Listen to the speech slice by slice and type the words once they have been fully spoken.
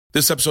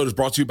This episode is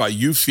brought to you by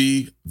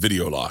Eufy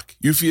Video Lock.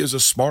 Eufy is a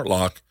smart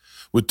lock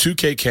with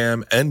 2K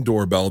cam and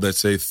doorbell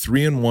that's a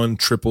 3-in-1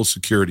 triple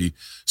security,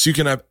 so you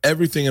can have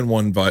everything in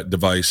one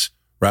device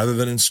rather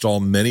than install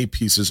many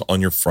pieces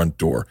on your front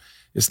door.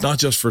 It's not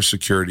just for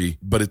security,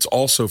 but it's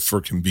also for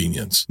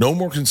convenience. No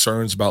more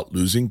concerns about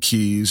losing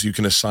keys. You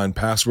can assign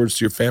passwords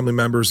to your family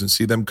members and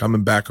see them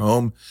coming back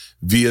home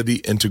via the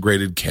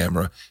integrated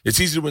camera. It's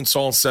easy to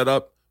install and set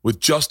up with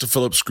just a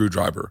Phillips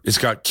screwdriver. It's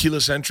got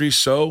keyless entry,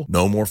 so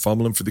no more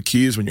fumbling for the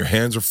keys when your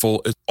hands are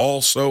full. It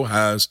also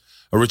has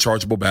a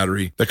rechargeable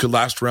battery that could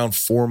last around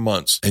 4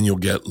 months, and you'll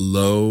get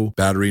low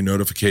battery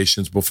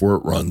notifications before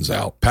it runs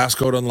out.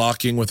 Passcode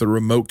unlocking with a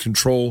remote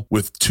control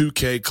with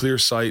 2K clear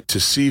sight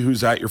to see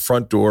who's at your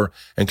front door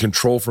and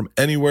control from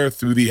anywhere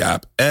through the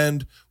app.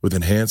 And with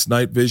enhanced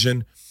night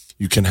vision,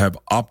 you can have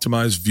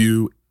optimized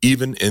view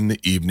even in the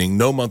evening.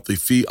 No monthly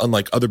fee,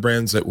 unlike other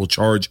brands that will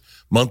charge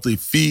monthly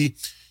fee.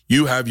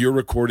 You have your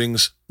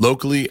recordings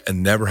locally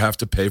and never have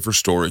to pay for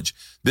storage.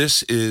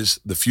 This is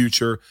the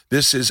future.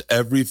 This is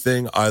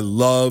everything I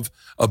love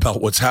about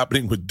what's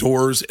happening with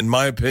doors. In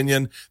my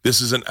opinion, this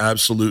is an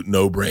absolute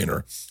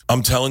no-brainer.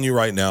 I'm telling you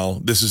right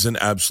now, this is an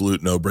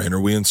absolute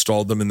no-brainer. We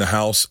installed them in the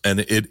house,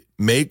 and it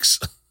makes,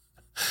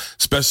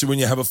 especially when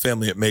you have a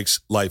family, it makes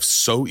life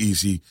so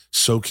easy,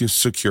 so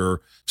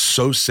secure,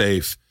 so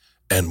safe,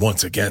 and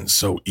once again,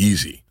 so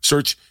easy.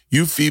 Search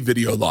Eufy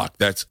Video Lock.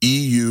 That's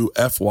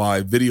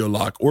EUFY Video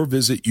Lock, or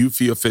visit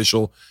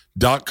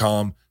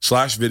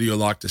eufyofficial.com/video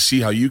lock to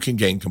see how you can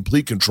gain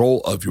complete control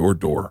of your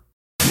door.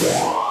 Thank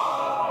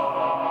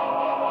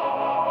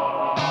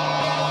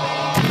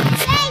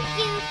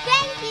you,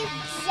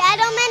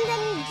 gentlemen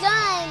and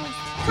guns.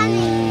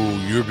 Ooh,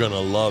 you're going to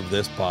love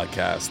this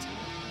podcast.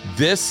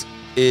 This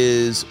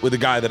is with a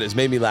guy that has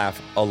made me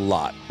laugh a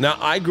lot. Now,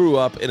 I grew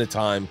up in a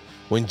time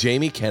when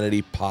Jamie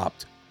Kennedy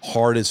popped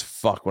hard as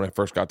fuck when I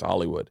first got to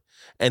Hollywood.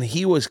 And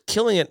he was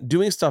killing it,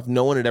 doing stuff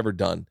no one had ever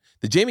done.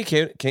 The Jamie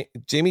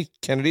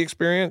Kennedy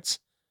experiment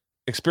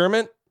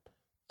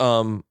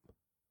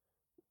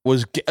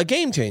was a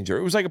game changer.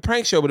 It was like a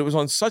prank show, but it was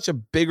on such a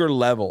bigger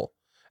level.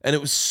 And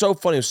it was so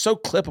funny. It was so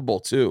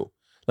clippable, too.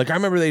 Like, I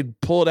remember they'd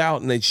pull it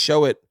out and they'd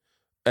show it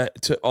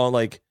on,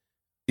 like,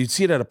 you'd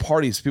see it at a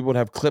party. So people would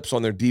have clips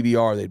on their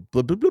DVR. They'd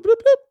blip, blip, blip,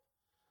 blip, blip.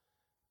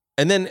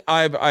 And then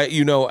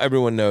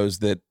everyone knows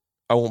that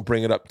I won't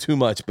bring it up too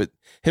much, but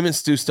him and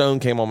Stu Stone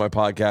came on my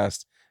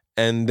podcast,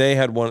 and they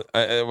had one.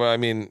 I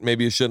mean,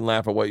 maybe you shouldn't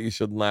laugh at what you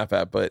shouldn't laugh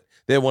at, but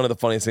they had one of the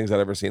funniest things I've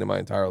ever seen in my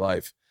entire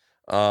life.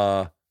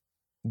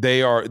 They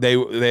had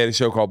a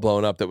show called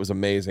Blowing Up that was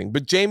amazing.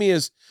 But Jamie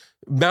is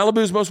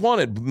Malibu's Most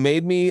Wanted.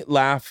 Made me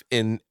laugh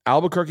in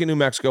Albuquerque, New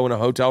Mexico, in a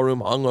hotel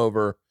room,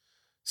 hungover,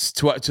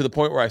 to the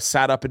point where I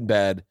sat up in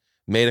bed,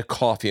 made a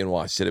coffee, and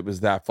watched it. It was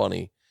that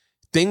funny.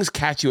 Things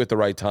catch you at the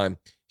right time.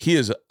 He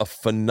is a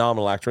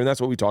phenomenal actor, and that's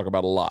what we talk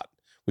about a lot.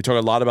 We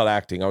talk a lot about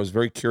acting. I was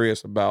very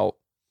curious about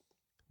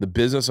the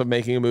business of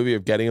making a movie,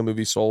 of getting a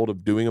movie sold,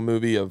 of doing a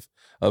movie, of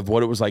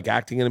what it was like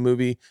acting in a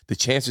movie, the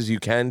chances you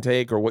can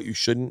take or what you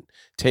shouldn't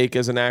take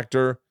as an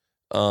actor.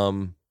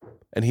 And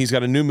he's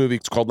got a new movie.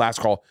 It's called Last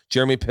Call.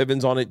 Jeremy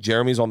Piven's on it.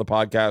 Jeremy's on the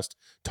podcast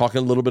talking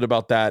a little bit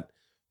about that.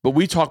 But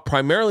we talk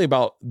primarily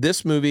about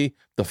this movie,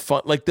 the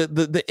fun, like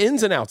the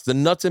ins and outs, the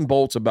nuts and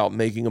bolts about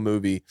making a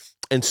movie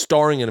and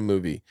starring in a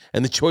movie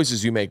and the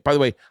choices you make. By the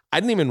way, I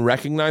didn't even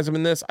recognize him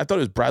in this. I thought it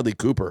was Bradley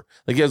Cooper.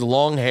 Like, he has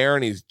long hair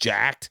and he's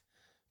jacked,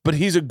 but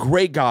he's a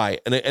great guy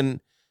and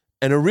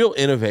a real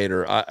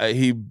innovator.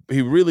 He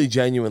really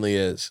genuinely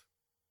is.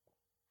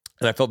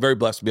 And I felt very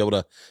blessed to be able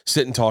to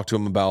sit and talk to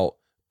him about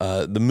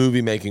the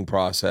movie making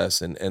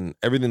process and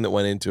everything that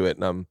went into it.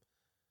 And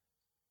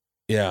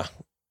I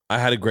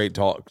had a great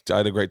talk. I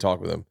had a great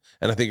talk with him,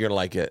 and I think you're going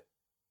to like it.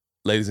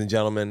 Ladies and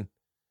gentlemen,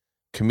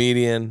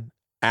 comedian,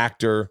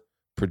 actor,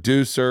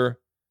 producer,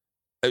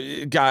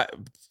 guy,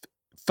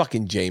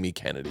 fucking Jamie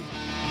Kennedy.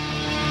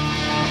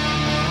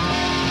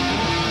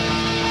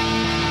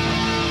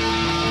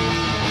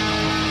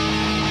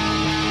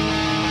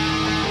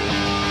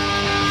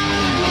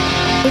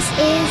 This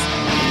is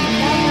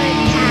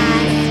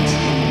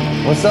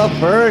Overcast. What's up,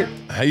 Bert?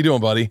 How you doing,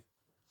 buddy?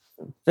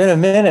 It's been a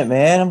minute,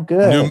 man. I'm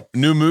good.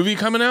 New movie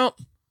coming out?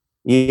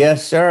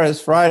 Yes, sir. It's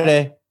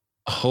Friday.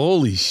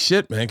 Holy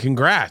shit, man.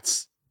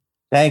 Congrats.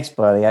 Thanks,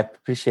 buddy. I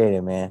appreciate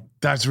it, man.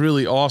 That's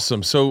really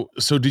awesome. So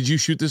did you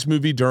shoot this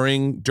movie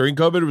during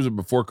COVID, or was it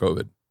before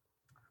COVID?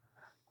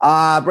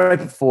 Right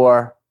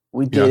before.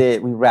 We did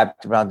it. We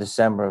wrapped around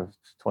December of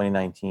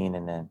 2019,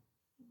 and then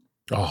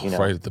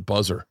right at the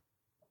buzzer.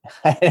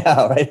 I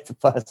know, right at the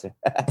buzzer.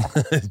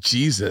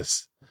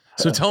 Jesus.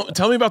 So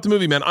tell me about the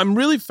movie, man. I'm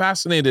really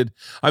fascinated.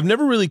 I've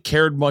never really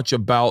cared much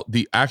about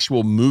the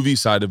actual movie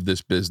side of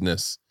this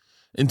business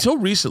until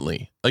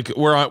recently. Like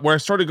where I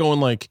started going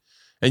like,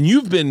 and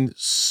you've been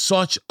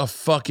such a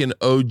fucking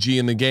OG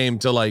in the game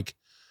to like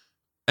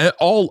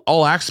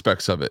all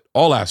aspects of it.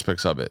 So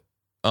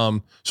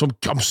I'm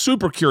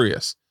super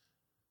curious.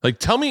 Like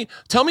tell me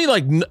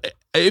like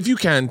if you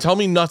can, tell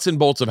me nuts and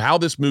bolts of how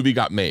this movie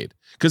got made.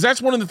 Because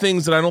that's one of the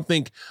things that I don't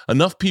think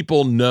enough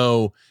people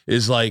know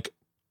is like,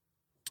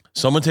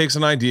 someone takes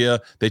an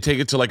idea, they take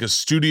it to like a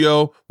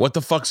studio. What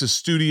the fuck's a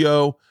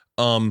studio?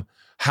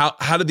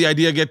 How did the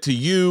idea get to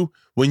you?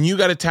 When you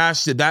got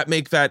attached, did that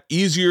make that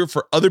easier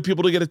for other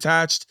people to get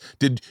attached?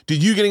 Did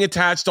you getting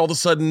attached all of a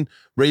sudden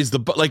raise the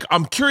like?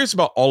 I'm curious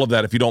about all of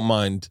that, if you don't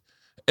mind,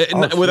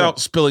 and without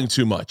spilling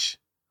too much.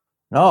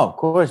 No, of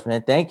course,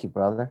 man. Thank you,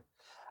 brother.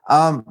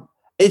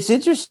 It's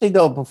interesting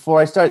though.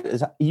 Before I start,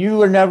 you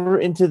were never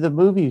into the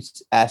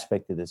movies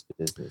aspect of this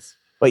business,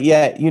 but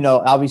yet,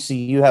 obviously,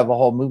 you have a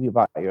whole movie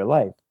about your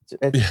life.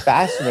 It's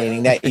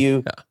fascinating that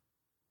you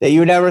that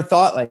you never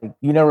thought like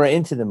you never were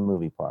into the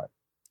movie part.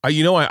 I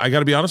got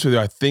to be honest with you.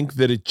 I think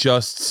that it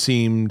just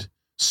seemed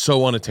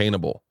so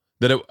unattainable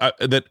that I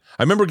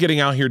remember getting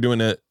out here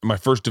doing my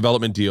first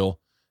development deal,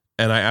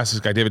 and I asked this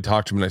guy David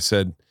Tochtram, and I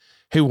said,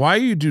 "Hey, why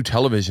do you do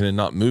television and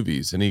not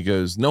movies?" And he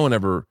goes, "No one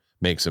ever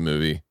makes a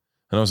movie."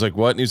 And I was like,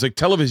 "What?" And he's like,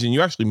 "Television,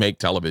 you actually make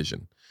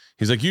television."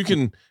 He's like, "You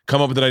can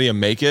come up with an idea, and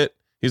make it."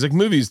 He's like,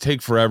 "Movies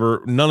take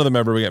forever. None of them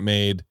ever get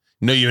made.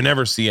 No, you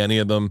never see any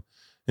of them."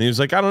 And he was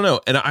like, "I don't know."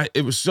 And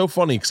it was so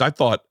funny because I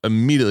thought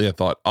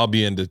I'll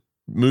be into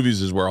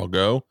movies is where I'll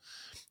go.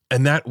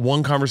 And that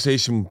one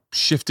conversation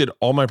shifted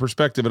all my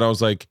perspective. And I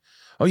was like,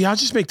 "Oh yeah, I'll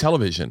just make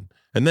television."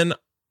 And then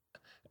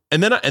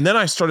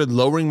I started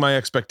lowering my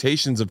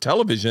expectations of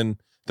television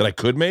that I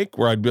could make,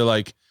 where I'd be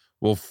like,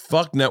 "Well,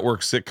 fuck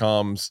network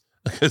sitcoms."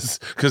 Because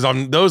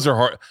those are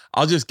hard.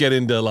 I'll just get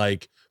into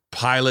like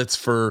pilots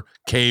for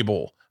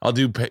cable. I'll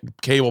do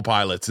cable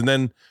pilots, and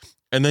then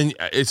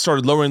it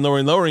started lowering,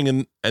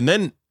 and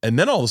then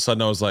all of a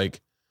sudden I was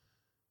like,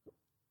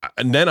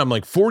 and then I'm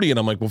like 40, and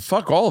I'm like, well,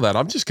 fuck all that.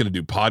 I'm just gonna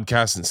do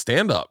podcasts and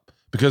stand up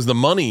because the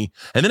money.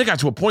 And then it got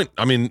to a point.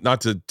 I mean,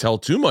 not to tell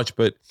too much,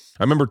 but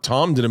I remember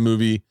Tom did a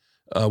movie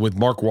with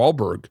Mark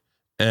Wahlberg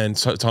and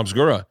Tom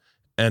Segura,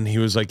 and he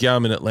was like, "Yeah,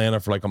 I'm in Atlanta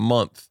for like a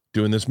month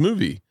doing this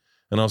movie."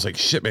 And I was like,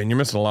 "Shit, man, you're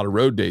missing a lot of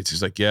road dates."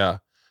 He's like, "Yeah."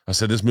 I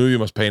said, "This movie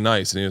must pay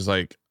nice." And he was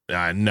like,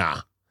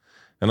 "Nah."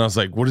 And I was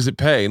like, "What does it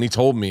pay?" And he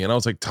told me, and I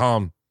was like,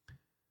 "Tom,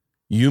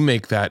 you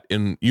make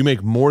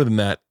more than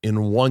that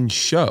in one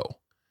show."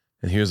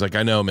 And he was like,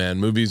 "I know, man,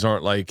 movies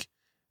aren't like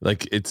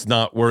it's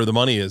not where the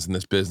money is in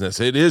this business.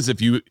 It is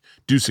if you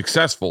do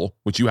successful,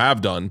 which you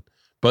have done.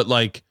 But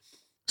like,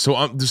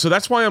 so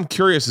that's why I'm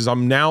curious, is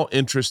I'm now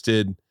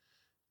interested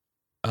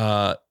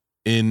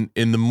in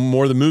the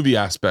movie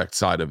aspect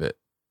side of it."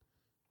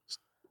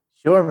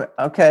 Sure.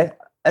 Okay.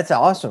 That's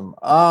awesome.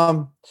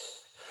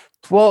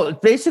 Well,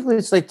 basically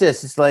it's like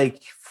this. It's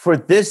like for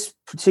this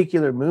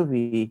particular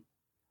movie,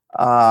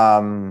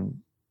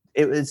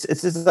 it's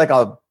just like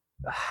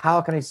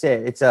how can I say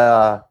it?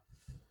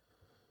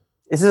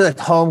 This is a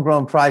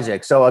homegrown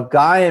project. So a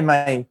guy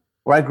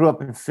where I grew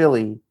up in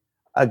Philly,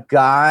 a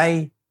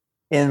guy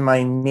in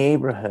my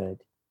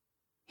neighborhood,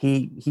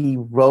 he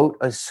wrote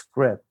a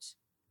script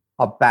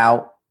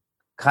about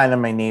kind of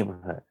my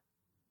neighborhood.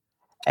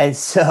 And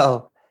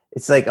so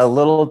it's like a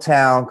little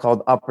town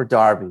called Upper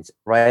Darby,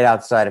 right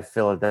outside of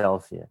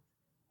Philadelphia.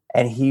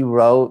 And he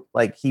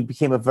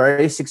became a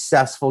very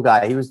successful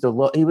guy. He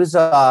was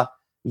a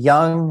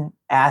young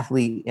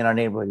athlete in our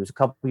neighborhood. He was a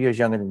couple of years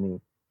younger than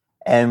me.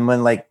 And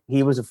when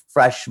he was a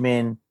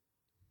freshman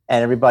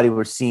and everybody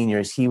were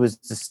seniors, he was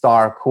the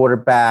star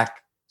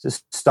quarterback, the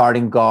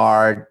starting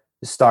guard,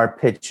 the star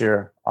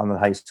pitcher on the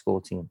high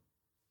school team.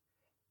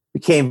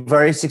 Became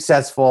very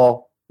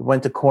successful.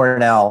 Went to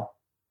Cornell.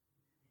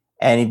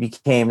 And he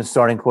became a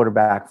starting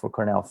quarterback for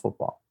Cornell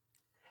football.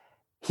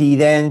 He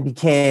then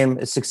became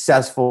a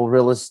successful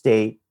real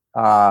estate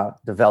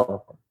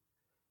developer,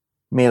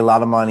 made a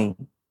lot of money,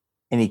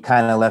 and he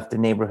kind of left the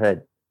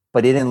neighborhood,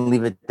 but he didn't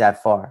leave it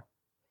that far.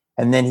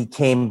 And then he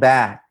came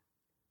back,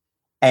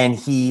 and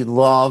he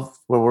loved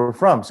where we're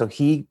from. So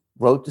he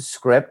wrote the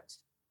script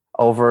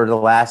over the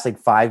last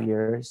 5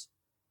 years,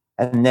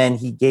 and then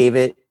he gave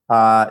it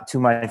to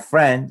my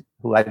friend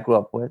who I grew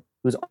up with,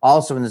 who's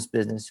also in this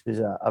business, who's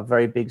a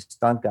very big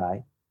stunt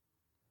guy.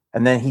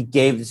 And then he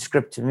gave the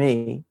script to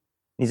me.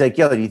 He's like,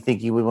 "Yo, do you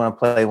think you would want to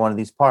play one of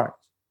these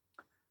parts?"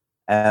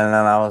 And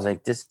then I was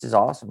like, "This is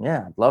awesome.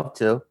 Yeah, I'd love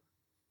to."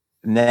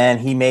 And then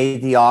he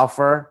made the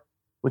offer,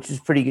 which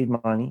was pretty good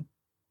money.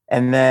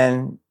 And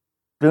then,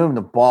 boom,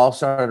 the ball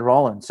started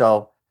rolling.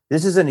 So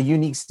this isn't a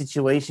unique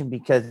situation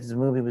because the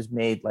movie was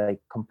made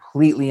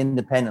completely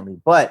independently.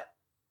 But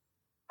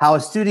how a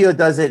studio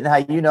does it and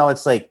how,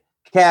 it's like,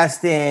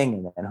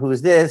 casting and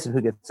who's this and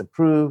who gets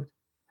approved.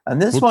 And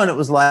this one, it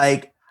was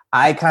like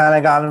I kind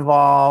of got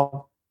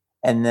involved,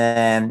 and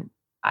then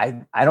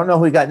I don't know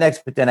who he got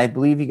next, but then I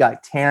believe he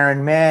got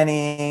Taryn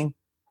Manning,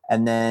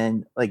 and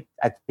then I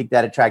think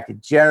that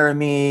attracted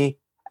Jeremy,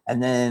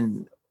 and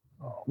then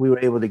we were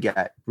able to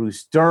get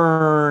Bruce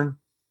Dern,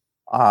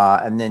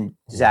 and then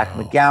Zach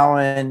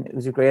McGowan,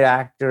 who's a great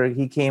actor,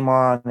 he came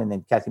on, and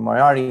then Kathy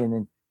Moriarty, and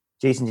then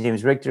Jason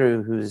James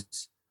Richter, who's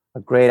a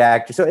great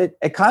actor. So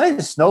it kind of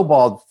just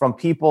snowballed from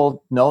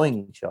people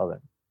knowing each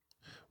other.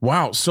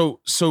 Wow. So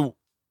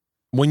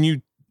when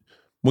you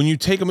when you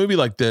take a movie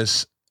like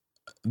this,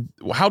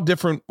 how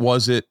different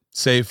was it,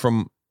 say,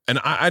 from, and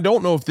I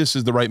don't know if this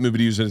is the right movie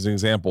to use as an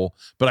example,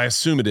 but I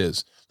assume it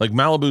is, like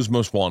Malibu's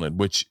Most Wanted,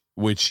 which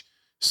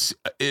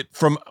it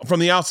from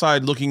the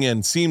outside looking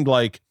in seemed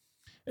like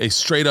a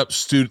straight up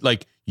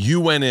like you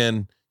went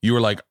in, you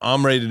were like,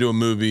 I'm ready to do a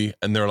movie,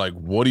 and they're like,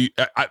 what do you,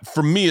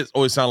 for me, it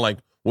always sounded like,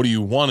 what do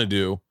you want to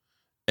do?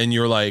 And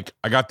you're like,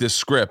 I got this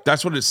script.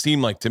 That's what it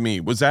seemed like to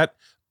me. Was that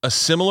a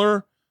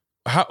similar,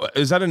 how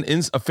is that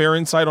a fair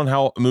insight on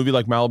how a movie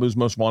like Malibu's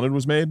Most Wanted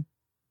was made?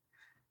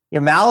 Yeah,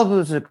 Malibu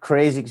was a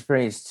crazy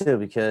experience too,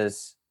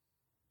 because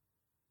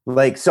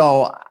like,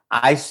 so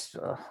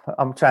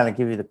I'm trying to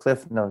give you the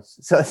cliff notes.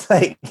 So it's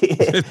like,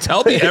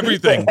 tell me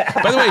everything.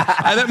 By the way,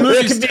 that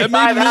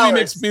movie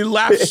makes me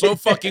laugh so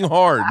fucking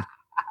hard.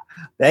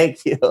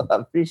 Thank you. I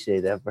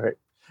appreciate that, Bert.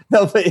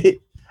 No, but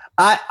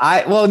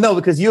well, no,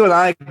 because you and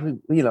I,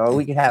 you know,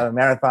 we can have a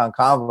marathon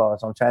convo.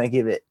 So I'm trying to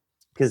give it,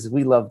 because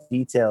we love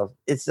details.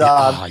 It's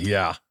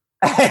yeah.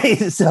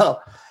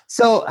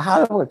 So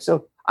how it works?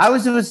 So I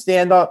was doing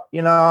stand up,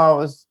 you know, I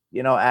was,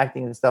 you know,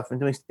 acting and stuff and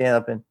doing stand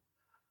up, and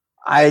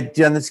I had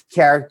done this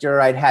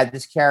character. I'd had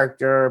this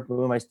character.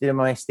 Boom! I did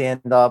my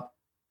stand up,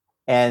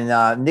 and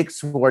Nick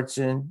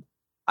Swartzen,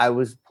 I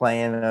was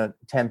playing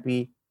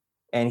Tempe,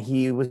 and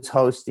he was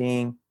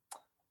hosting,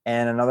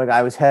 and another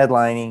guy was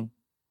headlining.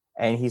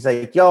 And he's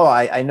like, yo,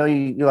 I know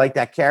you like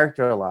that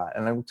character a lot.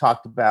 And we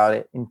talked about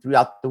it. And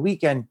throughout the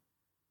weekend,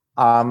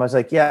 I was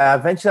like, yeah,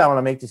 eventually I want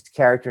to make this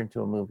character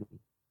into a movie.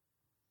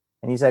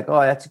 And he's like, oh,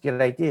 that's a good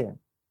idea.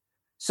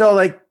 So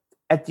like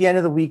at the end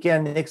of the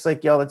weekend, Nick's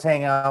like, yo, let's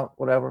hang out,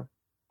 whatever.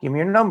 Give me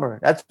your number.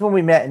 That's when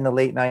we met in the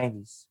late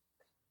 90s.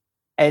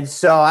 And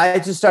so I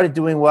just started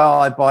doing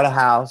well. I bought a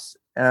house,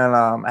 and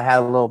I had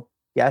a little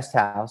guest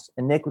house.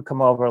 And Nick would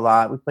come over a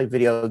lot. We'd play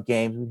video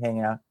games. We'd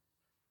hang out.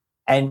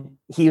 And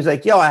he was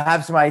like, yo, I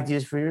have some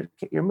ideas for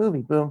your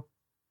movie. Boom.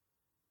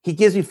 He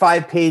gives me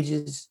 5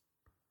 pages,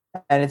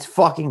 and it's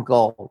fucking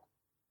gold.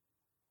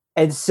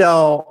 And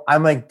so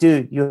I'm like,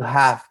 dude, you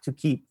have to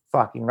keep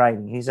fucking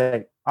writing. He's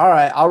like, all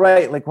right, I'll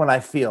write like when I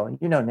feel.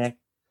 You know, Nick.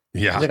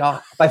 Yeah. He's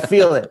like, if I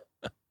feel it.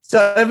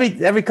 So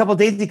every couple of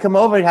days he'd come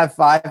over and have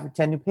 5 or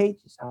 10 new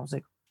pages. I was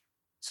like,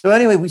 so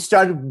anyway, we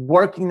started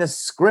working the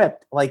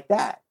script like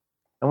that.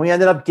 And we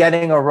ended up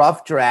getting a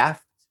rough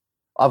draft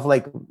of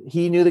like,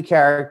 he knew the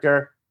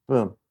character,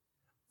 boom.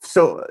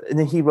 So, and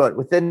then he wrote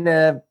within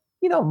a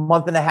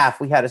month and a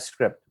half, we had a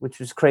script, which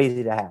was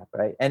crazy to have,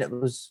 right? And it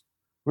was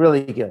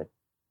really good.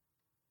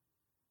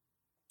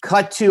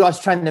 Cut to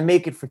us trying to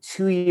make it for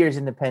 2 years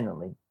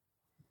independently.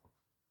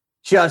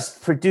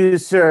 Just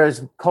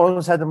producers,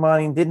 Coens had the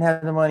money, didn't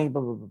have the money,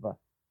 blah, blah, blah, blah.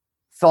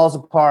 Falls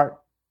apart.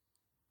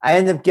 I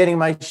ended up getting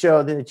my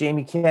show, the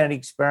Jamie Kennedy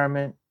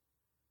Experiment.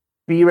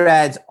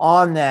 B-Rad's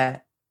on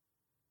that.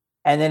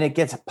 And then it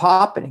gets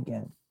popping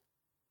again.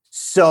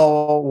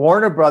 So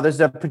Warner Brothers,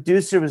 the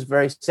producer was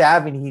very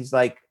savvy. And he's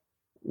like,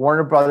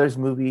 Warner Brothers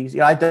movies. You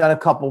know, I'd done a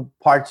couple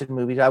parts of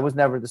movies. I was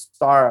never the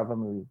star of a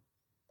movie.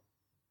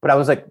 But I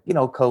was like, you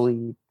know,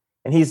 co-lead.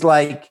 And he's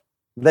like,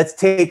 let's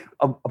take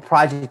a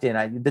project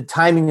in. The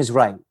timing is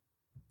right.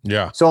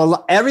 Yeah.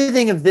 So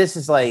everything of this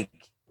is like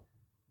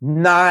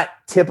not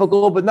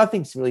typical, but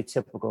nothing's really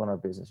typical in our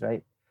business,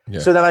 right? Yeah.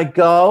 So then I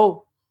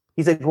go,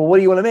 he's like, well, what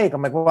do you want to make?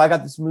 I'm like, well, I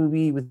got this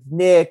movie with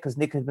Nick, because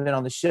Nick has been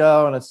on the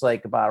show, and it's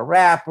like about a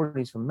rapper, and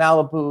he's from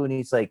Malibu, and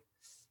he's like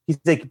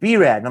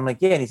B-Rad. And I'm like,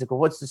 yeah. And he's like, well,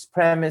 what's this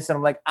premise? And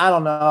I'm like, I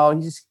don't know.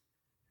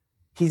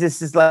 He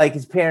just is like,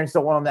 his parents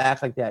don't want him to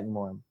act like that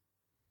anymore.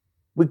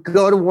 We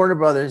go to Warner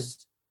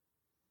Brothers.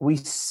 We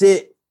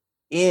sit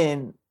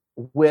in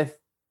with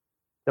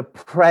the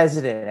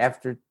president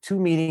after 2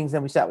 meetings.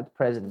 Then we sat with the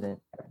president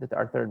at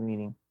our 3rd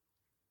meeting.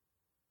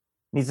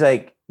 And he's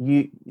like,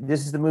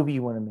 this is the movie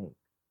you want to make.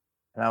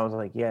 And I was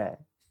like, yeah.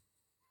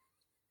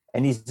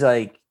 And he's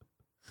like,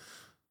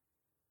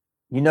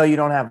 you know, you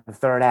don't have a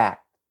 3rd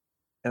act.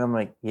 And I'm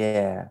like,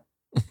 yeah.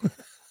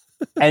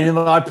 And then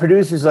my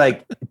producer's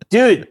like,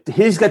 dude,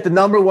 he's got the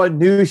 #1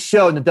 news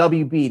show in the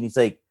WB. And he's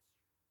like,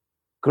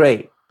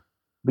 great.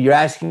 But you're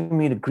asking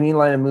me to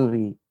greenlight a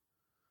movie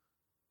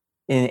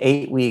in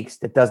 8 weeks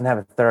that doesn't have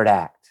a 3rd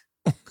act.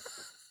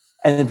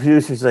 And the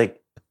producer's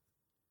like,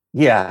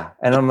 yeah.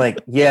 And I'm like,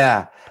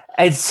 yeah.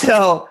 And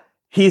so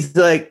he's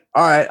like,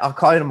 all right, I'll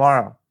call you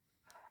tomorrow.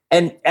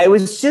 And it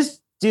was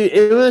just, dude,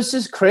 it was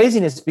just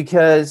craziness,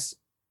 because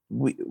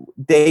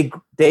they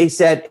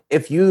said,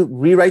 if you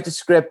rewrite the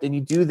script and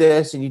you do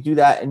this and you do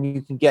that and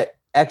you can get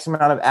X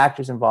amount of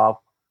actors involved,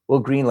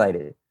 we'll greenlight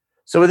it.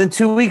 So within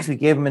 2 weeks, we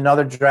gave him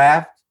another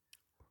draft.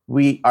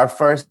 Our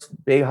first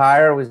big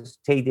hire was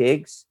Taye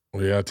Diggs.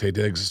 Well, yeah, Taye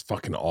Diggs is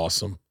fucking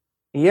awesome.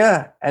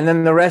 Yeah. And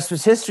then the rest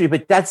was history.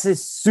 But that's a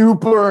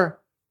super,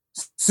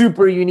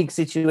 super unique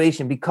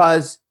situation,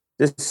 because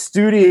the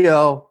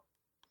studio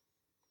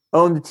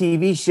owned the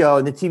TV show,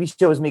 and the TV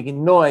show was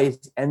making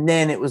noise. And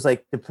then it was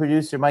like the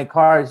producer, Mike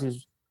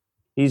Cars,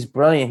 he's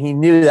brilliant. He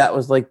knew that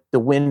was like the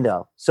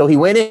window. So he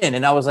went in,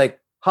 and I was like,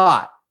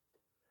 hot.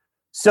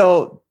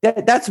 So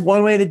that's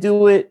one way to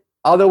do it.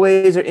 Other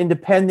ways are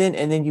independent.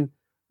 And then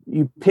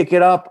You pick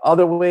it up.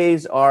 Other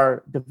ways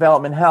are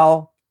development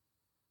hell.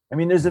 I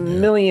mean, there's a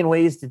million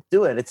ways to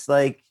do it. It's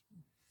like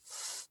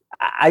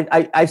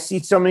I see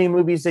so many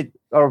movies that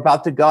are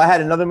about to go. I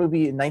had another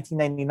movie in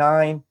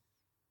 1999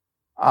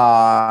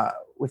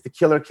 with the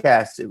killer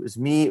cast. It was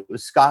me. It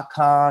was Scott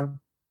Kahn.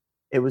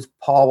 It was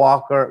Paul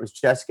Walker. It was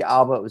Jessica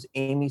Alba. It was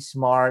Amy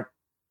Smart.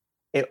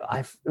 It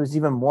was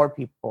even more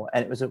people.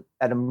 And it was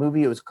at a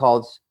movie. It was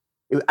called,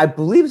 I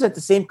believe it was at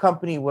the same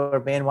company where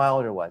Van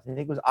Wilder was. I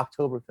think it was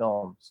October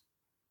Films.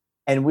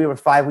 And we were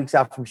 5 weeks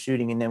out from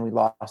shooting, and then we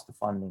lost the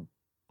funding.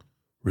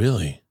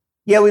 Really?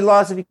 Yeah, we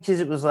lost it because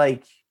it was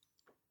like,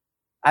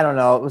 I don't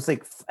know. It was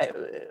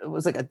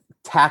like a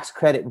tax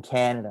credit in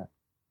Canada.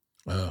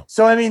 Oh.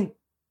 So, I mean,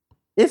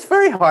 it's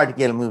very hard to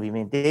get a movie. I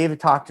mean, David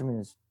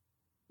Tochterman is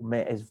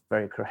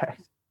very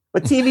correct.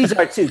 But TVs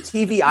are too.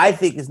 TV, I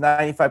think, is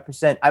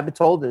 95%. I've been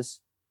told this,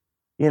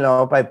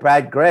 by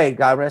Brad Gray,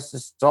 God rest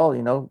his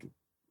soul,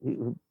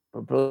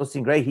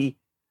 Burleson Gray.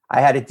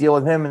 I had to deal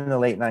with him in the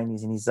late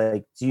 90s, and he's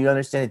like, do you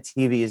understand that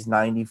TV is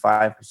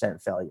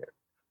 95% failure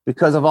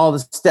because of all the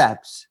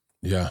steps?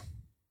 Yeah.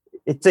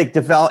 It's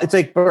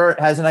like Bert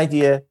has an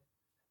idea,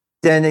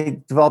 then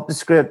they develop the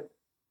script,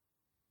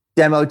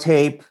 demo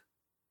tape,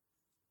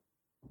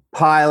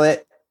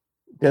 pilot,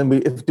 then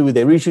they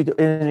reshoot,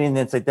 and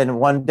it's like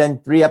then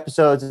 3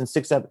 episodes and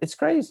 6 episodes. It's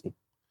crazy.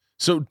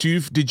 So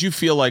did you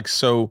feel like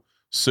so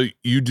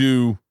you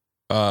do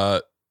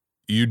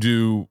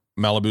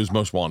Malibu's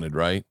Most Wanted,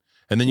 right?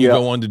 And then you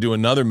go on to do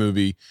another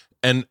movie,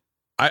 and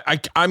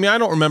I mean, I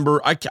don't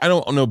remember. I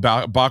don't know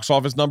about box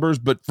office numbers,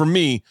 but for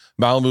me,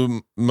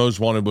 Malibu Most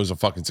Wanted was a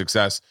fucking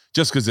success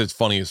just because it's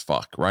funny as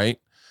fuck, right?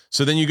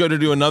 So then you go to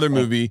do another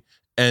movie,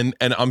 and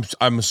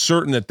I'm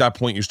certain at that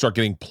point you start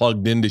getting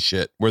plugged into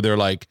shit where they're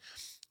like,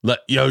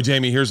 yo,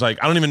 Jamie, here's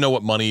like, I don't even know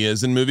what money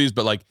is in movies,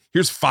 but like,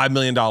 here's $5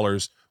 million.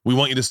 We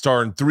want you to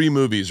star in 3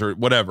 movies or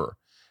whatever.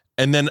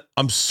 And then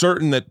I'm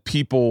certain that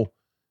people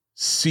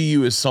see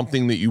you as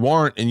something that you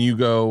aren't, and you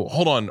go,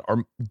 hold on.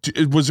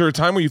 Was there a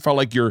time where you felt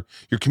like your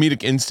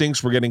comedic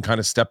instincts were getting kind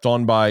of stepped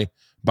on by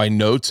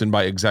notes and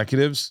by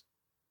executives?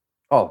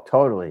 Oh,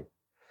 totally.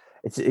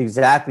 It's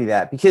exactly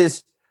that.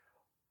 Because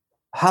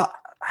how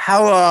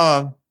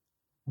let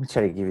me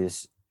try to give you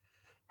this.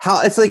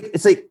 How it's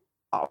like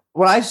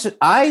when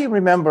I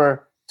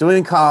remember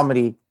doing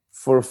comedy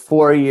for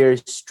 4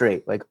 years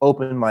straight, like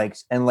open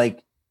mics, and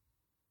like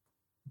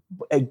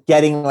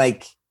getting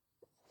like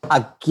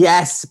a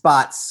guest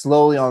spot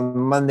slowly on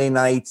Monday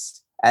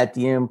nights at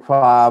the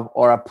Improv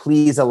or a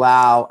Please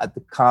Allow at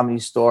the Comedy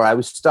Store. I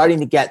was starting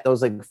to get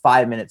those like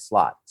 5-minute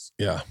slots.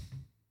 Yeah.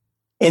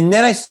 And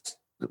then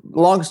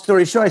long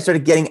story short, I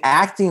started getting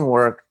acting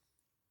work,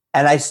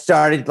 and I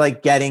started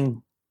like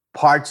getting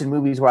parts in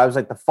movies where I was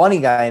like the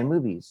funny guy in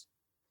movies.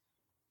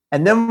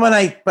 And then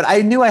but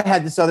I knew I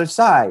had this other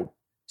side.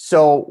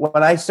 So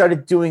when I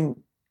started doing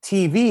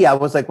TV, I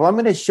was like, well, I'm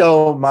going to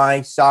show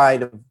my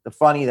side of the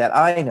funny that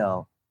I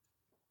know.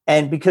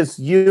 And because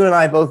you and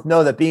I both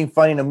know that being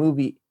funny in a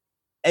movie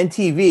and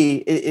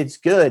TV, it's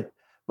good,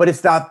 but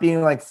it's not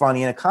being like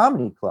funny in a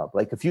comedy club.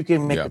 Like if you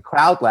can make the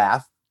crowd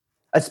laugh,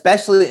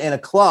 especially in a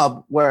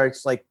club where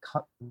it's like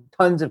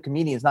tons of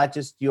comedians, not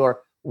just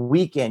your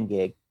weekend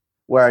gig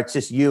where it's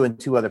just you and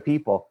 2 other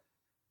people,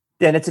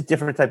 then it's a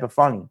different type of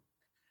funny.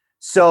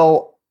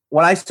 So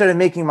when I started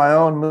making my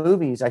own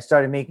movies, I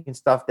started making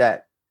stuff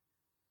that,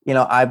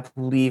 I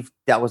believe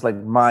that was like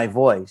my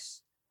voice.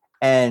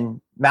 And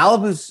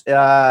Malibu's,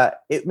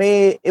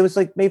 it was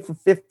like made for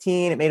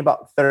 15. It made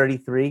about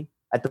 33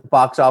 at the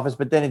box office,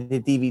 but then it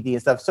did DVD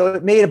and stuff. So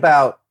it made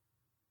about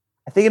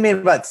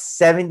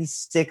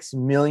 76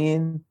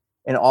 million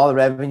in all the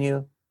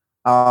revenue.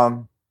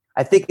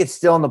 I think it's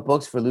still in the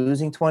books for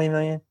losing 20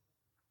 million.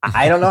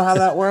 I don't know how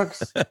that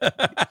works.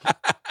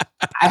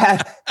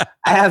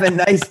 I have a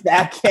nice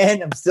back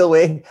end. I'm still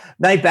waiting.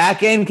 My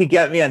back end could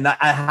get me a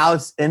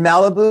house in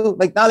Malibu,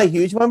 like not a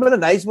huge one, but a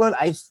nice one.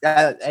 I'm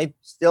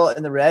still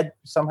in the red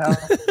somehow,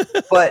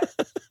 but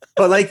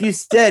like you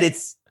said,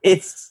 it's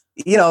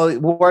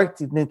it worked.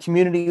 The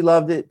community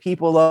loved it.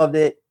 People loved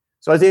it.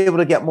 So I was able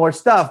to get more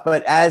stuff.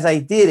 But as I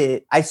did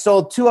it, I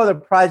sold 2 other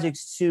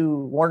projects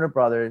to Warner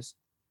Brothers,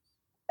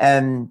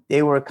 and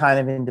they were kind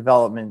of in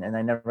development, and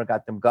I never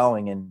got them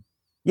going. And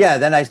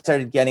then I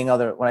started getting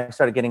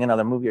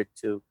another movie or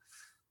 2.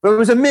 But it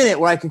was a minute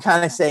where I could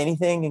kind of say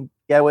anything and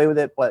get away with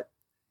it. But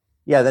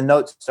the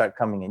notes start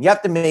coming in. You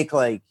have to make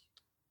like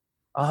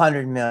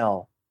 100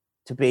 mil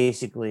to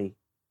basically,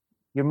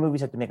 your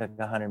movies have to make like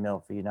 100 mil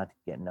for you not to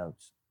get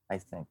notes, I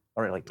think,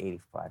 or like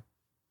 85.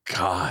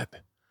 God,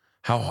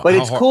 but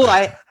it's cool.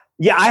 I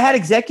had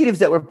executives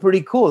that were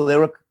pretty cool.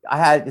 I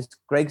had this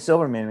Greg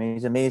Silverman. I mean,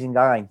 he's an amazing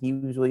guy. He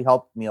really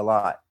helped me a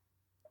lot.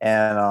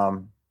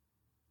 And,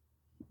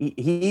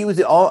 he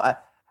was all,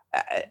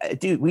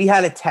 dude, we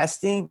had a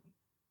testing,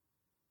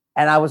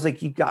 and I was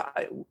like, we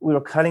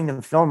were cutting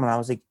the film, and I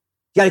was like,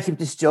 you got to keep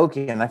this joke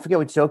in. And I forget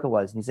what joke it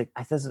was. And he's like,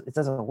 it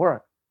doesn't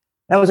work.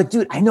 And I was like,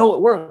 dude, I know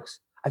it works.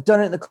 I've done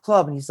it in the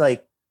club. And he's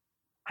like,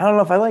 I don't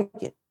know if I like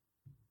it.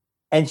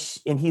 And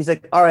he's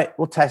like, all right,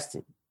 we'll test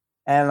it.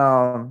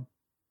 And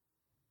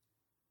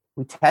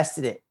we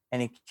tested it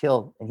and it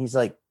killed. And he's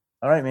like,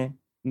 all right, man,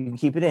 you can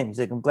keep it in. He's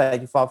like, I'm glad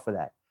you fought for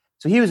that.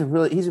 So he's a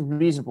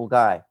reasonable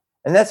guy.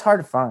 And that's hard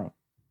to find.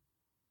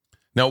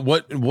 Now,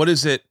 what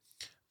is it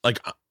like?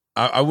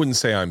 I wouldn't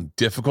say I'm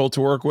difficult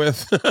to work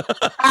with. No,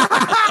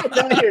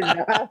 you're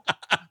not.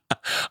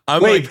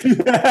 I'm Wait.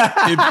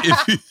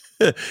 like,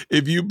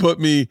 if you put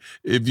me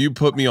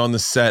on the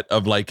set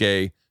of like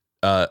a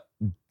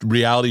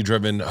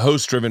host-driven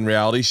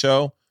reality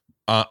show,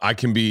 I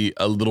can be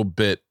a little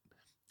bit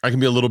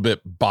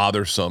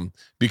bothersome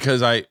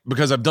because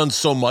I've done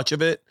so much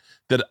of it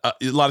that a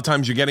lot of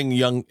times you're getting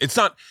young.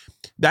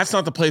 That's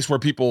not the place where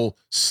people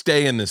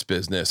stay in this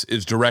business,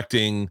 is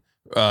directing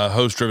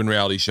host-driven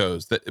reality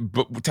shows.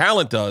 But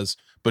talent does,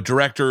 but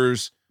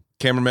directors,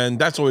 cameramen,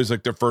 that's always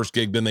like their first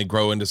gig. Then they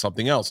grow into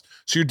something else.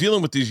 So you're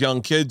dealing with these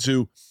young kids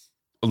who,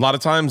 a lot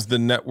of times, the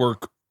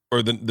network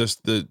or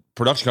the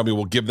production company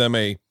will give them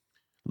a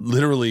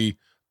literally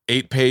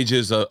 8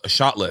 pages a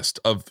shot list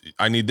of,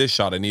 I need this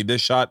shot, and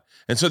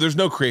so there's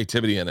no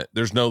creativity in it.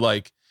 There's no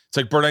like, it's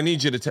like, Bert, I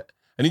need you to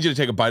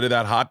take a bite of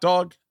that hot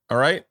dog. All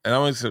right. And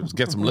I'm going to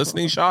get some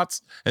listening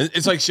shots. And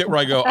it's like shit where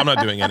I go, I'm not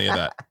doing any of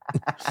that.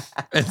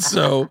 And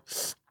so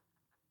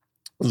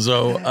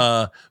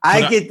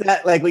I get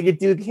that. Like when you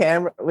do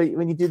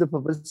when you do the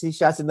publicity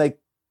shots and like,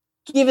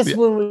 give us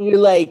one when you're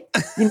like,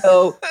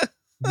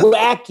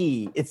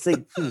 wacky. It's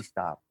like, please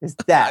stop. It's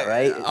that,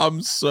 right?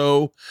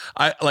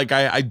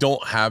 I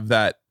don't have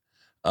that.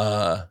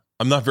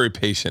 I'm not very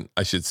patient,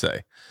 I should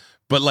say.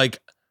 But like,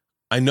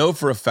 I know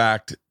for a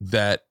fact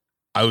that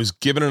I was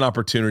given an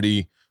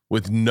opportunity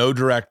with no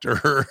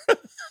director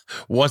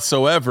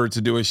whatsoever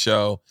to do a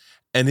show,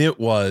 and it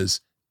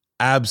was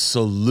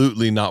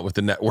absolutely not what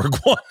the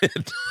network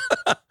wanted.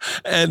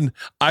 And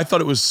I thought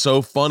it was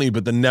so funny,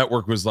 but the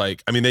network was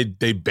like, I mean,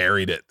 they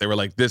buried it. They were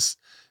like,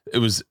 it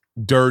was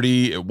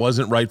dirty. It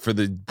wasn't right for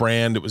the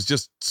brand. It was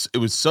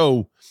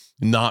so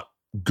not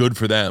good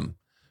for them.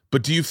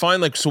 But do you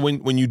find like, so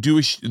when you do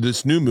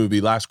this new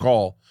movie, Last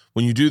Call,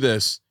 when you do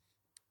this,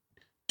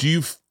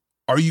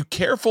 are you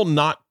careful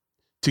not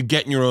to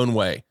get in your own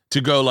way, to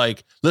go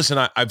like, listen,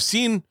 I've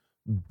seen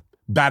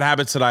bad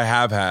habits that I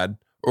have had,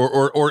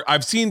 or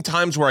I've seen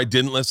times where I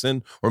didn't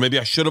listen, or maybe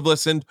I should have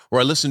listened, or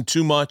I listened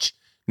too much.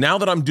 Now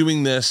that I'm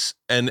doing this,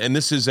 and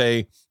this is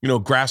a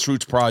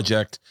grassroots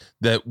project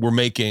that we're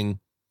making,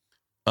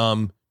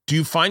 do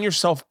you find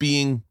yourself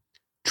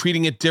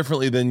treating it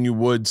differently than you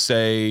would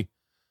say,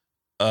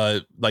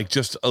 like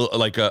just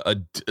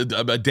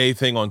a day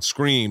thing on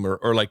Scream,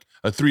 or like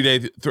a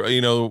 3-day,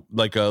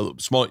 like a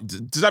small?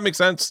 Does that make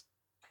sense?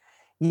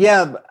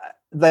 Yeah,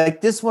 like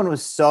this one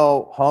was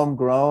so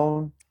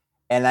homegrown,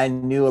 and I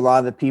knew a lot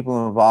of the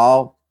people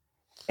involved,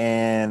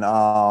 and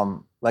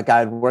like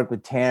I'd worked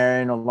with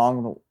Taryn a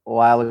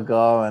while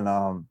ago, and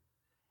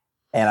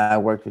I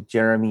worked with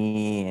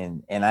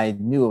Jeremy, and I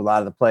knew a lot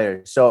of the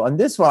players. So on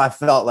this one, I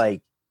felt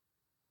like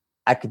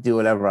I could do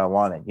whatever I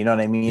wanted. You know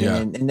what I mean? Yeah.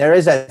 And there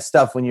is that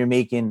stuff when you're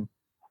making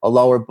a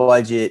lower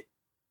budget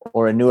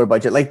or a newer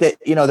budget, like that.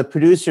 The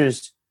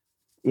producers,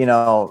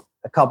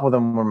 a couple of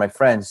them were my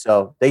friends,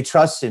 so they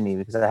trusted me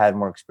because I had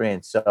more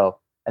experience. So,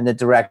 and the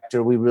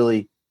director, we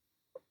really,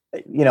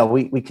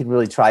 we could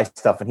really try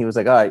stuff. And he was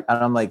like, all right.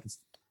 And I'm like,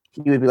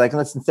 he would be like,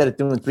 let's, instead of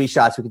doing 3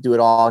 shots, we could do it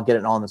all and get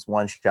it all in this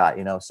one shot,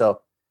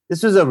 So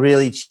this was a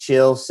really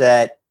chill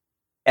set.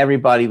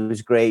 Everybody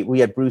was great. We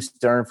had Bruce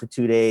Dern for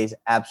 2 days,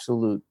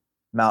 absolute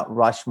Mount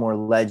Rushmore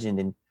legend.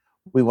 And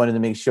we wanted to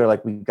make sure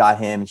like we got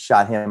him and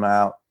shot him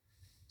out.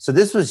 So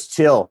this was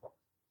chill.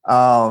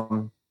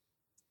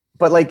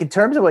 But like in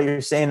terms of what you're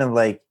saying, of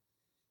like,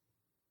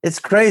 it's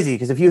crazy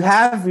because if you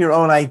have your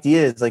own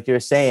ideas, like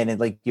you're saying, and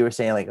like you were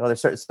saying, like, oh, there's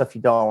certain stuff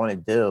you don't want to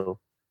do.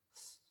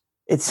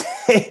 It's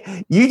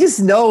you just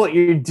know what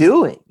you're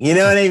doing. You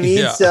know what I mean?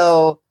 Yeah.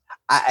 So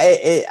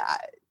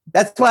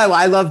that's why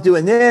I love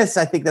doing this.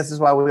 I think this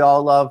is why we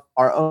all love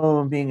our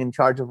own, being in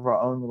charge of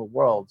our own little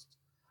worlds.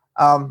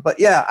 But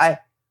yeah,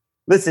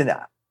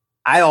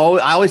 I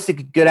always think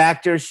a good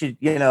actor should,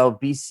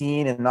 be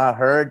seen and not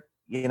heard.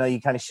 You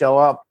kind of show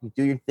up, you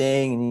do your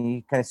thing, and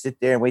you kind of sit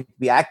there and wait to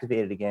be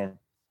activated again.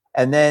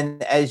 And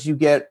then as you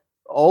get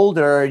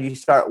older, you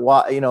start,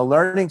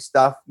 learning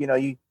stuff.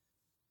 You're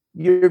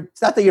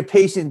it's not that your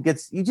patient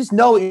you just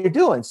know what you're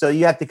doing. So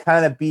you have to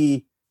kind of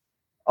be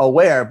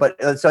aware.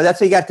 But so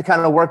that's why you have to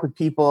kind of work with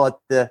people at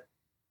the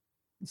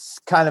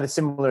kind of a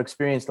similar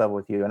experience level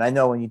with you. And I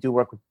know when you do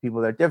work with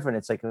people that are different,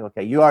 it's like,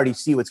 okay, you already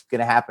see what's going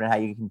to happen and how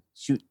you can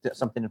shoot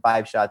something in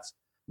 5 shots.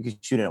 You can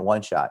shoot it in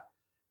 1 shot.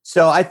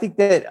 So I think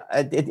that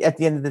at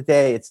the end of the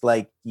day, it's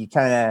like you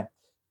kind of,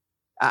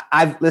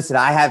 I've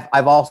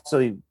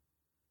also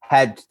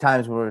had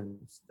times where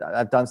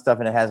I've done stuff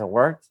and it hasn't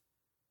worked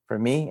for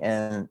me.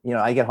 And,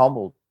 I get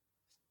humbled.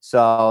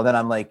 So then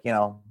I'm like,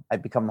 I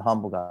become the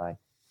humble guy.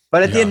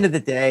 But at the end of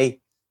the day,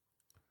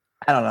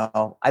 I don't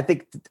know. I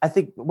think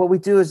what we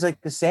do is like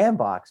a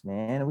sandbox,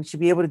 man. We should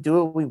be able to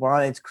do what we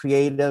want. It's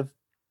creative.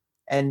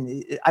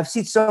 And I've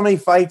seen so many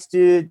fights,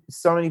 dude,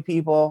 so many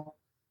people.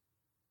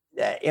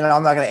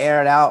 I'm not going to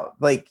air it out.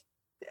 Like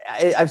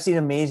I've seen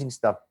amazing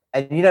stuff,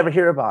 and you never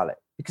hear about it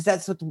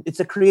because it's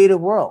a creative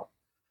world.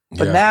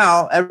 But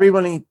now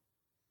everybody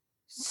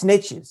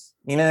snitches.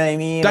 You know what I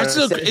mean?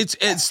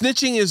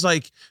 Snitching is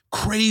like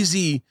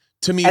crazy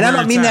to me. And I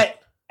don't mean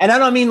that. And I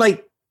don't mean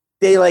like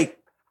they like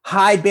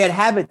hide bad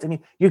habits. I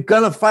mean, you're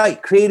going to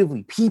fight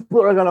creatively.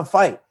 People are going to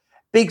fight.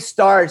 Big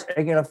stars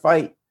are going to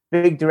fight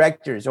big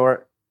directors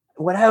or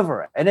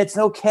whatever. And it's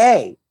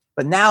okay.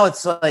 But now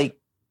it's like,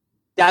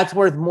 that's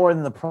worth more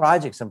than the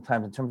project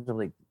sometimes in terms of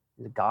like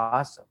the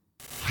gossip.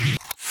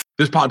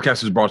 This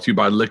podcast is brought to you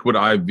by Liquid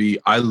IV.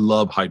 I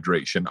love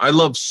hydration. I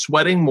love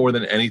sweating more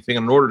than anything.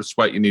 In order to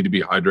sweat, you need to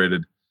be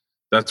hydrated.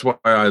 That's why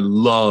I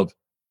love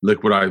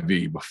Liquid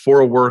IV. Before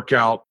a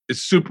workout,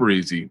 it's super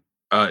easy.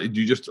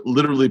 You just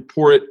literally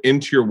pour it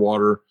into your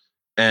water,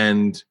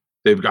 and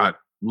they've got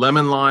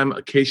lemon, lime,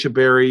 acacia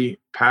berry,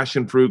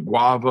 passion fruit,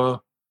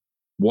 guava,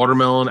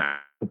 watermelon,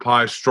 apple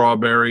pie,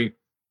 strawberry.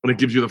 And it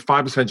gives you the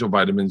 5 essential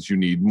vitamins you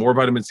need. More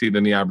vitamin C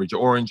than the average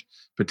orange,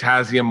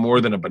 potassium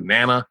more than a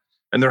banana.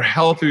 And they're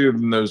healthier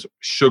than those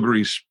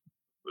sugary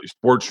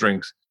sports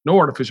drinks. No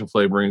artificial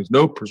flavorings,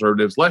 no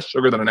preservatives, less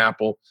sugar than an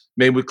apple,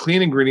 made with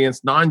clean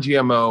ingredients,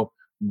 non-GMO,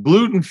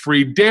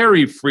 gluten-free,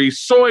 dairy-free,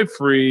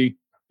 soy-free.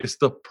 It's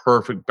the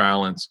perfect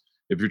balance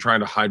if you're trying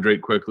to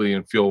hydrate quickly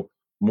and feel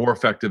more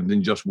effective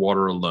than just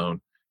water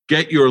alone.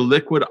 Get your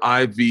Liquid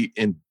IV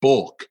in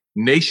bulk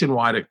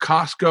nationwide at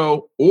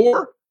Costco,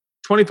 or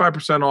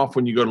 25% off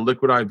when you go to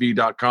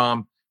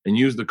liquidiv.com and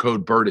use the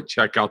code BIRD at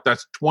checkout.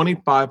 That's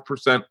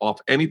 25%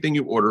 off anything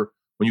you order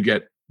when you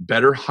get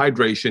better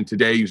hydration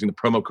today using the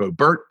promo code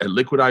BIRD at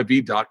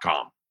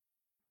liquidiv.com.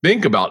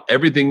 Think about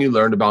everything you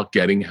learned about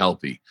getting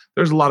healthy.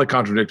 There's a lot of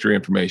contradictory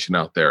information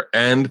out there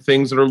and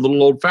things that are a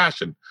little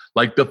old-fashioned,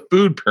 like the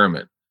food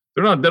pyramid.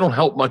 They don't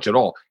help much at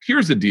all.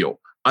 Here's the deal.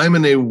 I'm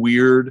in a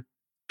weird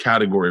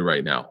category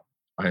right now.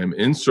 I am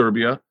in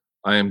Serbia.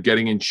 I am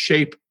getting in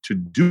shape to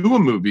do a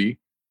movie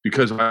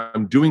because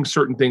I'm doing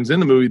certain things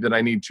in the movie that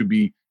I need to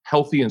be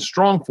healthy and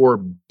strong for,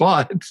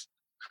 but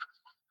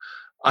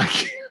I'm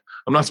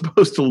not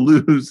supposed to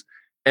lose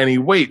any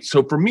weight.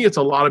 So for me, it's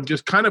a lot of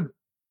just kind of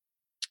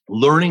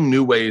learning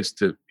new ways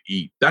to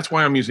eat. That's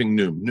why I'm using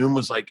Noom. Noom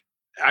was like,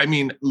 I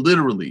mean,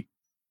 literally,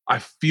 I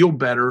feel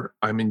better.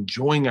 I'm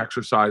enjoying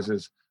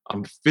exercises.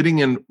 I'm fitting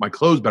in my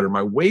clothes better.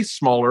 My waist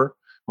smaller.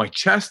 My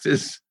chest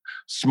is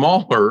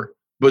smaller,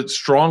 but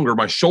stronger.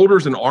 My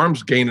shoulders and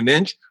arms gain an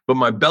inch, but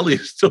my belly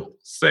is still the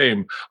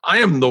same. I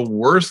am the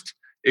worst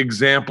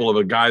example of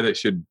a guy that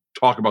should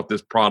talk about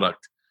this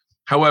product.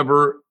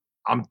 However,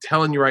 I'm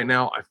telling you right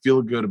now, I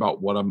feel good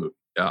about what I'm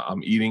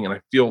eating, and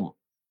I feel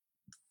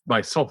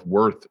my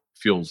self-worth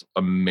feels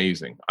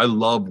amazing. I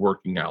love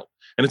working out,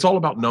 and it's all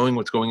about knowing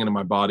what's going into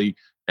my body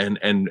and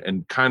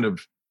kind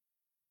of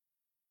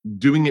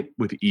doing it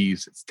with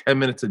ease. It's 10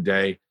 minutes a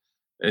day,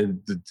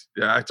 and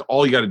that's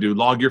all you got to do.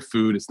 Log your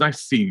food. It's nice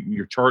to see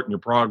your chart and your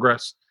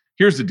progress.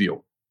 Here's the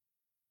deal.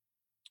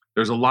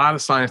 There's a lot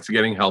of science to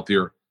getting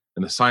healthier,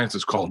 and the science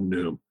is called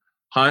Noom.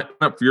 Sign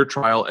up for your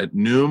trial at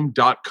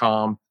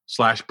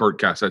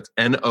Noom.com/Bertcast. That's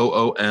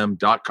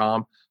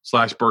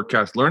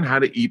NOOM.com/Bertcast. Learn how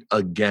to eat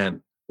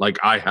again, like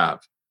I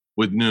have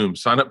with Noom.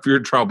 Sign up for your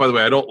trial. By the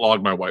way, I don't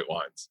log my white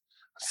wines.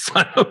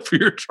 Sign up for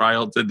your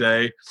trial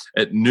today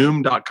at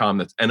Noom.com.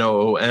 That's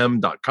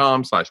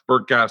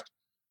NOOM.com/Bertcast.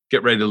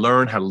 Get ready to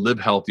learn how to live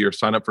healthier.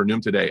 Sign up for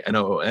Noom today.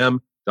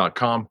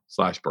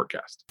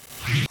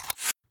 NOOM.com/Bertcast.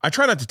 I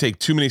try not to take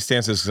too many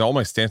stances because all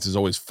my stances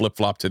always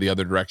flip-flop to the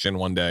other direction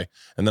one day.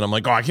 And then I'm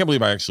like, oh, I can't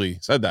believe I actually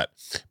said that.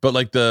 But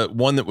like the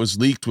one that was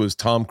leaked was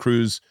Tom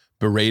Cruise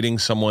berating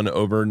someone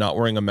over not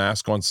wearing a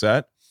mask on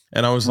set.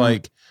 And I was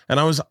like,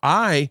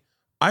 I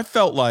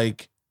felt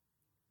like,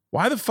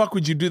 why the fuck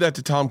would you do that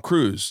to Tom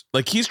Cruise?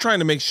 Like, he's trying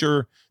to make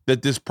sure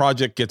that this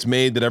project gets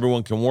made, that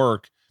everyone can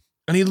work.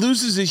 And he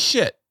loses his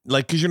shit,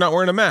 like, because you're not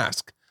wearing a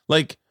mask.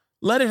 Like,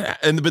 let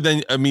it, but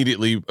then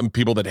immediately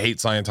people that hate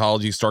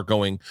Scientology start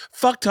going,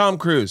 fuck Tom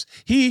Cruise.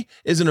 He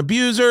is an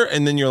abuser.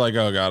 And then you're like,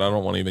 oh God, I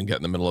don't want to even get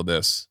in the middle of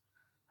this.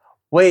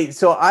 Wait,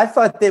 so I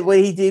thought that what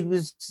he did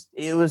was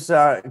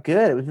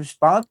good. It was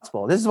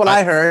responsible. This is what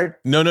I heard.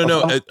 No.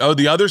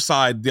 The other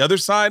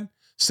side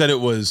said it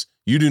was,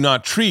 you do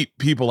not treat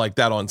people like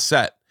that on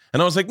set.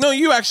 And I was like, no,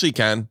 you actually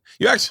can.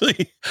 You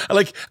actually,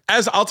 like,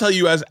 as I'll tell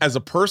you, as a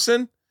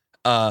person,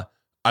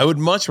 I would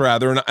much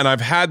rather, and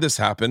I've had this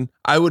happen,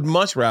 I would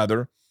much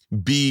rather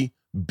be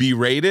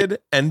berated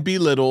and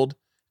belittled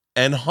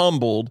and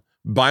humbled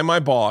by my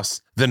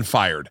boss than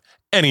fired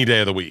any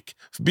day of the week.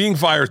 Being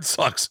fired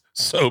sucks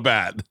so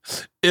bad.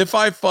 If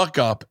I fuck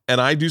up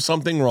and I do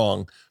something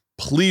wrong,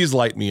 please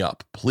light me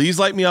up. Please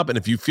light me up. And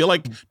if you feel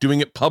like doing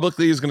it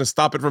publicly is going to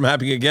stop it from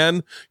happening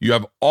again, you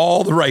have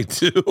all the right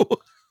to.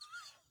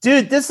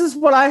 Dude, this is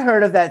what I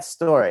heard of that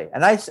story.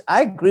 And I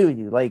agree with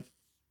you. Like,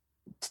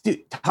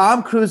 dude,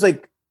 Tom Cruise,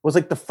 was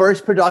like the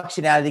first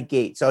production out of the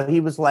gate. So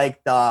he was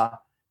like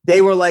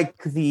they were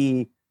like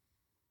the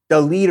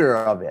leader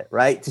of it,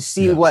 right? To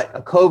see what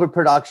a COVID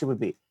production would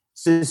be.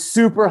 So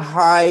super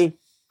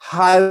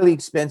highly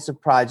expensive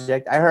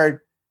project. I heard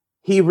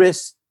he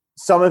risked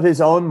some of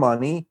his own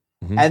money.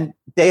 Mhm. And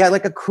they had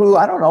like a crew,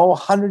 I don't know,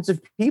 hundreds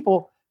of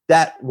people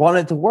that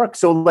wanted to work.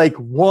 So like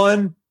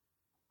one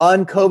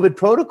un-COVID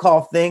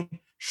protocol thing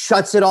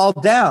shuts it all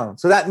down.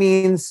 So that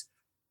means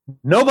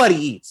nobody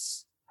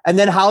eats. And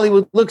then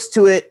Hollywood looks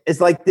to it as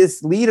like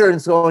this leader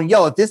and so going,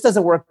 yo, if this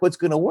doesn't work, what's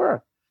going to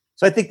work?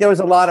 So I think there was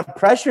a lot of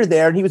pressure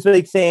there. And he was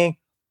like saying,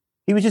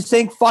 he was just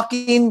saying,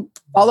 fucking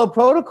follow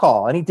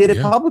protocol. And he did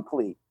it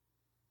publicly.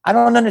 I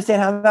don't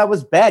understand how that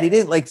was bad. He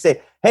didn't like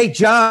say, hey,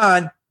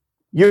 John,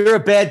 you're a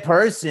bad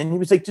person. He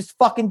was like, just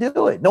fucking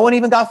do it. No one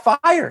even got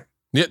fired.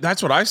 Yeah,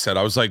 that's what I said.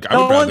 I was like,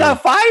 No one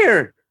got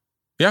fired.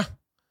 Yeah.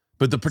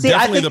 But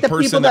definitely the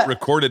person that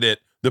recorded it,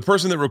 the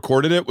person that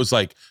recorded it was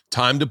like,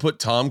 time to put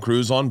Tom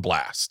Cruise on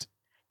blast.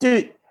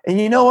 Dude, and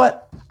you know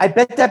what? I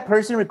bet that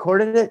person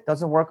recorded it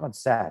doesn't work on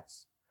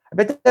sets. I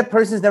bet that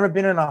person's never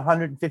been in a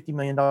 $150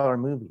 million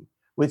movie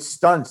with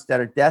stunts that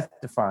are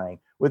death-defying,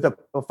 with a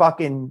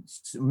fucking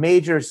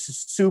major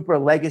super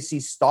legacy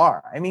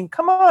star. I mean,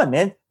 come on,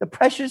 man. The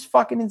pressure's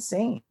fucking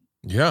insane.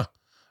 Yeah.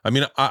 I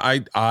mean,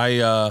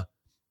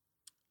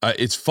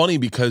 it's funny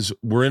because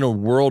we're in a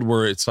world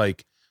where it's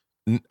like,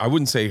 I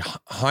wouldn't say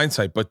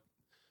hindsight, but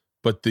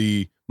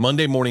the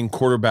Monday morning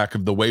quarterback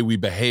of the way we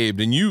behaved,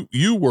 and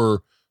you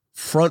were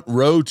front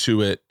row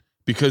to it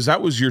because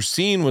that was your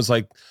scene, was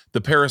like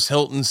the Paris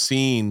Hilton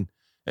scene,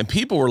 and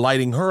people were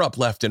lighting her up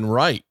left and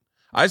right.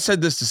 I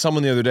said this to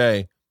someone the other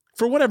day,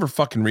 for whatever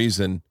fucking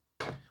reason,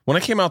 when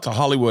I came out to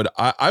Hollywood,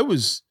 I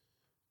was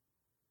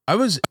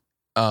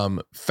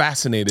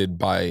fascinated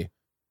by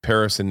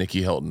Paris and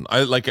Nikki Hilton.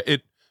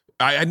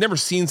 I'd never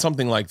seen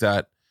something like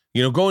that.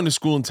 You know, going to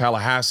school in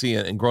Tallahassee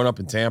and growing up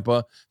in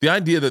Tampa, the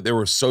idea that there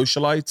were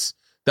socialites,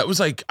 that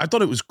was like, I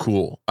thought it was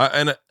cool.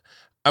 And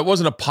I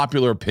wasn't a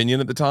popular opinion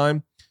at the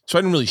time, so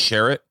I didn't really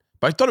share it,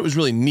 but I thought it was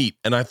really neat.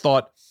 And I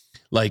thought,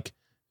 like,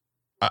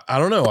 I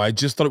don't know, I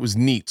just thought it was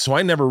neat. So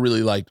I never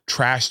really like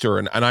trashed her.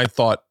 And I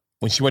thought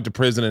when she went to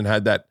prison and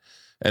had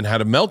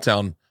a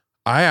meltdown,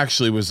 I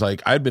actually was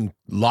like, I'd been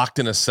locked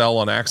in a cell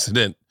on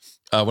accident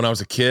when I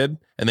was a kid,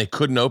 and they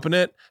couldn't open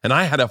it. And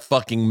I had a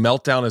fucking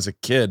meltdown as a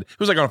kid. It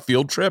was like on a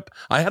field trip.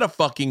 I had a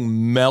fucking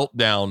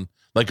meltdown,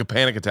 like a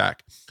panic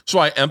attack. So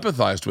I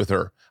empathized with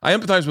her. I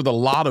empathized with a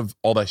lot of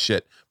all that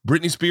shit.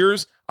 Britney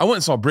Spears, I went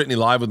and saw Britney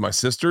live with my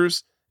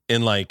sisters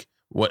in like,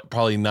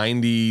 probably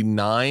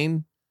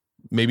 99,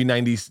 maybe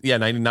 90,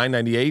 99,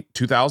 98,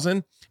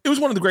 2000. It was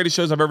one of the greatest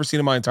shows I've ever seen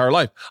in my entire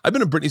life. I've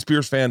been a Britney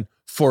Spears fan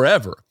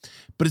forever.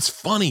 But it's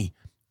funny,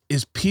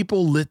 is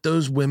people lit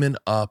those women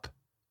up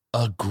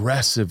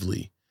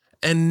aggressively.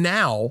 And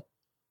now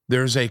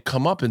there's a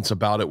comeuppance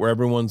about it where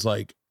everyone's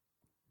like,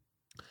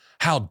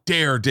 how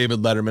dare David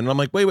Letterman? And I'm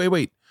like,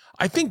 wait.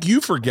 I think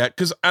you forget,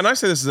 and I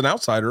say this as an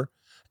outsider,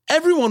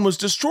 everyone was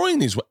destroying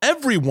these.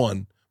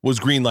 Everyone was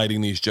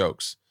greenlighting these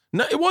jokes.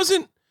 No, it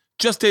wasn't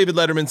just David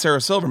Letterman, Sarah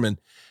Silverman.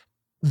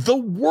 The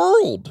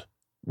world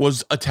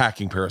was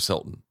attacking Paris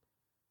Hilton.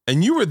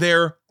 And you were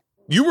there.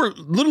 You were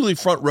literally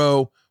front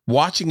row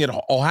watching it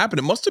all happen.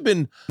 It must have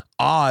been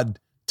odd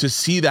to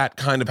see that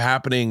kind of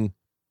happening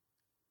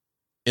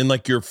in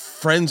like your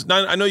friends.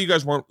 Now, I know you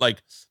guys weren't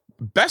like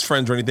best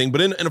friends or anything,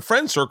 but in a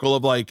friend circle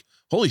of like,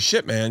 holy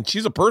shit, man,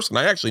 she's a person.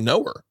 I actually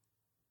know her.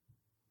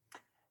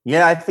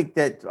 Yeah, I think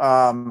that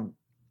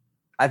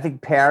I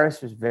think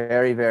Paris was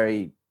very,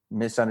 very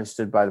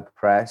misunderstood by the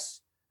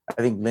press.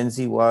 I think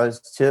Lindsay was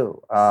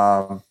too.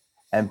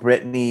 And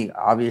Brittany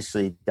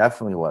obviously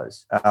definitely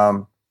was.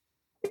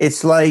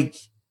 It's like,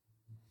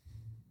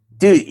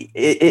 dude,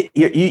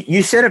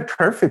 you said it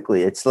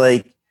perfectly. It's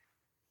like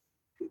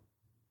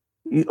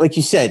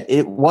you said,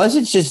 it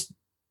wasn't just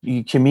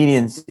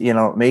comedians,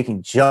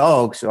 making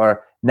jokes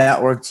or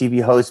network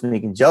TV hosts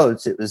making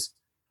jokes. It was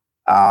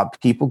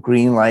people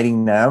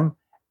greenlighting them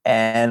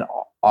and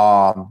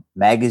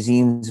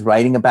magazines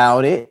writing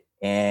about it.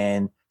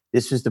 And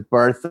this was the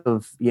birth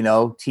of,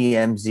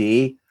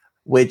 TMZ,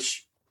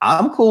 which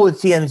I'm cool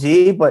with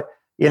TMZ, but,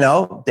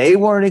 they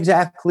weren't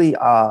exactly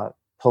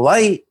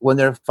polite when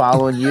they're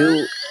following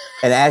you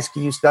and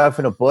asking you stuff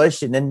in a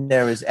bush. And then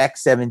there was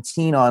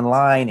X17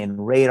 online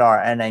and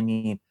Radar. And I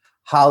mean,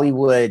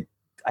 Hollywood,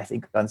 I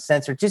think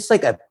Uncensored, just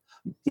like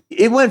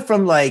it went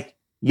from like,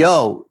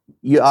 yo,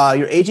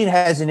 your agent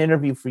has an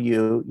interview for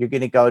you. You're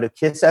going to go to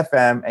Kiss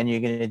FM and you're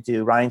going to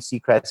do Ryan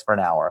Seacrest for an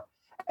hour.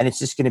 And it's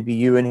just going to be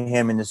you and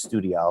him in the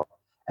studio.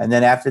 And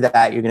then after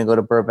that, you're going to go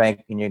to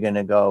Burbank and you're going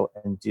to go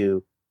and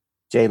do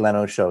Jay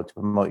Leno's show to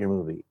promote your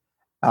movie.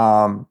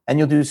 And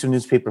you'll do some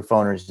newspaper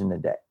phoners in the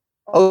day.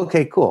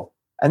 Okay, cool.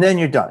 And then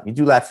you're done. You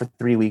do that for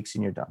 3 weeks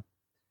and you're done.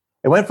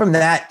 It went from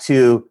that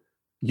to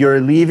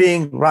you're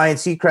leaving Ryan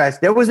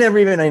Seacrest. There was never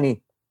even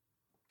any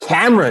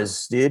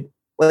cameras, dude.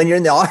 When you're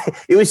in the,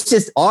 it was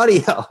just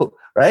audio,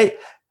 right?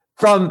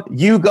 From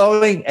you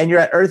going and you're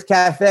at Earth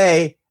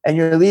Cafe and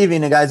you're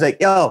leaving, the guy's like,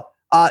 yo,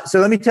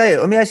 so let me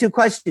ask you a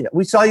question.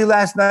 We saw you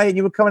last night and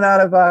you were coming out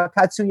of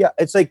Katsuya.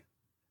 It's like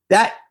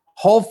that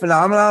whole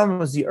phenomenon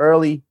was the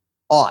early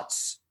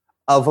aughts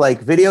of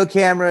like video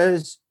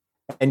cameras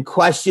and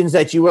questions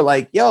that you were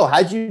like, yo,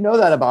 how'd you know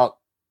that about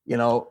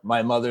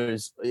my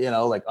mother's,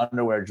 like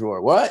underwear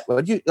drawer.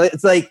 What'd you,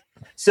 it's like,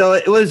 so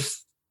it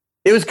was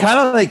kind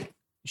of like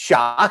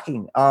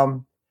shocking.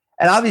 And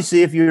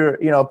obviously if you're,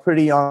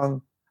 pretty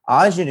young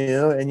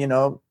ingenue and,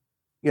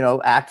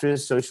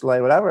 actress,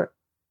 socialite, whatever,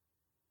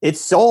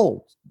 it's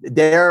sold.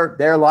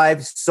 Their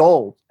lives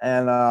sold.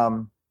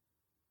 And,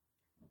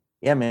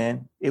 yeah,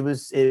 man,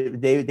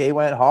 they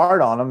went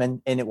hard on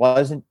them, and it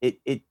wasn't,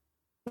 you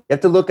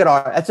have to look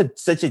at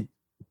such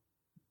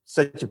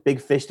a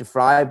big fish to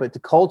fry, but the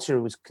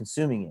culture was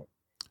consuming it.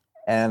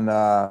 And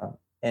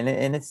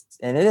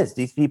it is,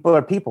 these people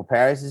are people.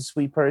 Paris is a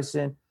sweet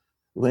person.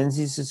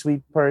 Lindsay's a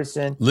sweet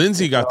person.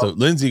 Lindsay got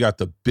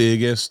the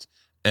biggest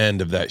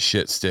end of that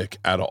shit stick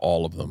out of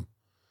all of them.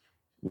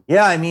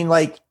 Yeah. I mean,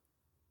 like,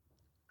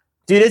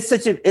 dude,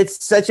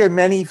 it's such a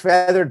many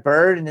feathered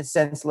bird in a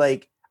sense.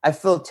 Like, I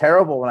feel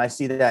terrible when I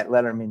see that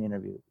Letterman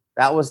interview.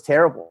 That was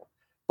terrible.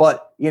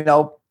 But,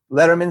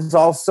 Letterman's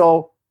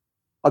also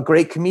a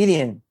great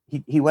comedian.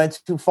 He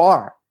went too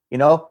far,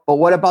 But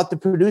what about the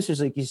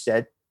producers, like you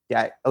said,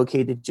 that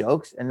okayed the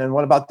jokes? And then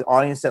what about the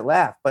audience that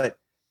laughed? But,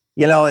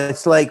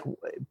 it's like,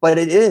 but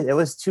it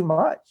was too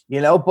much,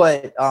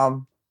 But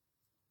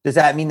does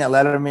that mean that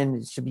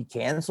Letterman should be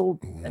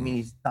canceled? I mean,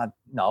 he's not,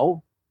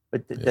 no.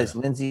 But does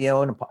Lindsay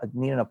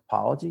need an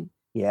apology?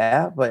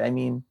 Yeah. But I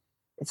mean,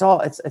 it's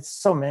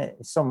so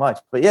much,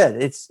 but yeah,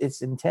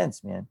 it's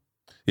intense, man.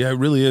 Yeah, it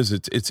really is.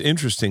 It's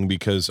interesting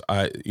because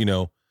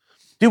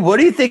dude, what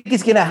do you think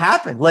is going to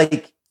happen?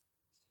 Like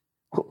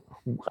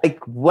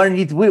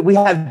we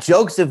have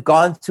jokes have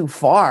gone too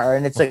far,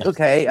 and it's like,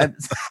 okay,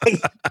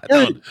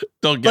 dude,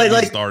 don't get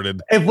me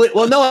started.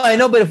 No, I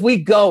know, but if we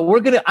go,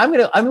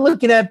 I'm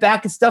looking at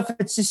back and stuff.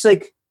 It's just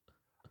like,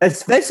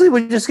 eventually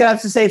we're just gonna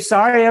have to say,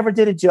 sorry, I ever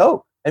did a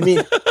joke. I mean,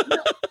 you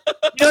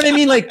know what I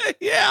mean? Like,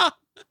 yeah.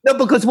 No,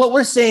 because what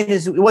you're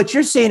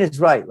saying is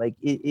right. Like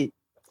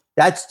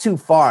that's too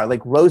far.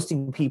 Like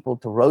roasting people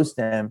to roast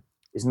them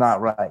is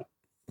not right.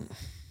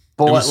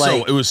 But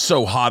it was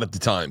so hot at the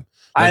time.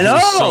 Like, I know.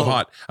 It was so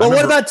hot. But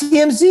what about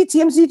TMZ?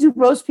 TMZ do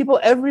roast people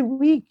every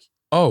week.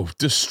 Oh,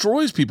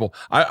 destroys people.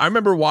 I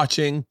remember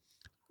watching.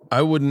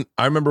 I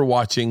remember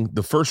watching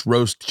the first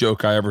roast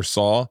joke I ever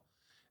saw,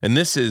 and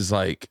this is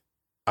like,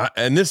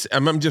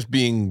 I'm just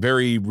being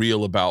very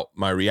real about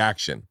my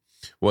reaction.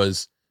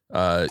 Was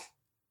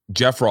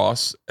Jeff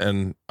Ross,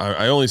 and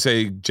I only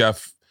say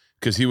Jeff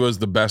because he was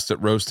the best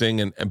at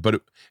roasting, but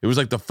it was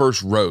like the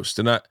first roast,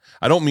 and I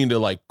don't mean to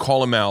like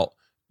call him out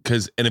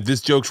and if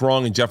this joke's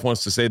wrong and Jeff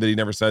wants to say that he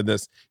never said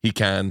this, he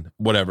can,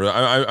 whatever.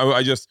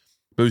 But it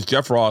was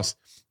Jeff Ross,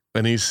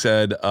 and he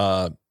said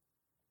Abe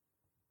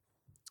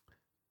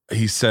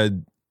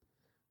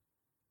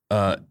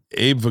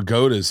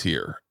Vigoda's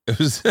here. It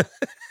was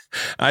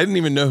I didn't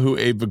even know who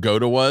Abe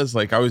Vigoda was.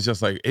 Like I was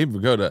just like, Abe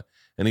Vigoda,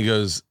 and he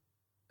goes,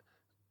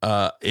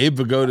 Abe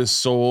Vigoda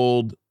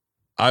sold,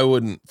 I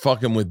wouldn't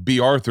fuck him with B.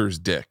 Arthur's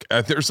dick,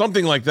 or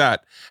something like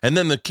that. And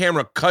then the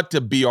camera cut to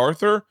B.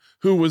 Arthur,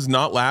 who was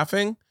not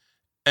laughing.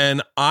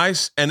 And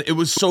it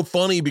was so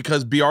funny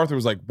because B. Arthur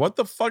was like, what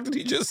the fuck did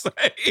he just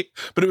say?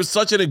 But it was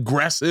such an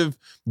aggressive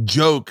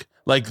joke,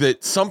 like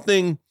that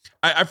something,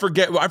 I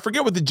forget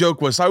what the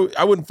joke was. So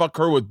I wouldn't fuck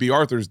her with B.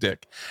 Arthur's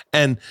dick.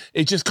 And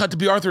it just cut to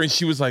B. Arthur, and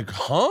she was like,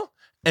 huh?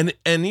 And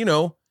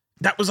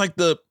that was like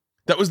the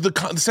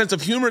sense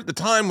of humor at the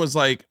time was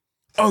like,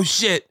 oh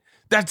shit,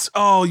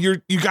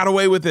 you got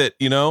away with it,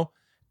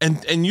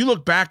 and you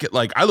look back at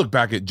I look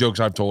back at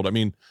jokes I've told. I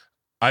mean,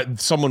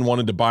 someone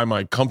wanted to buy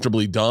my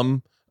Comfortably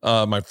Dumb,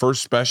 my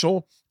first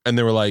special, and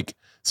they were like,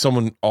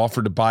 someone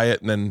offered to buy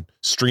it and then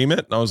stream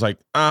it, and I was like,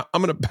 I'm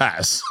gonna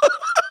pass.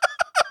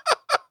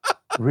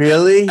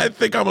 Really? I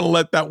think I'm gonna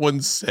let that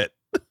one sit.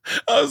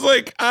 I was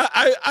like,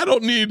 I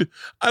don't need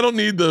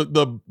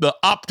the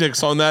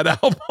optics on that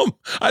album.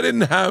 I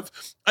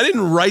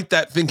didn't write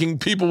that thinking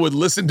people would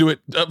listen to it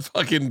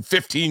fucking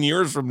 15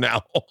 years from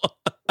now.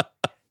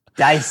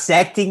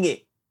 Dissecting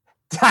it.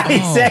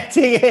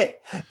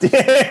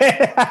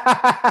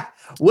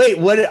 Wait,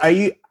 what are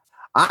you?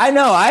 I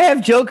know I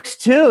have jokes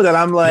too that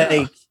I'm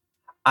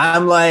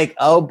like,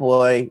 oh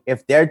boy,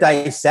 if they're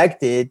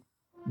dissected,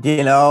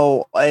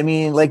 I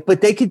mean, like,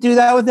 but they could do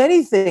that with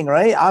anything,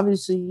 right?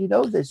 Obviously,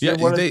 this. Yeah,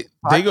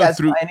 they go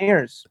through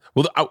pioneers.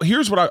 Well,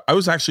 here's what I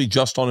was actually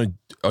just on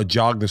a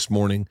jog this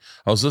morning.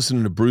 I was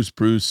listening to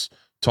Bruce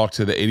talk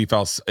to the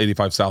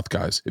 85 South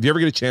guys. If you ever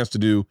get a chance to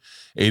do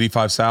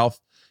 85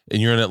 South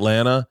and you're in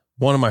Atlanta,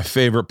 one of my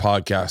favorite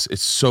podcasts.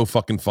 It's so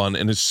fucking fun,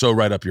 and it's so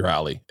right up your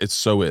alley. It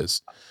so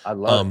is. I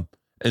love it.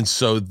 And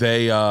so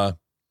they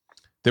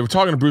were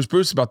talking to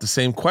Bruce about the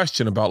same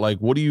question about like,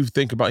 what do you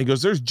think about? He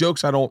goes, there's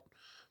jokes I don't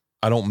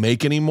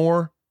make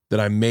anymore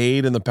that I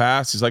made in the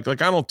past. He's like I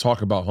don't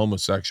talk about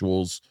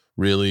homosexuals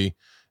really.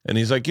 And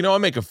he's like, I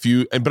make a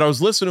few, but I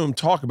was listening to him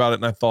talk about it,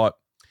 and I thought,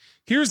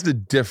 here's the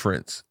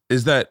difference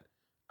is that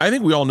I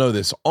think we all know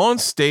this on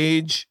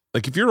stage.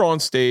 Like if you're on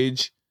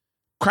stage,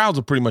 crowds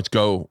will pretty much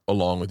go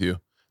along with you.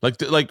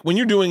 Like when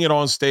you're doing it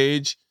on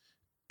stage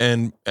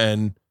and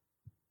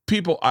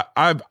people,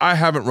 I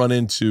haven't run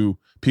into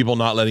people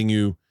not letting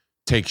you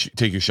take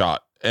your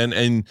shot.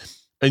 And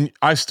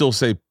I still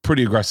say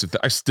pretty aggressive.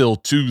 I still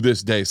to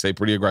this day say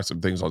pretty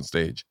aggressive things on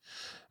stage.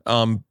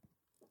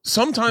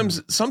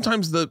 Sometimes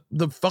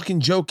the fucking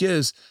joke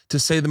is to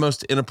say the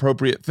most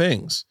inappropriate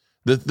things.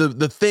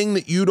 The thing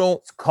that you don't.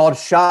 It's called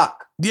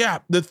shock. Yeah,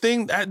 the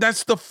thing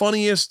that's the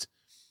funniest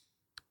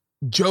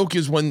joke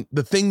is when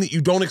the thing that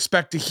you don't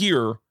expect to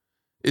hear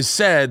is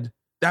said.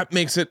 That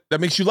makes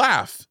you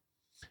laugh.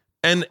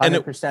 And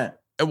 100%.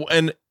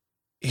 And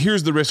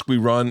here's the risk we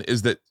run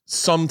is that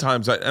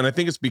sometimes, and I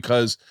think it's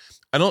because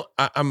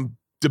I'm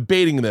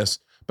debating this,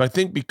 but I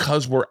think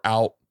because we're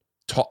out,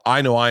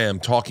 I know I am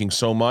talking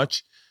so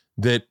much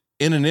that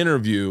in an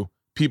interview,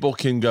 people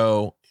can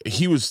go,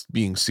 he was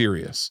being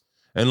serious.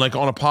 And like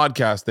on a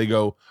podcast, they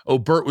go, oh,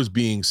 Bert was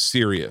being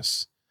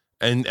serious.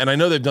 And I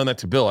know they've done that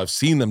to Bill. I've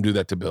seen them do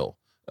that to Bill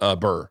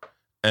Burr.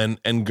 And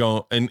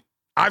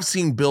I've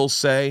seen Bill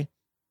say,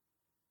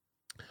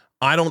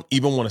 I don't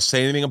even want to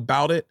say anything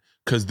about it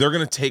because they're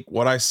going to take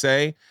what I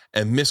say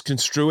and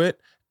misconstrue it,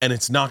 and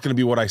it's not going to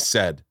be what I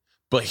said.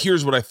 But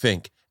here's what I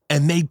think.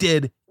 And they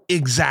did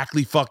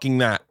exactly fucking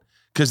that,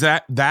 because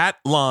that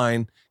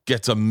line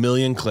gets 1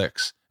 million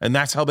clicks, and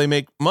that's how they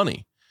make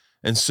money.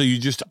 And so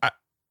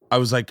I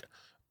was like,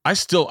 I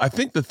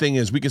think the thing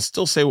is we can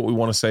still say what we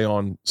want to say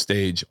on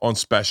stage, on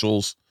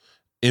specials,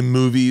 in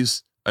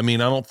movies. I mean,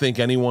 I don't think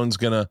anyone's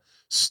going to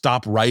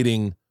stop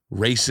writing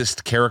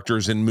racist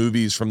characters in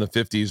movies from the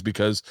 50s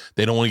because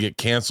they don't want to get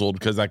canceled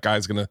because that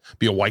guy's going to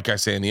be a white guy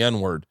saying the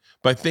N-word.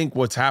 But I think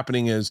what's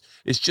happening is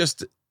it's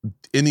just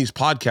in these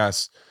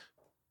podcasts,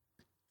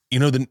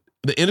 the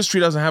industry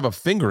doesn't have a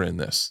finger in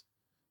this.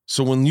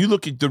 So when you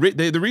look at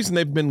the reason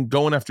they've been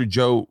going after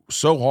Joe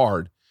so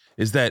hard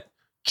is that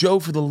Joe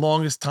for the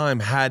longest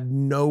time had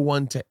no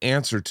one to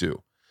answer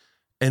to,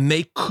 and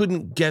they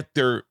couldn't get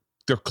their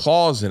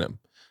claws in him.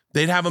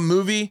 They'd have a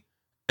movie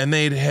and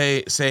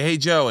they'd say, hey,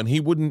 Joe, and he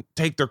wouldn't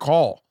take their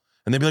call.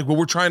 And they'd be like, well,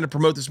 we're trying to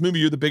promote this movie.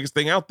 You're the biggest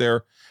thing out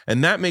there.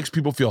 And that makes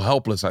people feel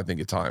helpless, I think,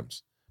 at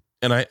times.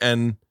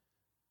 And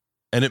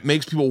it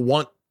makes people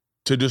want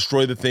to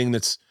destroy the thing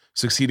that's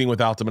succeeding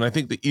without them. And I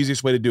think the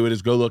easiest way to do it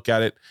is go look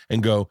at it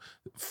and go,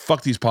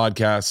 fuck these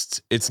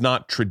podcasts. It's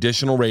not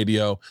traditional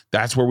radio.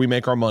 That's where we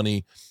make our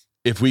money.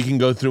 If we can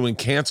go through and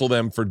cancel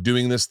them for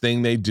doing this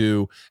thing they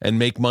do and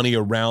make money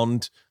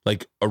around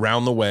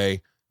the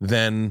way,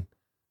 then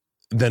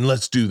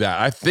let's do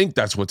that. I think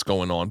that's what's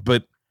going on.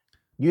 But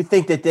you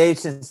think that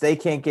since they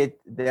can't get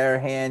their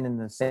hand in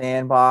the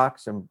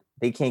sandbox and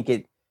they can't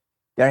get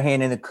their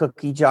hand in the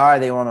cookie jar,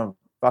 they want to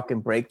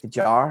fucking break the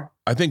jar?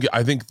 I think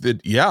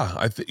that,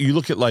 yeah. You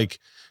look at like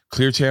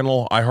Clear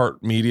Channel,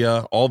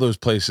 iHeartMedia, all those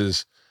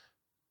places,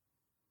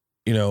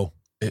 the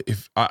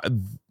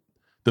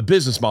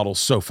business model is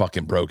so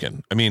fucking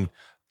broken. I mean,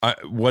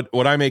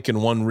 what I make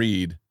in one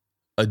read,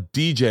 a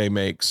DJ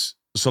makes.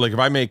 So like if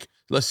I make,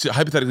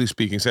 hypothetically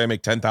speaking, say I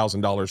make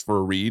 $10,000 for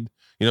a read,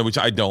 which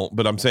I don't,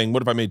 but I'm saying,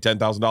 what if I made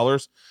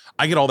 $10,000?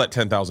 I get all that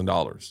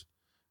 $10,000.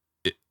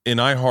 In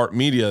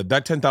iHeartMedia,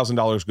 that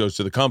 $10,000 goes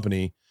to the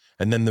company,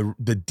 and then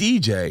the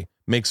DJ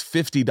makes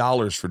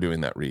 $50 for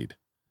doing that read.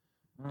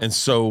 And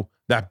so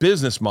that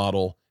business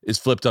model is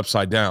flipped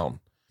upside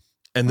down.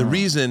 And the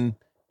reason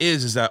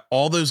is that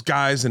all those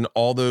guys and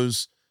all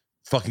those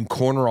fucking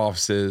corner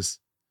offices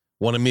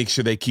want to make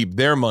sure they keep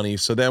their money.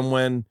 So then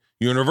when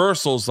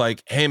Universal's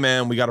like, hey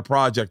man, we got a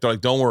project, they're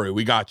like, don't worry,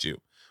 we got you.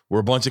 We're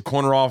a bunch of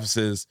corner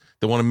offices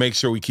that want to make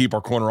sure we keep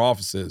our corner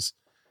offices.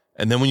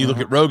 And then when you look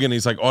at Rogan,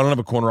 he's like, oh, I don't have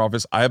a corner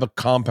office. I have a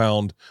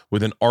compound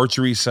with an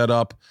archery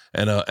setup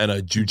and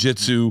a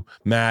jiu-jitsu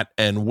mat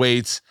and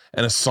weights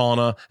and a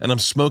sauna. And I'm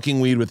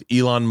smoking weed with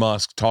Elon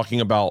Musk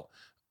talking about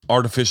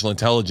artificial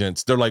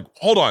intelligence. They're like,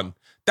 hold on,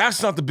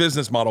 that's not the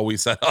business model we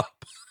set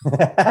up.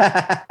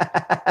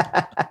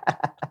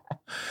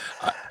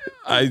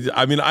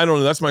 I mean, I don't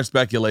know. That's my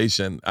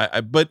speculation.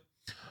 But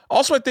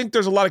also I think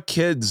there's a lot of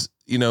kids,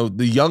 the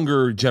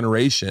younger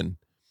generation,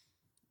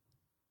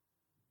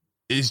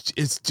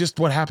 it's just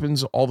what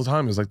happens all the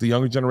time. Is like the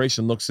younger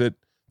generation looks at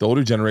the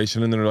older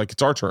generation and they're like,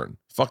 it's our turn.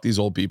 Fuck these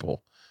old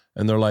people.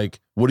 And they're like,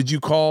 what did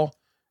you call?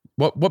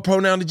 What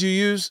pronoun did you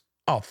use?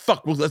 Oh,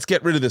 fuck. Well, let's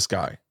get rid of this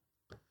guy.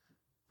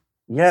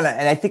 Yeah.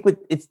 And I think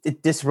it's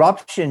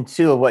disruption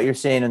too of what you're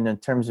saying in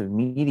terms of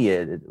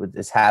media, with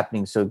this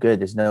happening so good.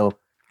 There's no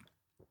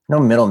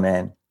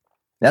middleman.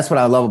 That's what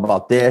I love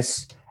about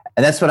this.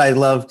 And that's what I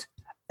loved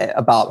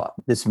about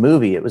this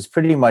movie. It was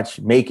pretty much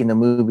making the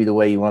movie the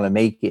way you want to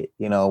make it,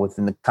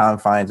 within the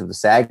confines of the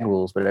SAG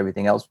rules, but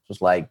everything else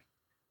was like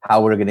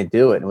how we're going to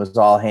do it. It was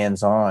all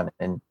hands on.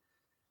 And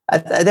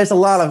there's a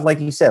lot of, like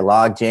you said,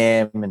 log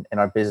jam in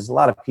our business. A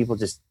lot of people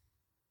just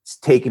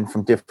taken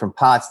from different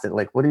pots that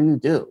like, what do you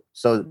do?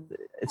 So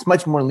it's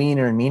much more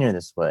leaner and meaner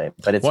this way,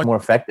 but it's more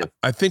effective.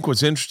 I think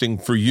what's interesting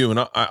for you,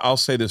 and I'll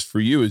say this for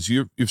you, is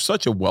you've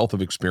such a wealth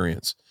of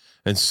experience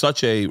and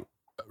such a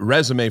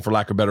resume, for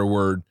lack of a better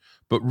word,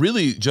 but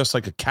really just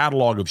like a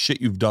catalog of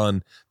shit you've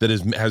done that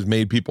has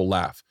made people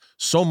laugh.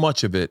 So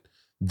much of it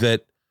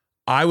that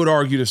I would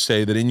argue to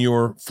say that in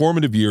your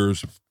formative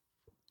years,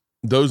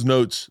 those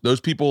notes, those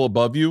people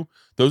above you,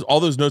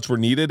 all those notes were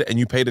needed, and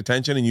you paid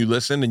attention and you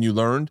listened and you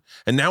learned.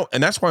 And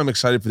that's why I'm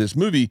excited for this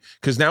movie,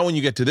 because now when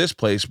you get to this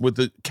place with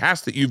the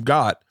cast that you've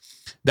got,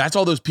 that's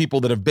all those people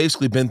that have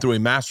basically been through a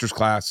master's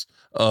class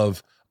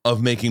of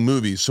making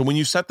movies. So when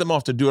you set them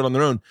off to do it on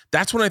their own,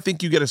 that's when I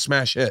think you get a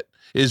smash hit,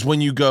 is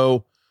when you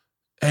go,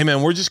 hey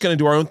man, we're just going to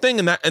do our own thing.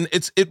 And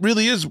it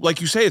really is,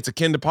 like you say, it's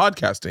akin to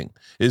podcasting,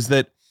 is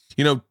that,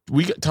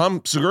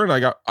 Tom Segura and I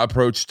got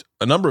approached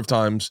a number of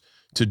times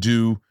to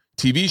do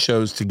TV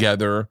shows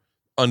together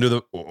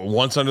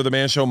once under the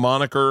Man Show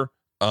moniker,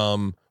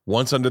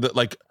 once under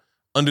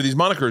these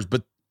monikers,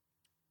 but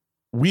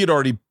we had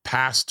already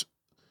passed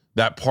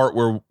that part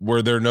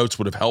where their notes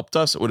would have helped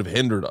us. It would have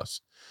hindered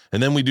us.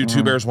 And then we do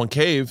Two Bears, One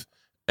Cave.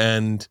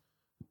 And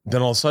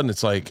then all of a sudden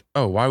it's like,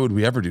 oh, why would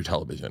we ever do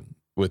television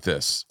with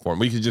this form?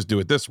 We could just do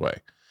it this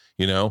way.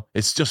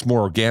 It's just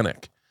more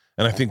organic.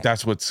 And I think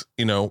that's what's,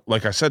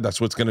 like I said,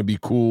 that's what's going to be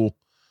cool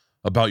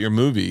about your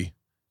movie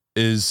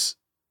is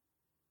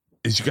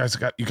you guys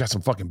got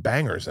some fucking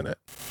bangers in it.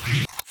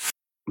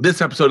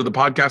 This episode of the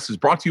podcast is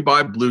brought to you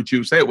by Blue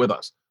Chew. Say it with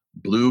us.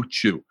 Blue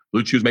Chew.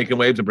 Blue Chew is making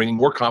waves and bringing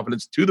more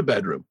confidence to the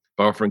bedroom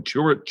by offering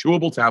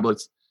chewable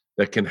tablets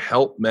that can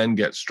help men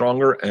get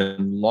stronger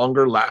and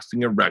longer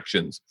lasting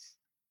erections.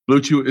 Blue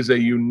Chew is a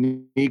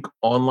unique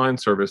online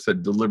service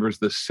that delivers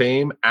the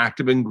same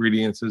active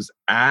ingredients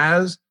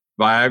as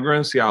Viagra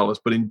and Cialis,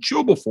 but in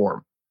chewable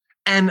form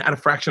and at a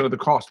fraction of the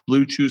cost.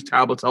 Blue Chew's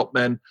tablets help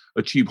men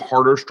achieve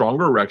harder,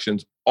 stronger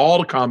erections, all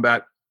to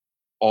combat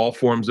all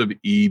forms of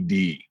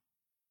ED.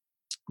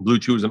 Blue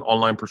Chew is an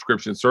online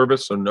prescription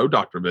service, so no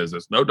doctor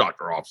visits, no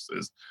doctor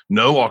offices,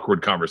 no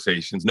awkward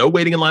conversations, no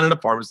waiting in line at a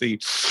pharmacy.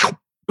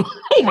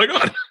 Oh my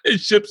God. It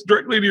ships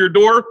directly to your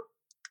door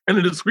in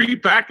a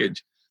discreet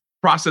package.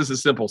 Process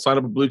is simple. Sign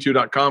up at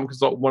BlueChew.com,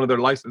 consult one of their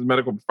licensed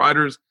medical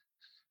providers,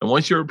 and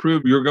once you're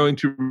approved, you're going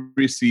to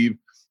receive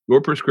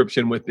your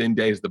prescription within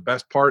days. The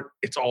best part,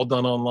 it's all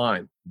done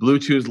online. Blue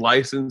Chew's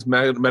licensed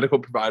medical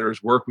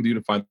providers work with you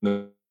to find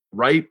the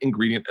right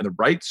ingredient and the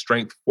right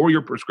strength for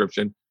your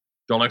prescription.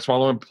 Don't like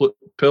swallowing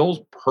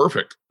pills?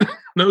 Perfect.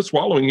 No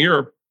swallowing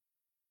here.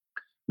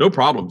 No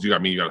problems. You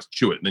got to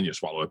chew it and then you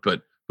swallow it.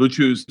 But Blue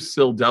Chew's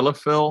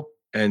Sildenafil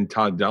and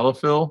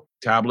Tadalafil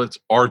tablets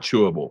are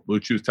chewable.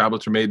 Blue Chew's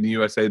tablets are made in the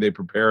USA. They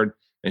prepared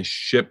and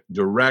shipped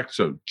direct,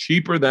 so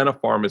cheaper than a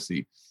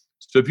pharmacy.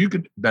 So if you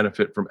could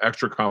benefit from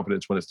extra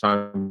confidence when it's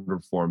time to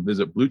perform,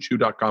 visit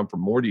BlueChew.com for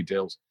more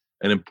details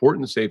and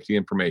important safety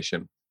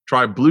information.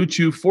 Try Blue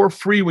Chew for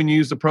free when you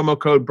use the promo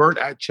code BERT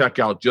at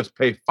checkout. Just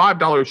pay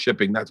 $5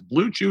 shipping. That's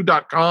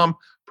BlueChew.com,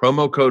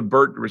 promo code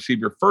BERT to receive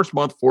your first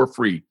month for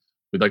free.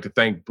 We'd like to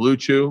thank Blue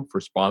Chew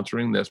for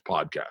sponsoring this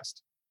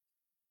podcast.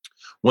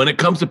 When it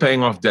comes to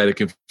paying off debt, it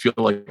can feel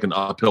like an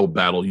uphill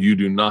battle. You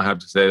do not have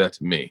to say that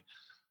to me.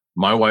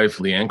 My wife,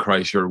 Leanne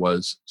Kreischer,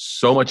 was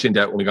so much in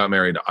debt when we got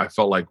married. I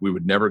felt like we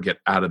would never get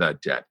out of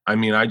that debt. I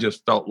mean, I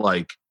just felt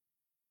like,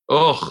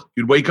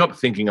 you'd wake up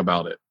thinking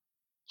about it.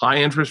 High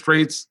interest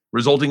rates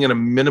resulting in a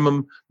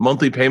minimum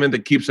monthly payment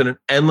that keeps in an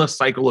endless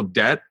cycle of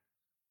debt.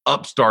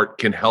 Upstart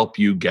can help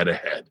you get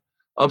ahead.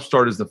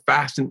 Upstart is the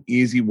fast and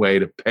easy way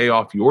to pay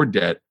off your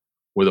debt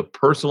with a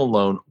personal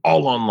loan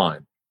all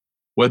online.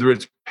 Whether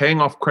it's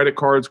paying off credit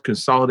cards,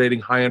 consolidating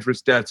high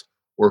interest debts,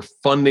 or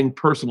funding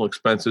personal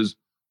expenses,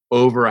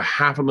 over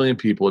 500,000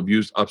 people have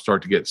used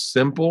Upstart to get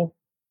simple,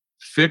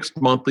 fixed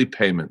monthly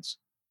payments.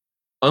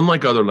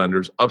 Unlike other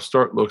lenders,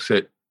 Upstart looks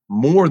at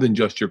more than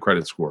just your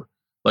credit score,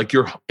 like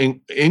your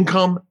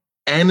income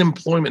and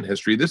employment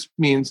history. This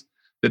means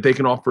that they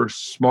can offer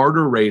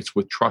smarter rates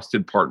with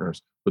trusted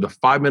partners. With a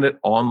 5-minute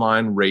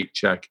online rate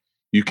check,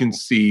 you can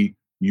see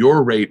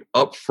your rate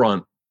up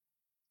front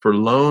for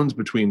loans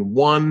between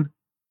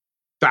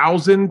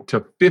 $1,000 to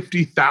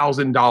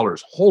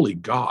 $50,000. Holy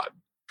God,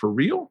 for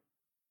real?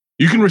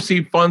 You can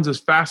receive funds as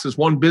fast as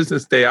one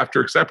business day after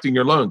accepting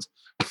your loans.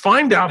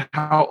 Find out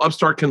how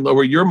Upstart can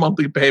lower your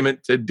monthly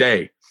payment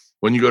today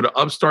when you go to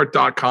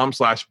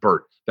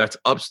upstart.com/Bert. That's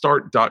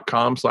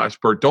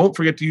upstart.com/Bert. Don't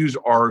forget to use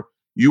our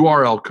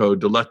URL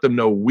code to let them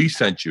know we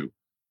sent you.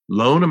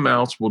 Loan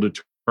amounts will be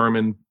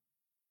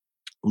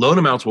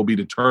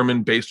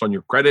determined based on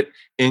your credit,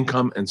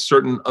 income, and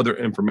certain other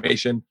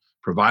information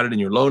provided in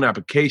your loan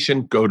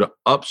application. Go to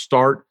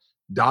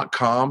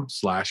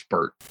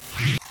upstart.com/Bert.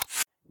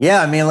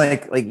 Yeah, I mean,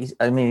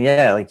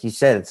 like you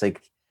said, it's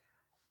like,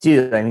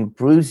 dude, I mean,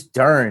 Bruce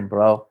Dern,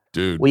 bro.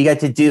 Dude. We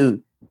got to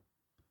do,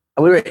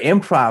 we were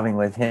improvising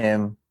with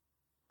him.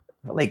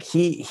 Like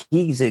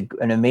he's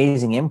an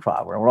amazing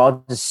improver. We're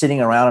all just sitting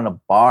around in a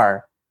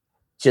bar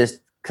just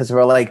because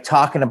we're like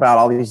talking about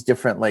all these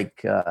different,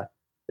 like,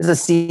 there's a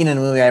scene in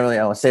the movie, I really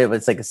don't want to say it, but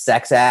it's like a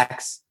sex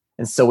acts.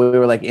 And so we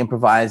were like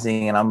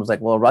improvising and I was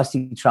like, well,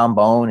 rusty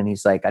trombone. And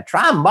he's like, a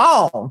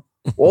trombone?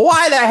 Well,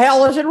 why the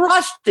hell is it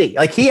rusty?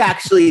 Like he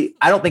actually,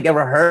 I don't think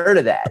ever heard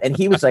of that. And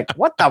he was like,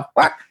 what the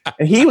fuck?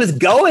 And he was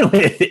going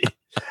with it.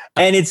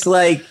 And it's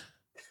like,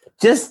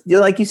 just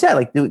like you said,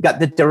 like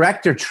the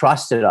director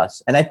trusted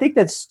us. And I think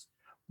that's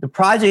the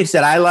projects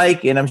that I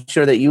like, and I'm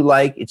sure that you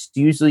like, it's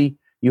usually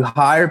You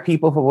hire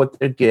people for what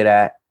they're good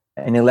at,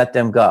 and you let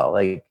them go.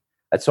 Like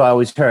that's what I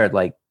always heard.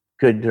 Like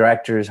good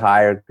directors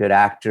hire good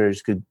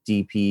actors, good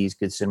DPs,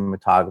 good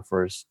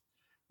cinematographers.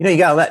 You know, you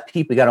gotta let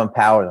people. You gotta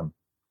empower them.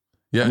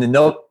 Yeah. And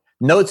the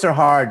notes are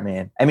hard,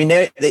 man. I mean,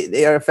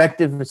 they are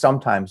effective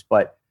sometimes,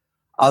 but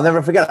I'll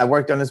never forget. I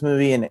worked on this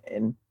movie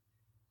and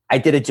I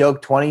did a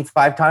joke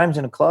 25 times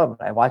in a club.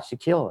 I watched it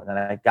kill, and then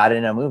I got it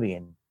in a movie,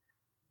 and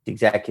the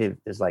executive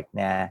is like,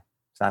 "Nah,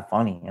 it's not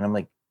funny." And I'm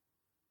like,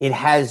 "It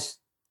has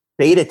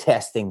beta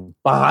testing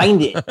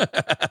behind it.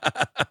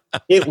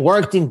 It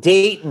worked in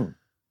Dayton."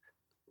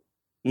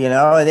 You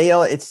know, and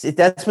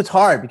that's what's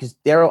hard because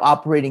they're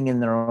operating in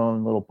their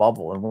own little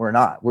bubble, and we're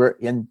not. We're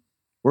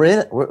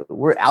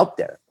out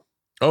there.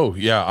 Oh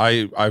yeah,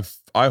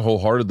 I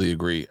wholeheartedly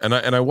agree, and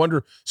I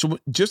wonder. So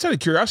just out of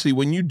curiosity,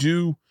 when you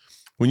do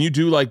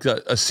like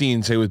a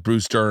scene, say with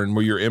Bruce Dern,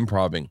 where you're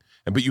improvising,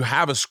 but you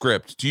have a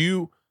script,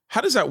 how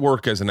does that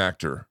work as an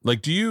actor?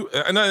 Like, do you?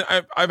 And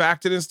I've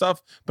acted and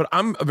stuff, but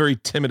I'm a very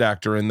timid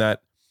actor in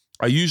that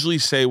I usually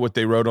say what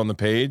they wrote on the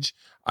page,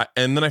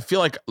 and then I feel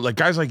like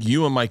guys like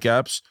you and Mike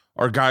Epps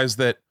are guys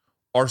that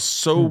are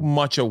so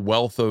much a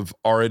wealth of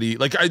already.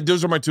 Like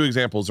those are my two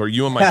examples. Are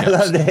you and Mike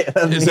Epps?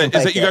 Is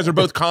that you guys are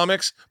both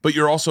comics, but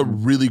you're also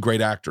really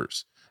great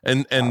actors,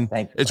 and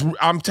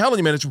I'm telling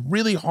you, man, it's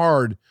really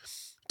hard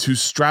to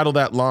straddle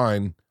that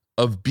line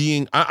of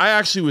being. I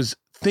actually was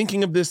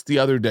thinking of this the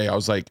other day. I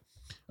was like,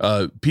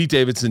 Pete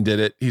Davidson did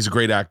it. He's a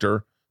great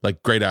actor,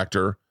 great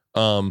actor.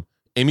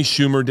 Amy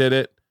Schumer did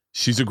it.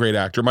 She's a great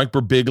actor. Mike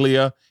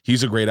Birbiglia,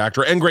 he's a great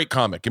actor and great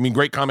comic. I mean,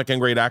 great comic and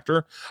great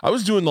actor. I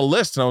was doing the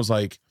list and I was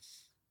like,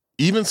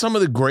 even some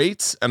of the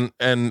greats, and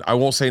I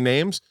won't say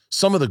names,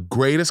 some of the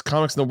greatest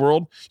comics in the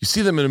world, you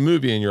see them in a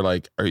movie and you're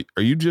like,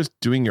 are you just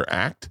doing your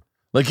act?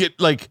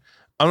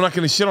 I'm not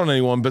going to shit on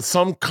anyone, but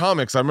some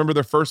comics, I remember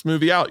their first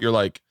movie out, you're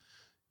like,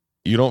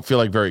 you don't feel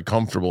like very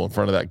comfortable in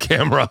front of that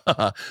camera.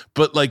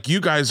 But like you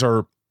guys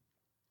are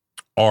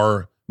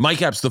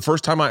Mike Epps, the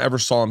first time I ever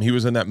saw him, he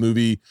was in that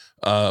movie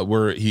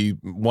where he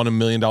won $1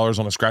 million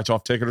on a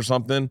scratch-off ticket or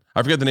something.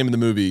 I forget the name of the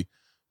movie,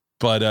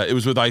 but it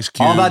was with Ice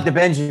Cube. All About the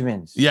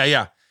Benjamins.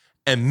 Yeah.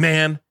 And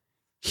man,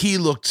 he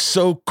looked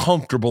so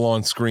comfortable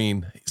on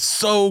screen.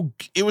 So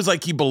it was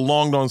like he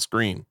belonged on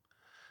screen.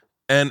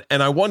 And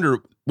I wonder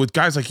with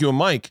guys like you and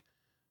Mike,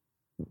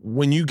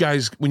 when you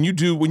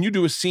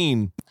do a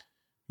scene,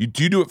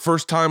 do you do it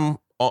first time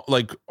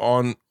like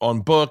on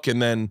book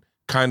and then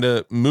kind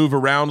of move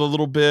around a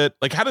little bit?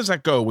 Like, how does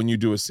that go when you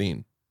do a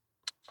scene?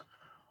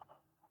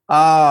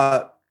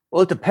 Well,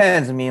 it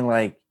depends. I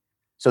mean,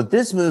 so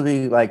this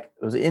movie, it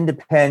was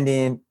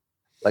independent.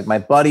 Like my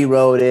buddy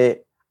wrote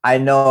it. I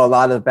know a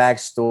lot of the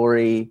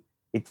backstory.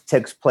 It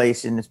takes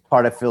place in this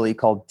part of Philly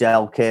called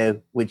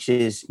Delco, which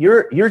is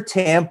you're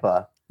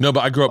Tampa. No,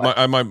 but I grew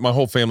up. My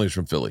whole family's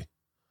from Philly.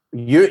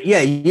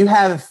 You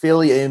have a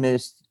Philly,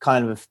 almost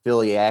kind of a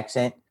Philly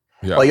accent,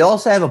 but you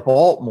also have a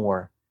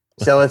Baltimore.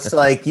 So it's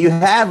like you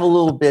have a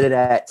little bit of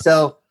that.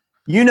 So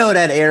you know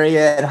that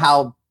area and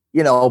how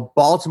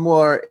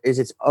Baltimore is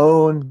its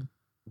own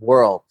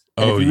world.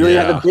 And if you really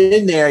haven't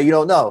been there, you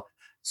don't know.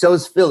 So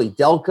is Philly.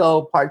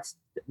 Delco parts.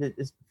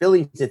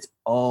 Philly's its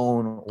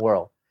own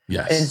world.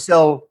 Yes. And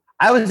so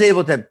I was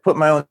able to put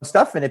my own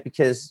stuff in it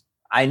because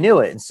I knew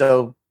it. And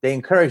so they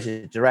encouraged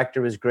it. The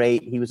director was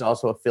great. He was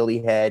also a Philly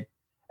head.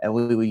 And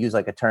we would use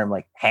a term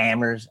like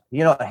hammers.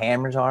 You know what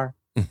hammers are?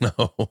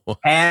 No.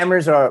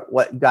 Hammers are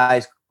what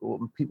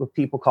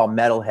people call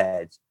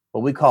metalheads,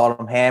 but we call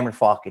them hammer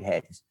fucking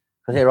heads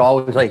because they were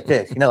always like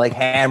this, like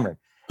hammered.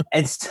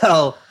 And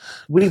so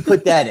we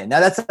put that in.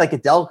 Now that's like a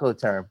Delco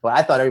term, but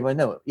I thought everyone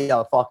knew it.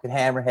 A fucking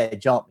hammerhead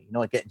jump me. You know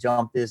what getting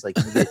jumped is? Like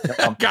you get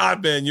jumped.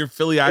 God, man, your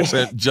Philly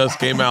accent just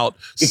came out.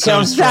 It so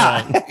comes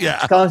strong. out.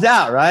 Yeah, it comes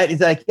out, right?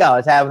 He's like, I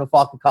was having a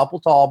fucking couple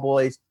tall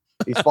boys.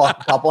 These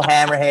fucking couple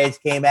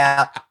hammerheads came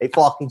out. They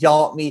fucking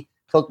jumped me.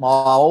 Took my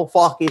old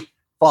fucking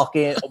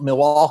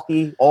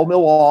Milwaukee.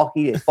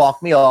 They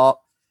fucked me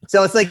up.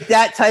 So it's like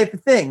that type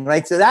of thing,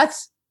 right? So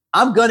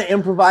I'm going to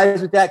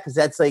improvise with that because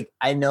that's like,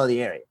 I know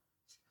the area.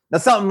 Now,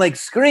 something like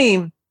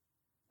Scream,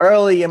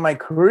 early in my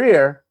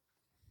career,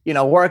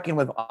 working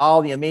with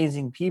all the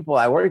amazing people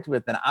I worked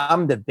with, and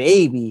I'm the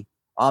baby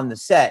on the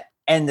set,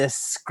 and the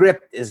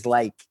script is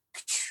like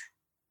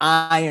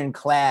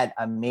ironclad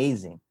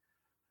amazing.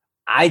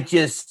 I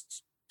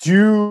just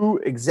do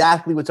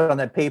exactly what's on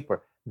that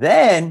paper.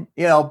 Then,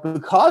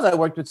 because I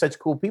worked with such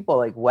cool people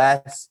like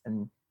Wes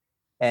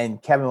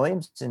and Kevin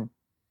Williamson,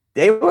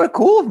 they were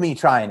cool with me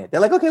trying it. They're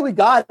like, okay, we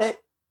got it.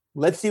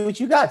 Let's see what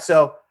you got.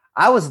 So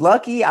I was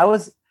lucky. I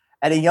was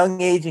at a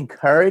young age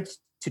encouraged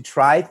to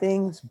try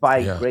things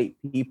by great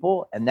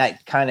people. And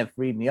that kind of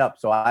freed me up.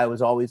 So I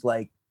was always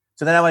like,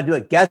 so then I want to do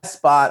a guest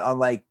spot on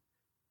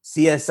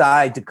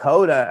CSI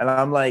Dakota. And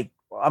I'm like,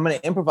 I'm going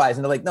to improvise.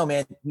 And they're like, no,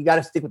 man, you got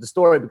to stick with the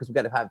story because we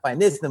got to find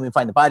this. And then we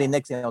find the body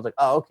next thing. I was like,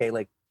 oh, okay.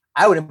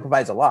 I would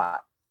improvise a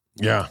lot.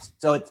 Yeah.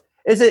 So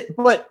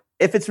but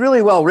if it's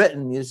really well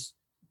written,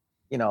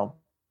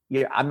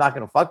 I'm not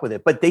going to fuck with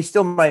it, but they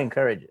still might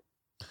encourage it.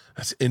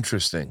 That's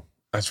interesting.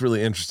 That's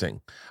really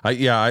interesting.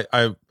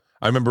 I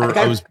remember Like,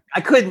 I was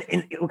I couldn't.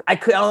 I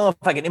don't know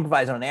if I could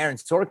improvise on an Aaron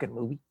Sorkin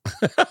movie.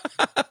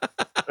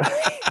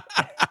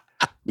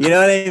 You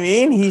know what I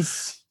mean?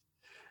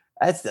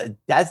 That's the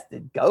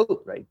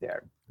GOAT right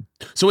there.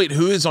 So wait,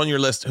 who is on your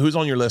list? Who's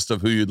on your list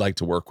of who you'd like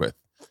to work with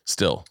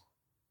still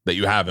that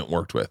you haven't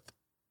worked with?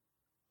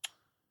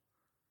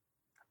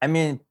 I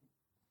mean,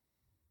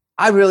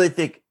 I really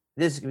think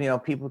this,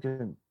 people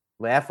can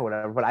laugh or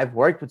whatever, but I've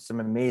worked with some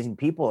amazing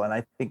people, and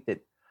I think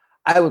that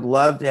I would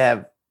love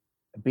to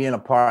be in a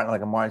part in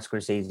like a Martin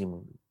Scorsese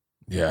movie.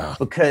 Yeah.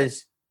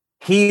 Because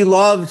he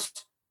loves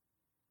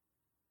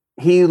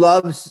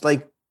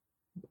like,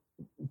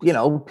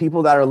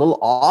 people that are a little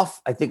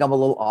off. I think I'm a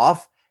little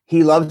off.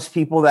 He loves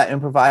people that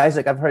improvise.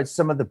 Like, I've heard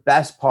some of the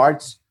best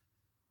parts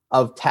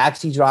of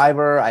Taxi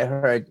Driver. I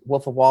heard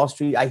Wolf of Wall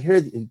Street. I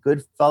hear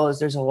Goodfellas.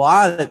 There's a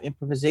lot of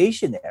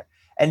improvisation there.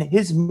 And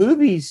his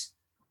movies,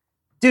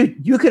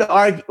 dude, you could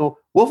argue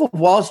Wolf of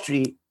Wall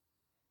Street.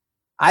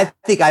 I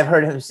think I've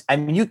heard him. I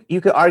mean,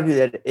 you could argue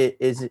that it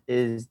is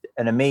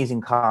an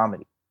amazing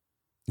comedy.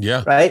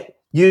 Yeah. Right.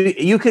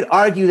 You could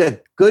argue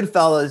that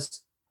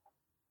Goodfellas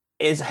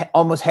is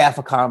almost half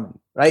a comedy.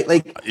 Right.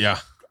 Like, yeah.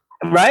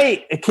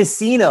 Right. A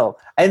Casino.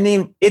 I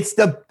mean, it's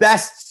the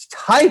best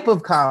type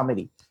of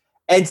comedy.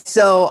 And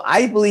so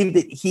I believe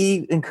that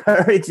he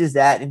encourages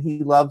that, and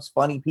he loves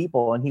funny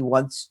people, and he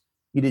wants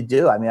you to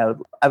do. I mean,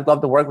 I'd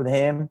love to work with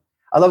him.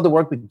 I'd love to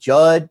work with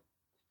Judd.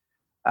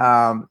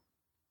 I'd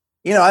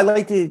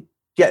like to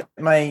get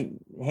my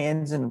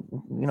hands and,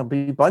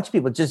 be a bunch of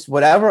people, just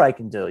whatever I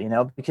can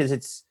do, because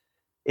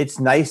it's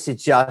nice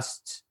to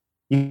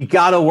you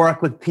got to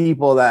work with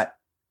people that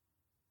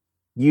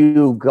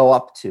you go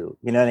up to,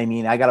 you know what I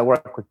mean? I got to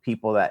work with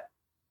people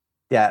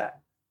that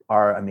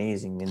are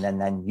amazing, and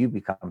then you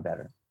become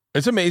better.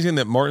 It's amazing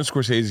that Martin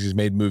Scorsese has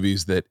made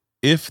movies that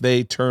if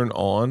they turn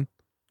on,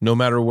 no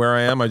matter where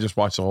I am, I just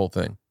watch the whole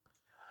thing.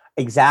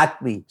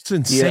 Exactly. It's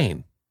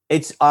insane. Yeah.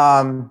 It's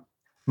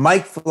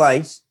Mike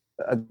Fleiss,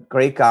 a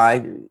great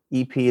guy,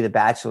 EP, The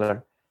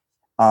Bachelor.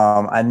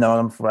 I've known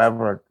him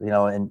forever,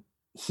 and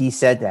he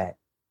said that.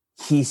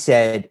 He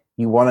said,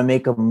 you want to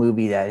make a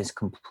movie that is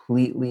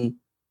completely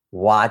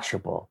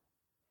watchable.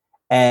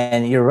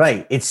 And you're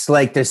right. It's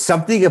like there's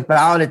something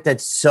about it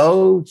that's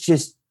so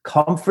just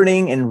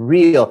comforting and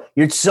real.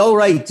 You're so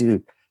right,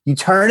 dude. You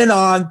turn it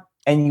on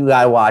and you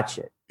gotta watch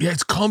it. Yeah,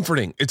 it's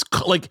comforting. It's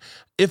like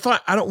if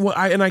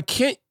I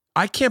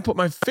can't put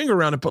my finger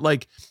around it, but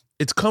like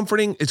it's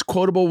comforting. It's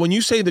quotable. When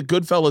you say that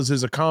Goodfellas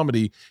is a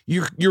comedy,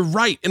 you're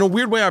right. In a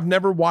weird way, I've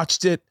never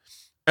watched it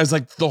as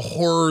like the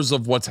horrors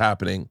of what's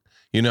happening.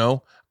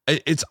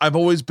 I've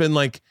always been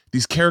like,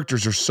 these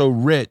characters are so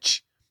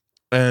rich,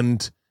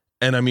 and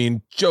I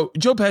mean, Joe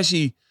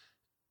Pesci,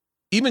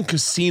 even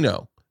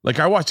Casino. Like,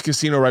 I watched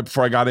Casino right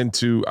before I got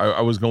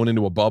I was going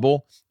into a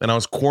bubble, and I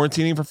was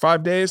quarantining for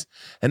 5 days,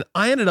 and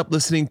I ended up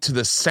listening to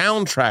the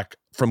soundtrack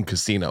from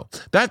Casino.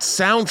 That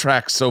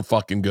soundtrack's so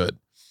fucking good.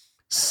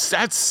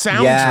 That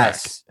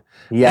soundtrack.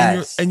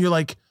 Yes. And you're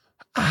like,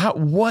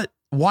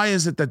 why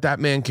is it that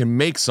man can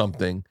make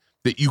something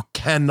that you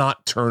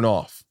cannot turn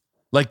off?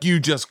 Like, you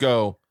just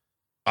go,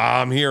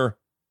 I'm here.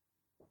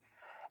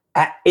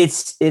 I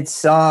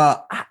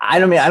don't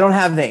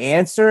have the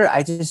answer.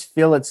 I just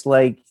feel it's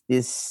like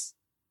this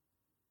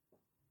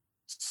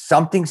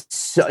something.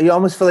 So you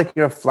almost feel like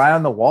you're a fly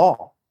on the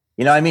wall.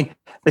 I mean,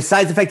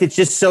 besides the fact it's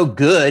just so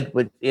good,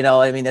 but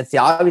that's the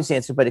obvious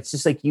answer. But it's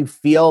just like you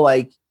feel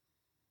like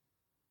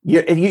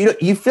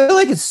you feel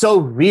like it's so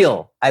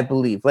real. I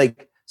believe.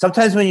 Like,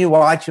 sometimes when you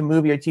watch a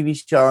movie or TV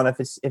show, and if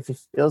it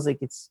feels like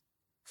it's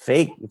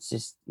fake, it's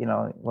just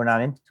we're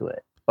not into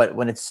it. But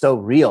when it's so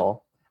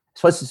real.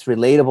 Plus, it's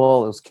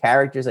relatable. Those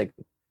characters, like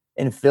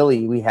in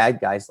Philly, we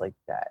had guys like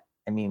that.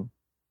 I mean,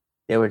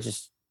 they were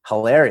just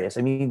hilarious.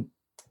 I mean,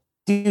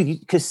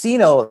 dude,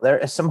 Casino,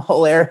 there are some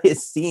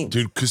hilarious scenes.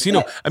 Dude, Casino.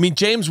 Yeah. I mean,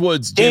 James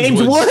Woods, dude,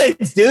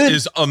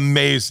 is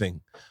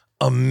amazing,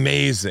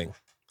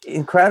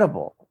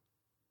 incredible.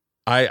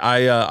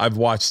 I've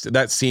watched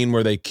that scene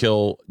where they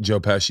kill Joe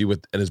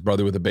Pesci and his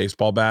brother with a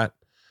baseball bat.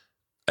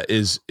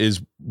 Is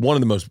one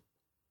of the most.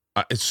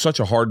 It's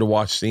such a hard to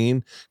watch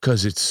scene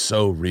because it's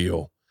so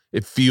real.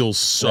 It feels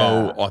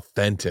so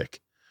authentic.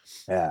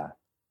 Yeah.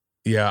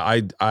 Yeah.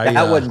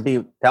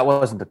 That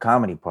wasn't the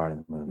comedy part of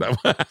the movie.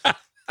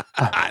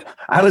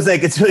 I was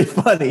like, it's really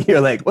funny. You're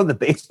like, well, the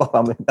baseball.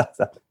 I'm like,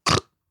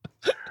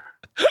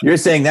 you're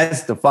saying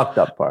that's the fucked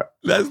up part.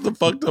 That's the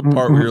fucked up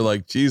part where you're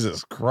like,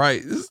 Jesus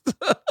Christ.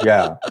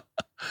 Yeah.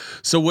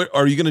 So what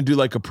are you going to do,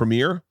 like a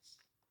premiere?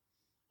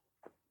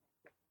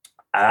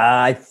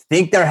 I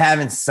think they're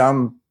having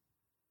some,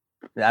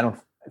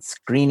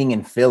 screening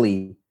in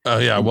Philly. Oh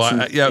yeah,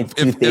 well,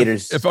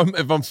 if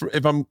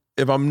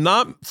I'm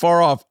not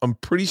far off, I'm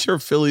pretty sure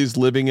Philly's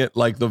living it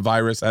like the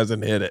virus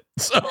hasn't hit it.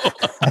 So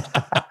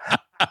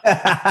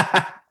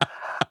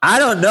I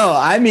don't know.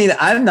 I mean,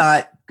 I'm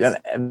not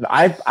gonna.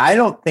 I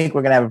don't think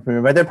we're gonna have a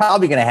premiere, but they're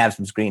probably gonna have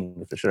some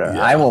screenings for sure.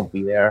 Yeah. I won't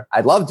be there.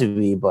 I'd love to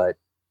be, but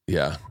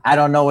yeah, I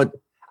don't know what.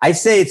 I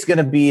say it's going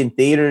to be in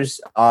theaters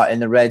in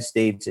the red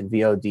states and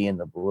VOD in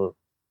the blue.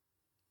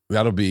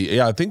 That'll be,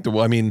 I think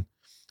I mean,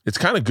 it's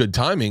kind of good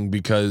timing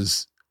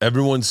because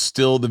everyone's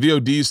still, the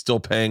VOD is still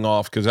paying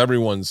off because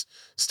everyone's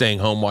staying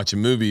home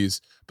watching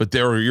movies. But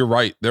you're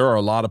right. There are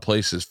a lot of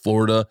places,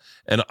 Florida,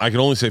 and I can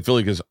only say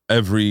Philly because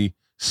every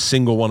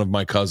single one of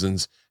my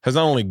cousins has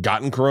not only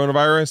gotten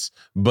coronavirus,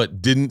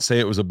 but didn't say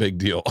it was a big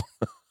deal.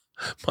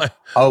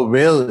 Oh,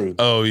 really?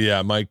 Oh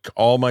yeah.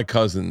 All my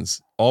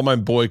cousins, all my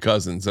boy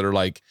cousins that are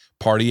like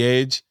party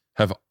age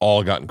have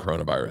all gotten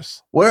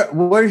coronavirus.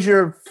 Where's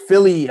your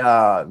Philly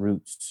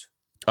roots?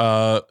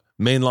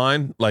 Main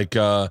line, like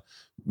Bryn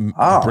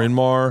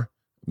Mawr,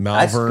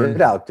 Malvern. That's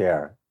good out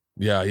there.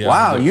 Yeah.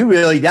 Wow, you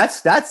really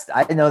that's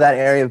I know that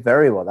area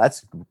very well.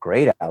 That's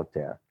great out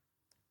there.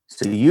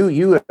 So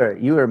you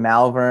were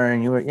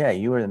Malvern, you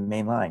were the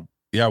main line.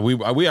 Yeah,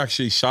 we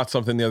actually shot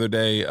something the other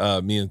day,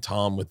 me and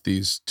Tom, with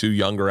these two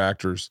younger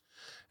actors,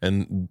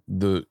 and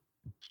the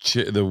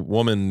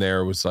woman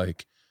there was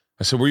like,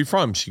 I said, "Where are you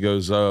from?" She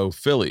goes, "Oh,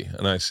 Philly."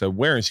 And I said,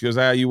 "Where?" And she goes,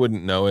 "You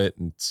wouldn't know it."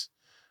 And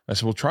I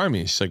said, "Well, try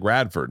me." She's like,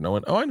 "Radford." And I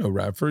went, "Oh, I know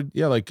Radford.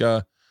 Yeah, like,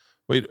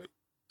 wait."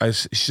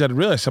 She said,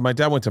 "Really?" I said, "My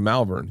dad went to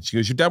Malvern." She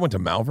goes, "Your dad went to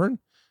Malvern?"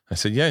 I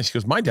said, "Yeah." She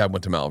goes, "My dad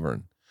went to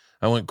Malvern."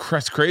 I went,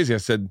 "That's crazy." I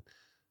said,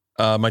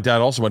 "My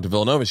dad also went to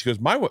Villanova." She goes,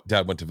 "My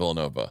dad went to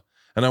Villanova."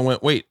 And I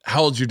went, "Wait,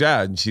 how old's your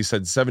dad?" And she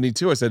said,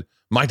 72. I said,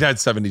 "My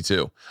dad's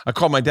 72. I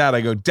called my dad. I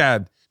go,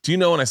 "Dad, do you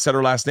know?" And I said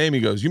her last name. He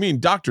goes, "You mean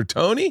Dr.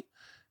 Tony?"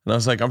 And I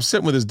was like, "I'm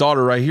sitting with his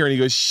daughter right here." And he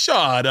goes,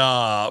 "Shut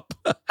up."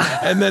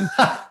 and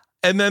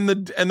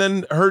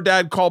then her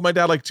dad called my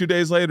dad like 2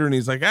 days later. And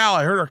he's like, "Al,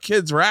 I heard our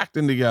kids were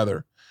acting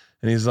together."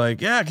 And he's like,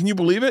 "Yeah, can you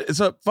believe it? It's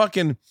a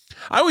fucking,"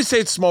 I always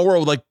say it's small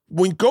world. Like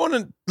when going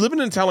and living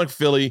in a town like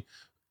Philly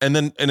and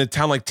then in a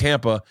town like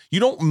Tampa, you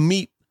don't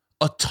meet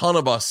a ton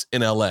of us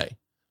in LA.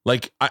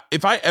 Like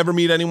if I ever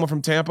meet anyone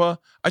from Tampa,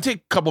 I take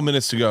a couple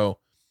minutes to go,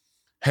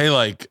 "Hey,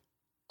 like,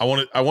 I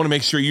want to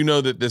make sure you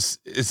know that this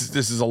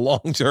is a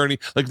long journey."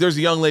 Like there's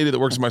a young lady that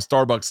works at my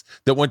Starbucks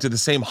that went to the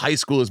same high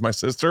school as my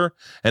sister.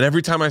 And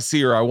every time I see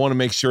her, I want to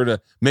make sure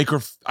to make her,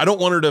 I don't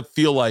want her to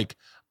feel like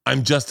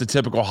I'm just a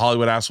typical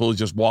Hollywood asshole who's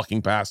just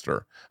walking past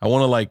her. I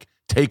want to like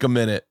take a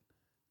minute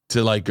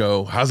to like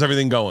go, "How's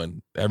everything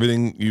going?"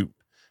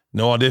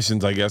 No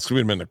auditions, I guess.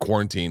 We've been in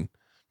quarantine,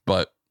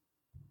 but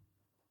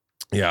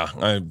yeah,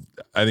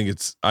 I think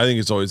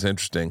it's always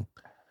interesting.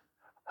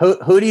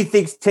 Who do you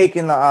think's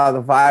taking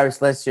the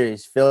virus less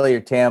serious, Philly or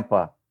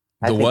Tampa?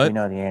 I think we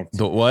know the answer.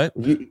 The what?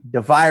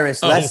 The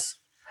virus less.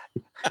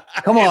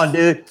 Come on,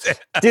 dude.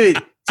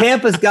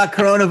 Tampa's got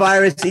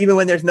coronavirus even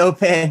when there's no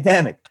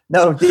pandemic.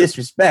 No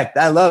disrespect.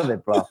 I love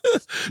it, bro.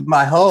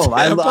 My home.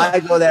 I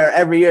go there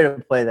every year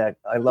to play that.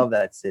 I love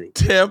that city.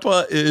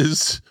 Tampa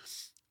is,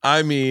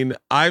 I mean,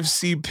 I've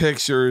seen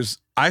pictures.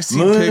 I see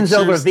Moons pictures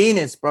over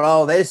Venus,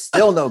 bro. There's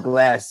still no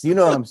glass. You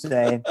know what I'm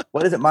saying?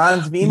 What is it?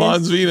 Mons Venus?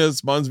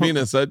 Mons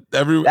Venus.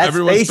 Everyone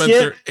spent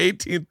their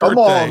 18th birthday. Come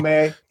on,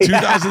 man.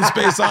 2000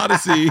 Space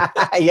Odyssey.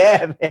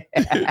 Yeah,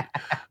 man.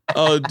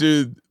 Oh,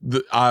 dude.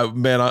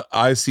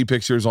 I see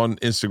pictures on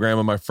Instagram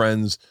of my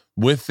friends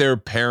with their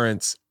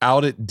parents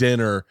out at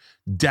dinner.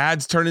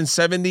 Dad's turning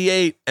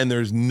 78 and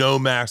there's no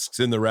masks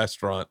in the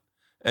restaurant.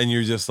 And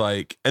you're just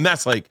like, and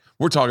that's like,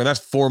 that's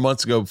 4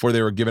 months ago before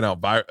they were giving out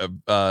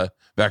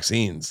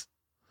vaccines.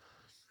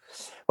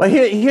 Well,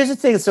 here's the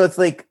thing. So it's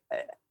like,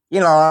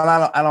 and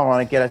I don't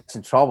want to get us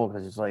in trouble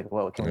because it's like,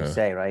 what can we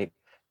say, right?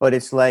 But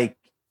it's like,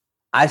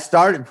 I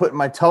started putting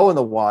my toe in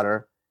the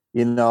water,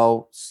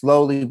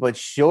 slowly but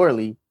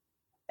surely.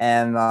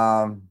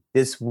 And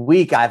this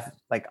week I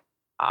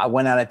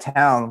went out of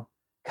town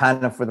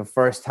kind of for the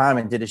first time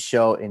and did a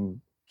show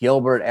in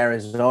Gilbert,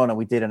 Arizona.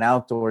 We did an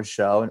outdoor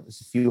show and it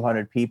was a few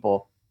hundred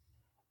people.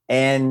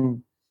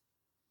 And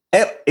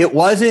it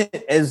wasn't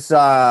as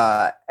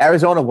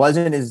Arizona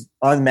wasn't as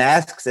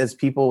unmasked as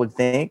people would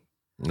think.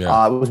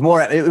 Yeah. It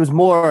was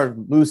more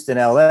loose than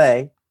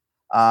LA.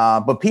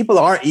 But people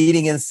aren't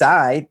eating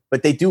inside,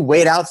 but they do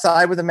wait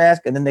outside with a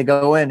mask and then they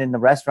go in and the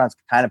restaurant's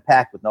kind of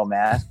packed with no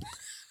mask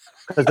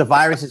because the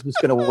virus is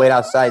just going to wait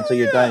outside until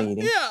you're done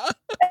eating. Yeah.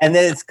 And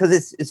then it's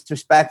because it's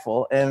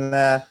respectful. And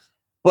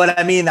but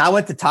I mean, I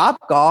went to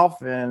Top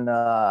Golf and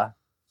that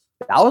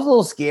was a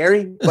little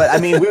scary. But I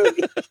mean,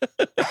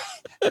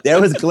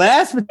 there was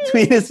glass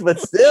between us, but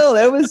still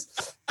there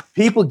was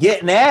people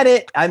getting at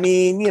it. I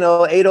mean,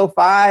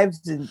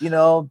 805s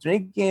and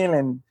drinking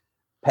and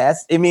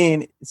pass. I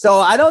mean, so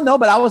I don't know,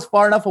 but I was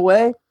far enough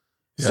away.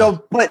 Yeah.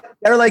 So, but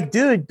they're like,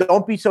 dude,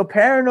 don't be so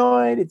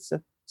paranoid.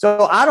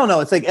 So I don't know.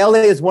 It's like LA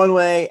is one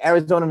way,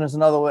 Arizona is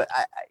another way.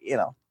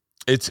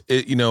 It's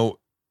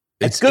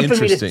good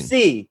for me to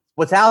see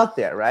what's out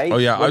there, right? Oh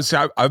yeah,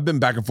 I've been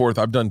back and forth.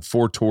 I've done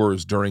 4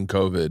 tours during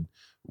COVID.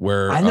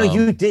 Where I know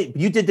you did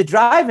the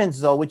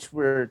drive-ins though, which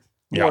were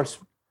more.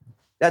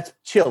 That's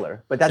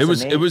chiller, but that's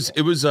it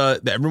was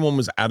everyone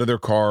was out of their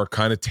car,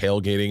 kind of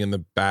tailgating in the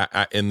back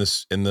in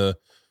the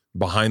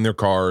behind their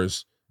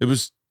cars. It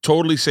was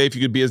totally safe.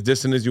 You could be as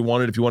distant as you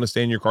wanted. If you want to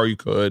stay in your car, you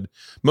could.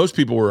 Most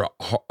people were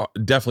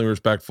definitely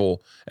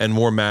respectful and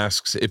wore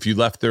masks. If you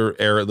left their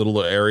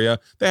little area,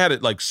 they had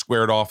it like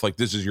squared off, like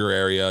this is your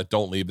area.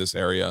 Don't leave this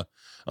area.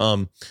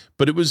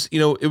 But it was,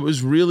 it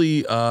was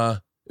really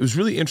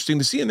interesting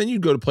to see. And then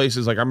you'd go to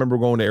places like I remember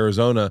going to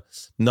Arizona,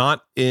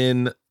 not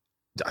in,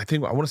 I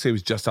want to say it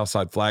was just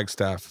outside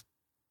Flagstaff.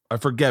 I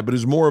forget, but it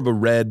was more of a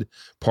red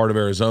part of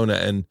Arizona.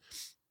 And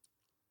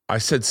I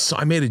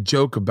made a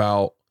joke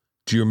about,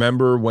 do you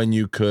remember when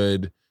you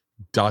could ...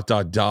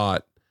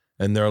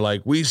 And they're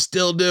like, we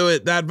still do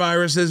it. That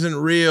virus isn't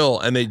real.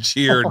 And they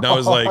cheered. And I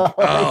was like,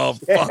 oh,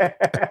 fuck.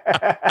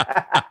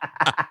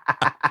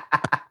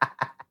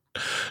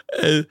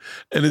 and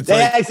it's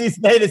they like, actually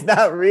said it's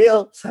not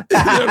real.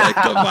 they're like,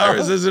 the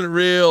virus isn't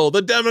real.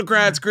 The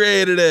Democrats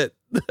created it.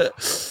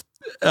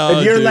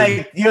 And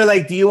you're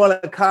like, do you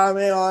want to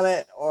comment on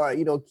it or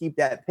keep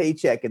that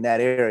paycheck in that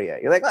area?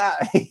 You're like, ah.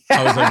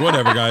 I was like,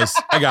 whatever, guys,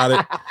 I got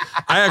it.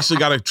 I actually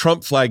got a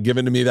Trump flag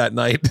given to me that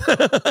night.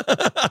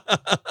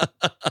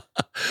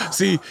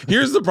 See,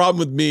 here's the problem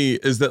with me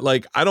is that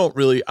like I don't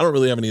really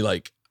have any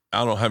like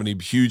I don't have any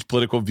huge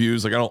political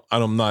views. Like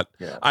I'm not.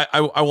 Yeah.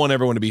 I want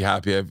everyone to be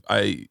happy.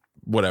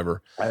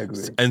 Whatever. I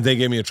agree. And they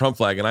gave me a Trump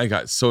flag and I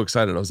got so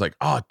excited. I was like,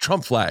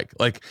 Trump flag.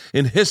 Like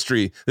in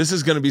history, this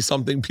is going to be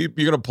something you're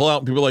going to pull out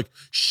and people are like,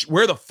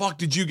 where the fuck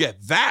did you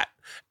get that?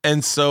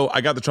 And so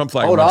I got the Trump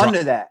flag. Hold on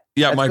to that.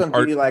 Yeah. That's going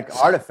to be like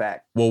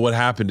artifact. Well, what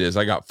happened is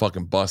I got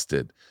fucking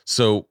busted.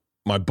 So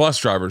my bus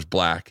driver's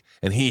black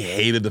and he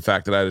hated the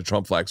fact that I had a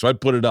Trump flag. So I'd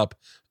put it up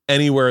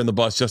anywhere in the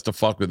bus just to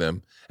fuck with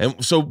him.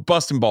 And so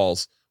busting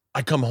balls,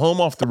 I come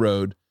home off the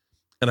road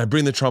and I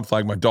bring the Trump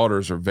flag. My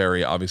daughters are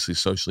very obviously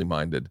socially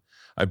minded.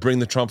 I bring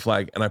the Trump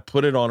flag and I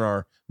put it on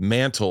our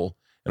mantle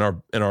in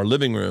our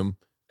living room.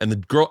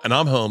 And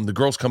I'm home. The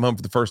girls come home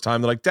for the first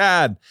time. They're like,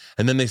 Dad.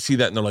 And then they see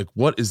that and they're like,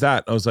 what is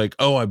that? And I was like,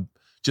 I'm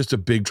just a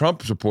big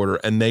Trump supporter.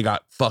 And they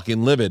got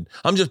fucking livid.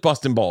 I'm just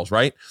busting balls,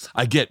 right?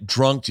 I get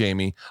drunk,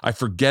 Jamie. I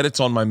forget it's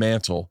on my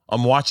mantle.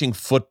 I'm watching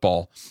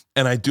football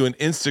and I do an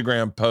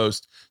Instagram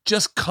post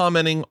just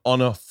commenting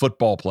on a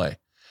football play.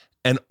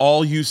 And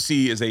all you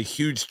see is a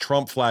huge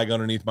Trump flag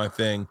underneath my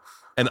thing.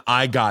 And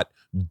I got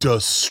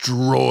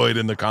destroyed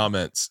in the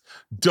comments.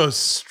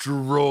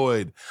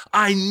 Destroyed.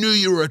 I knew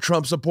you were a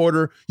Trump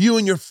supporter. You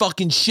and your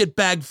fucking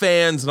shitbag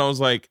fans. And I was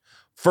like,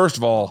 first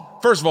of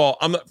all,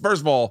 I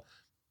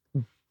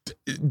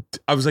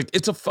was like,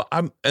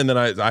 and then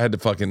I had to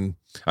fucking,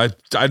 I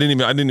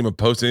didn't even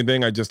post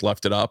anything. I just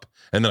left it up.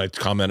 And then I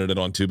commented it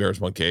on Two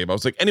Bears, One Cave. I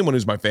was like, anyone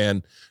who's my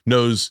fan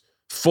knows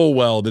full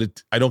well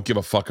that I don't give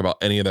a fuck about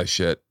any of that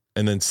shit.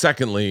 And then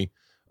secondly,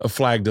 a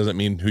flag doesn't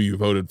mean who you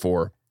voted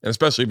for. And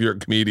especially if you're a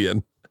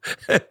comedian.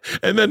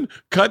 And then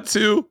cut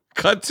to,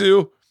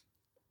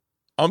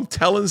 I'm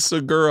telling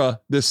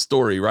Segura this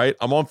story, right?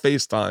 I'm on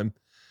FaceTime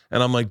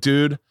and I'm like,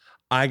 dude,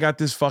 I got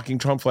this fucking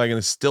Trump flag and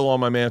it's still on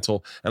my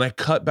mantle. And I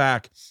cut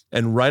back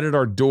and right at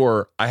our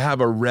door, I have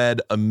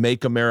a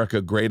Make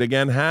America Great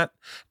Again hat.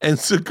 And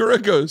Segura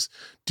goes,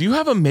 do you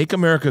have a Make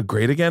America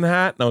Great Again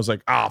hat? And I was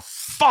like,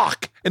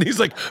 fuck. And he's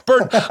like,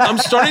 Bert, I'm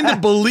starting to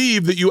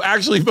believe that you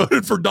actually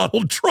voted for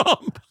Donald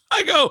Trump.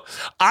 I go,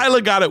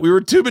 Isla got it. We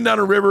were tubing down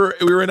a river.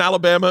 We were in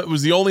Alabama. It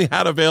was the only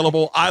hat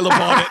available. Isla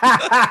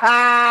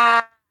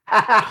bought it.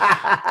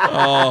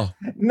 Oh,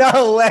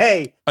 no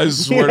way. I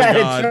swear to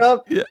God.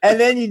 Trump, yeah. And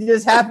then you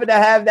just happen to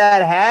have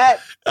that hat?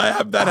 I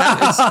have that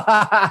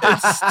hat.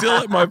 It's still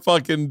at my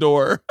fucking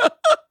door.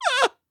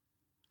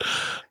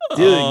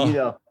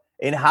 Dude,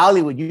 in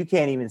Hollywood, you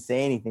can't even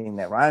say anything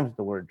that rhymes with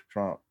the word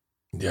Trump.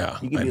 Yeah.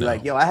 You can be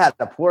like, yo, I had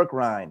the pork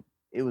rind.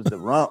 It was the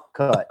rump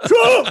cut.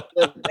 Trump!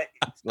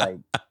 It's like,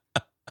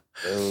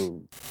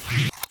 oh.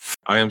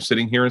 I am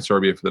sitting here in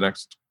Serbia for the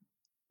next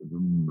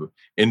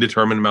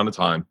indeterminate amount of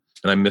time,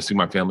 and I'm missing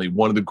my family.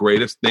 One of the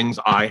greatest things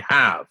I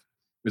have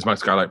is my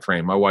skylight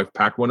frame. My wife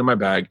packed one in my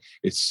bag.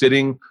 It's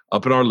sitting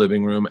up in our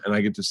living room, and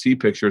I get to see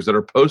pictures that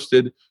are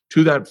posted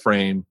to that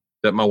frame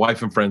that my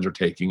wife and friends are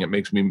taking. It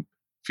makes me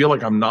feel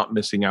like I'm not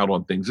missing out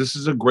on things. This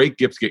is a great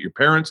gift to get your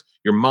parents,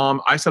 your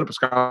mom. I set up a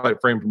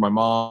skylight frame for my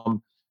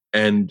mom,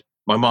 and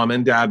my mom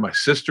and dad. My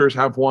sisters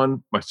have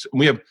one.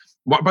 We have.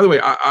 By the way,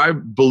 I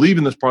believe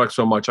in this product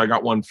so much. I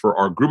got one for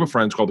our group of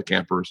friends called the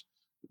Campers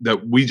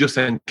that we just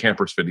send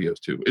campers videos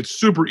to. It's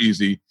super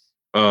easy.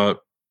 It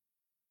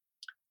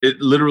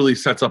literally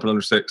sets up in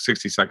under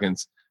 60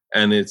 seconds,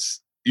 and it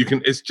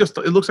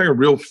looks like a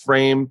real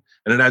frame,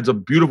 and it adds a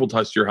beautiful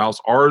touch to your house.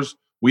 Ours,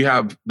 we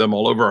have them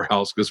all over our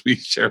house because we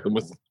share them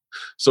with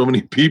so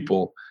many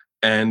people,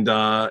 and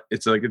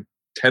it's like a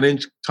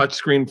 10-inch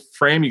touchscreen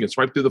frame. You can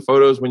swipe through the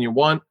photos when you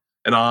want.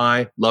 And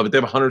I love it. They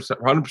have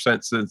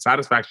 100%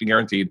 satisfaction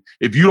guaranteed.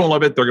 If you don't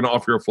love it, they're going to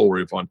offer you a full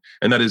refund.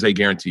 And that is a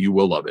guarantee. You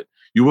will love it.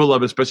 You will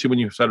love it, especially when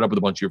you set it up with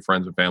a bunch of your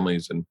friends and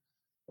families. And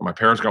my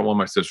parents got one.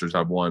 My sisters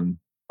have one.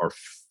 Our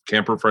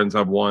camper friends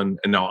have one.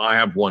 And now I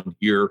have one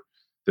here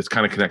that's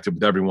kind of connected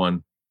with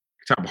everyone.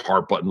 Tap a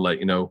heart button, let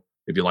you know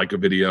if you like a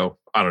video.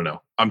 I don't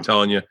know. I'm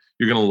telling you,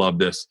 you're going to love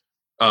this.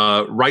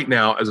 right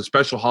now as a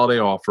special holiday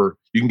offer.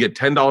 You can get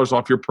 $10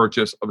 off your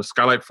purchase of a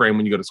skylight frame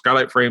when you go to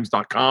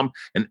skylightframes.com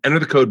and enter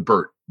the code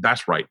BERT.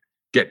 That's right.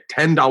 Get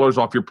 $10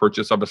 off your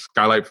purchase of a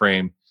skylight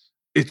frame.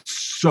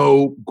 It's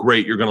so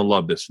great. You're going to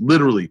love this.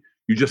 Literally,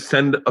 you just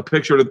send a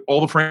picture to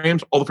all the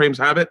frames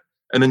have it,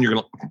 and then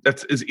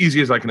that's as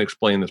easy as I can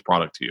explain this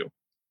product to you.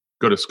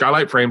 Go to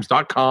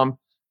skylightframes.com,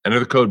 enter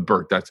the code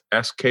BERT. That's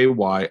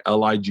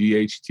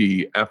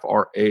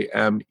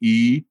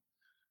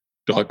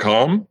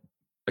SKYLIGHTFRAME.com,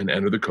 and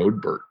enter the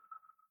code BERT.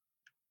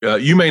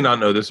 You may not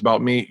know this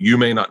about me.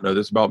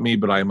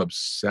 But I am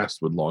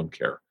obsessed with lawn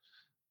care.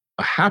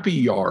 A happy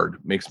yard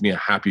makes me a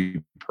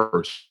happy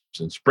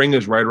person. Spring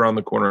is right around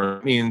the corner.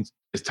 It means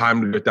it's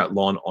time to get that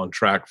lawn on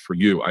track for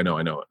you. I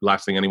know.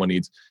 Last thing anyone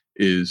needs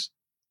is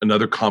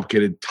another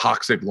complicated,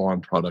 toxic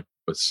lawn product.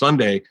 But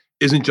Sunday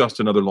isn't just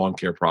another lawn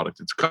care product.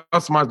 It's a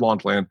customized lawn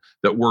plan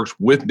that works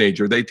with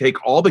nature. They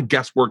take all the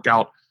guesswork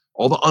out,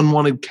 all the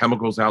unwanted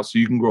chemicals out, so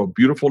you can grow a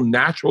beautiful,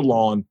 natural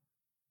lawn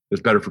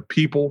that's better for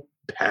people,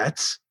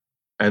 pets,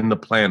 and the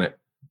planet.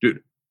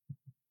 Dude,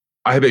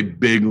 I have a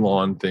big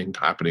lawn thing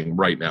happening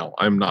right now.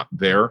 I'm not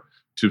there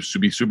to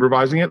be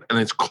supervising it, and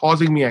it's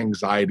causing me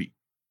anxiety.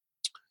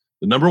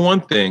 The number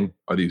one thing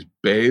are these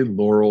bay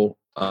laurel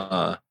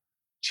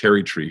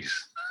cherry trees.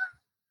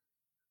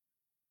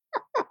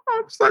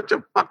 I'm such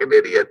a fucking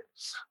idiot.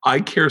 I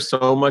care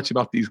so much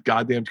about these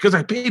goddamn, because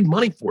I paid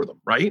money for them,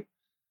 right?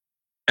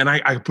 And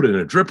I put it in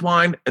a drip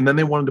line, and then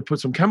they wanted to put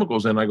some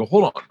chemicals in. I go,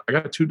 hold on. I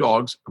got 2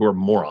 dogs who are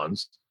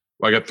morons.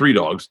 Well, I got 3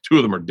 dogs. 2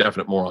 of them are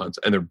definite morons,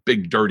 and they're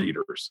big dirt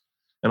eaters.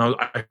 And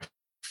I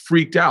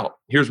freaked out.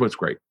 Here's what's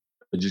great.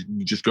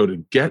 You just go to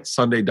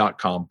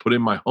getsunday.com, put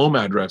in my home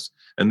address,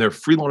 and their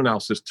free lawn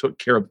analysis took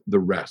care of the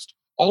rest.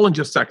 All in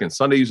just seconds.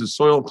 Sunday uses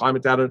soil and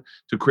climate data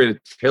to create a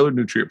tailored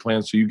nutrient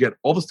plan so you get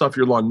all the stuff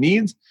your lawn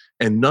needs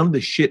and none of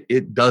the shit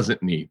it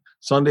doesn't need.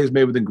 Sunday is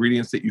made with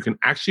ingredients that you can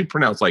actually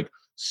pronounce, like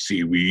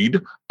seaweed,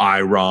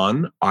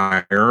 iron,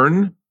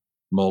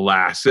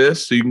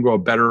 molasses, so you can grow a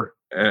better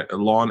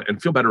lawn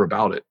and feel better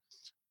about it.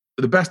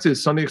 The best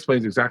is Sunday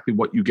explains exactly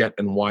what you get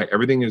and why.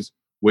 Everything is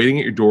waiting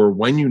at your door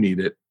when you need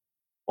it.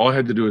 All I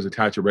had to do is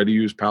attach a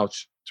ready-to-use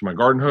pouch to my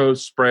garden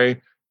hose,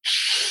 spray.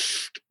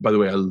 By the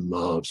way, I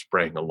love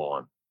spraying a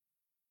lawn.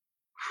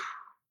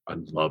 I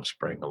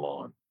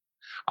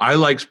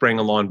like spraying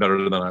a lawn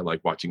better than I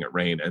like watching it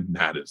rain, and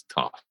that is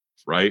tough,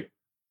 right?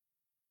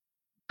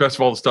 Best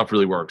of all, the stuff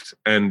really works.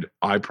 And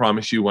I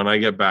promise you, when I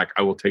get back,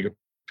 I will take a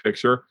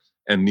picture,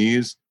 and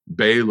these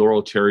bay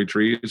laurel cherry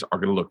trees are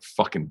going to look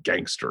fucking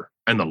gangster.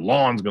 And the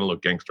lawn's going to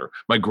look gangster.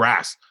 My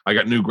grass, I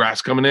got new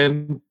grass coming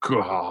in.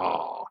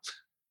 God.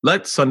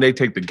 Let Sunday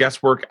take the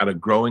guesswork out of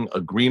growing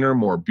a greener,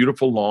 more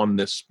beautiful lawn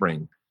this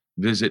spring.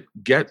 Visit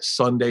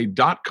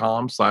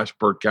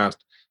getsunday.com/Bertcast.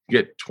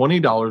 Get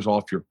 $20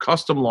 off your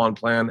custom lawn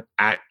plan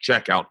at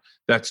checkout.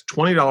 That's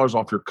 $20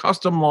 off your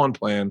custom lawn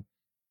plan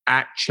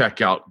at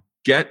checkout.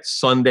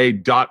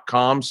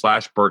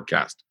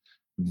 Getsunday.com/Bertcast.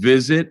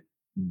 Visit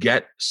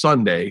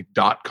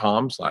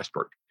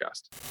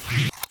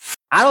getsunday.com/Bertcast.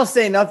 I don't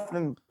say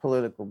nothing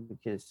political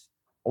because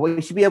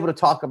we should be able to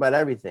talk about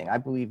everything. I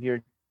believe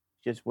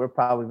we're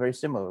probably very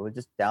similar. We're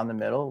just down the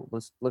middle.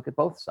 Let's look at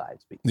both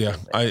sides. Yeah,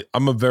 I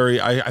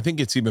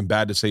think it's even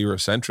bad to say you're a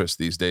centrist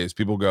these days.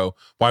 People go,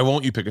 why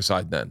won't you pick a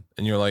side then?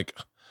 And you're like,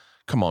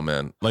 come on,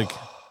 man. Like,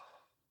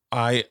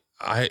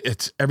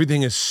 it's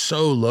everything is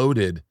so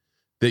loaded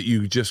that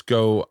you just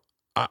go,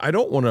 I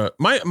don't want to.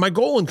 My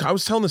goal, I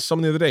was telling this to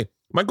someone the other day,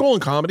 my goal in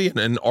comedy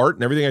and art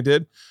and everything I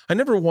did, I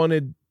never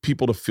wanted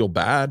people to feel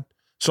bad.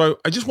 So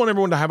I just want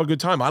everyone to have a good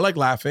time. I like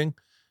laughing.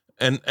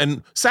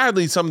 And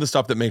sadly, some of the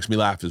stuff that makes me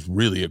laugh is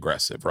really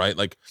aggressive, right?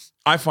 Like,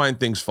 I find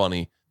things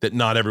funny that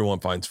not everyone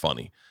finds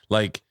funny.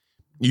 Like,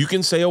 you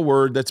can say a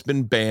word that's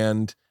been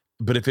banned,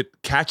 but if it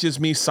catches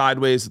me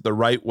sideways the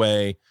right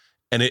way,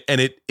 and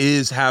it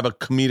is have a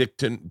comedic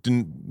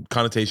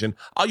connotation,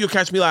 you'll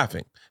catch me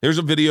laughing. There's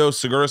a video,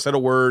 Segura said a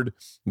word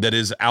that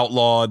is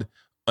outlawed.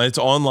 It's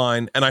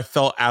online, and I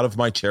fell out of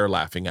my chair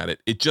laughing at it.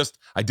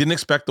 I didn't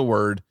expect the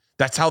word.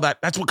 That's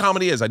what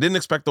comedy is. I didn't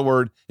expect the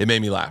word. It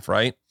made me laugh,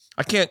 right?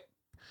 I can't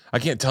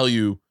tell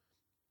you,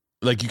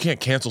 like, you can't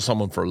cancel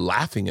someone for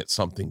laughing at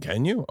something,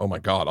 can you? Oh my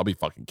God, I'll be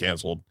fucking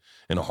canceled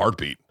in a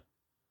heartbeat.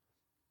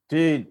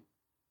 Dude,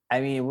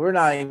 I mean, we're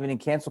not even in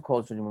cancel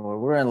culture anymore.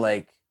 We're in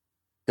like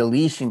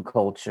deletion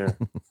culture.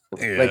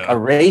 Yeah. Like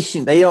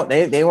erasing. They want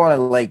to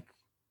like,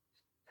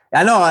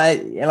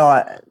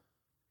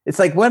 it's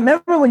like,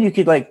 remember when you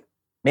could like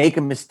make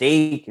a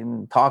mistake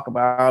and talk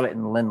about it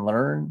and then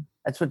learn?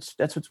 That's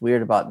what's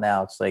weird about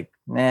now. It's like,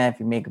 if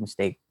you make a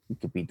mistake, you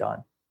could be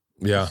done.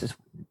 Yeah.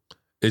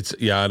 I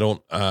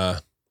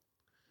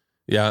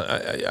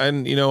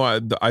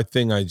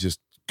think I just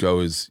go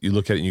is you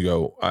look at it and you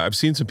go, I've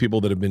seen some people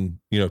that have been,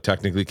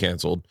 technically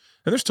canceled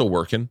and they're still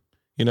working,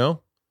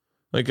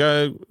 like,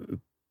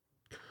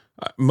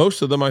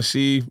 most of them I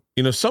see,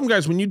 some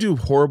guys, when you do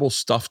horrible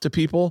stuff to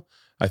people,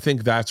 I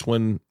think that's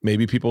when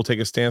maybe people take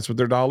a stance with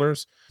their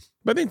dollars.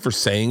 But I think for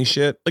saying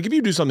shit, like if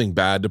you do something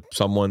bad to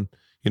someone,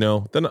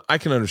 then I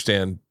can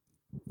understand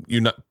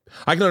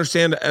I can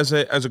understand as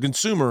a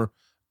consumer,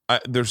 I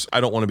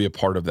don't want to be a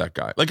part of that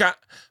guy. Like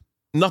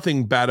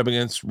nothing bad up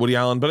against Woody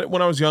Allen, but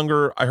when I was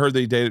younger, I heard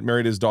they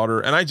married his daughter,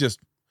 and I just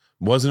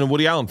wasn't a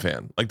Woody Allen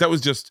fan. Like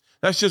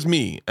that's just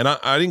me. And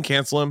I didn't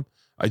cancel him.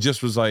 I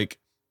just was like,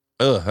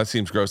 ugh, that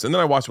seems gross. And then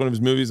I watched one of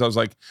his movies. I was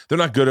like, they're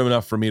not good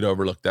enough for me to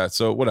overlook that.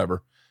 So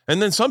whatever.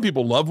 And then some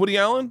people love Woody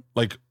Allen,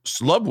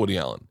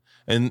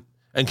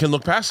 and can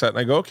look past that. And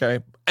I go, okay.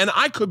 And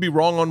I could be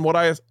wrong on what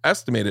I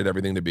estimated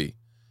everything to be,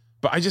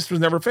 but I just was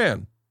never a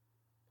fan.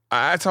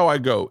 That's how I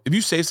go. If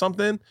you say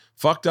something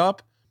fucked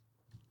up,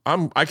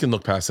 I can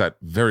look past that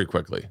very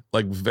quickly,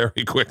 like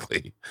very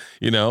quickly.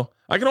 You know,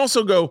 I can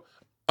also go,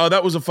 oh,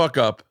 that was a fuck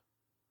up.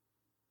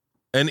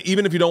 And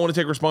even if you don't want to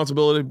take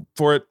responsibility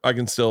for it, I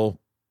can still,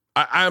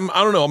 I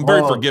don't know. I'm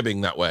very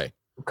forgiving that way.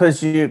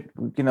 Because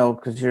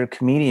because you're a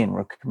comedian.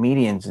 We're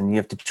comedians, and you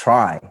have to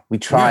try. We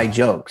try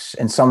jokes,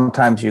 and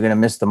sometimes you're going to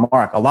miss the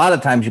mark. A lot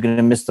of times you're going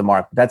to miss the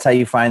mark. That's how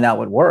you find out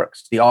what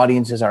works. The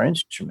audience is our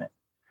instrument.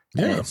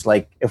 Yeah, and it's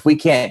like if we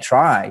can't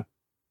try,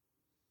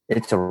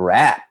 it's a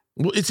wrap.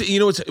 Well,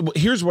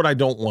 here's what I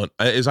don't want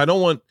is I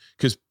don't want,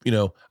 because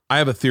I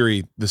have a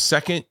theory. The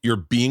second you're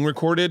being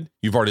recorded,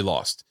 you've already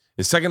lost.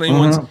 The second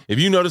if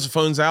you notice the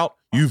phone's out,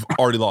 you've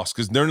already lost,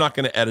 because they're not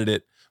going to edit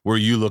it where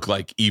you look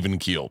like even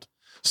keeled.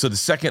 So the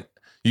second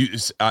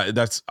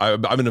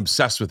I've been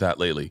obsessed with that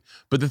lately.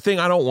 But the thing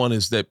I don't want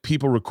is that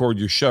people record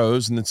your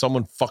shows and then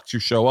someone fucks your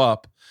show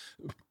up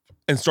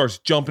and starts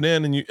jumping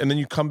in, and then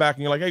you come back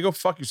and you're like, hey, go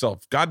fuck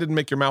yourself. God didn't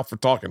make your mouth for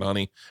talking,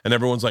 honey. And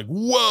everyone's like,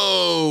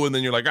 whoa. And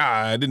then you're like,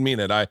 I didn't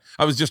mean it. I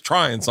was just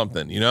trying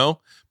something,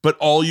 But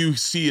all you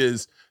see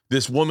is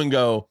this woman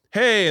go,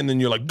 hey, and then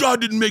you're like,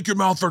 God didn't make your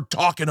mouth for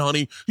talking,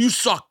 honey. You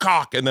suck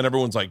cock. And then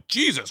everyone's like,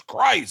 Jesus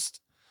Christ.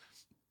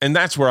 And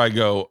that's where I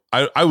go,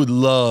 I would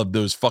love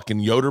those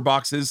fucking Yoder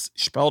boxes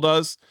Chappelle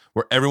does,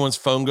 where everyone's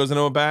phone goes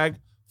into a bag.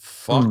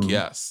 Fuck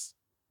yes.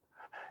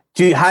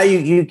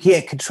 You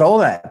can't control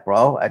that,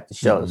 bro, at the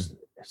shows.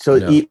 So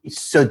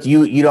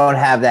you don't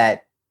have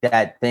that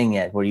thing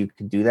yet where you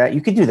can do that?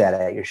 You could do that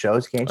at your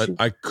shows, can't you?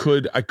 I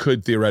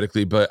could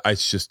theoretically, but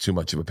it's just too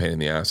much of a pain in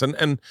the ass.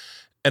 And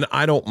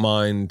I don't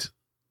mind.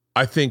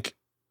 I think,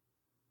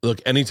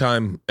 look,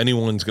 anytime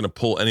anyone's going to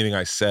pull anything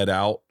I said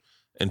out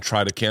and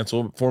try to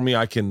cancel it for me,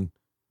 I can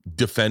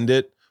defend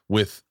it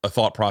with a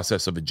thought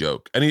process of a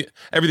joke.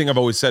 Everything I've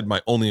always said,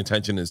 my only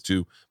intention is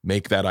to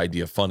make that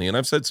idea funny. And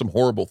I've said some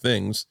horrible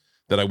things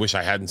that I wish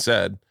I hadn't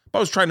said, but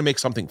I was trying to make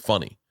something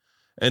funny.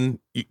 And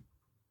you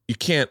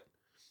can't,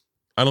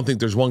 I don't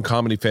think there's one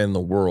comedy fan in the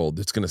world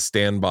that's going to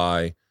stand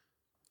by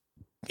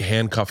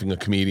handcuffing a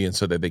comedian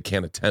so that they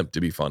can't attempt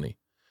to be funny,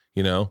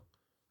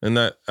 And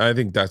that, I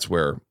think that's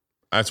where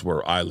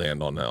I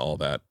land on all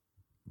that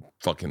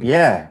fucking.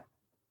 Yeah.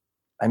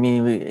 I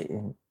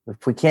mean,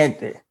 if we can't,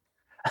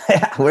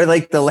 we're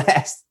like the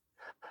last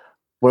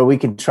where we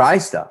can try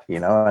stuff,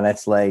 and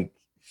that's like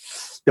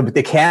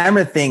the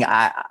camera thing.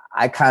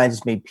 I kind of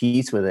just made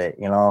peace with it.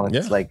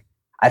 It's like,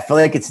 I feel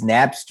like it's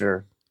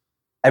Napster.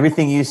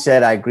 Everything you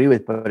said, I agree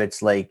with, but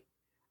it's like,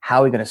 how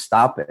are we going to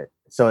stop it?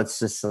 So it's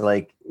just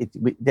like,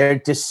 there are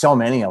just so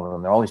many of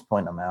them. They're always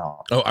pointing them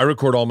out. Oh, I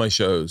record all my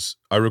shows.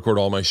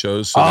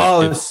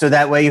 So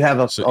that way you have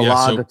a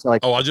log.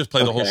 I'll just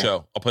play the whole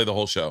show. I'll play the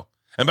whole show.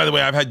 And by the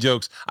way, I've had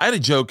jokes. I had a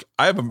joke.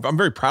 I'm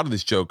very proud of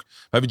this joke.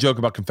 I have a joke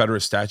about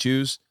Confederate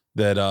statues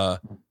that I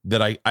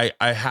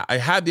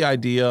had the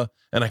idea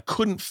and I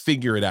couldn't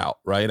figure it out.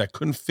 Right. I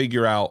couldn't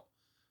figure out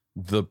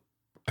the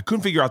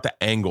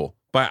angle,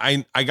 but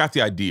I got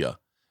the idea.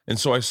 And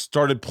so I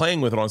started playing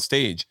with it on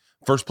stage.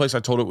 First place I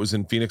told it was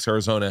in Phoenix,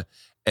 Arizona.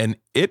 And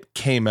it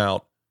came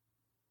out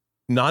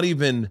not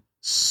even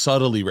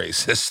subtly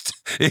racist.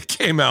 It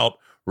came out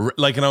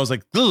like, and I was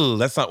like,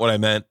 that's not what I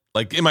meant.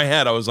 Like in my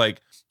head, I was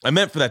like, I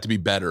meant for that to be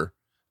better.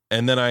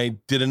 And then I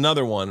did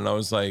another one and I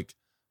was like,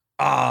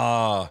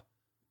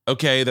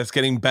 okay, that's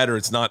getting better.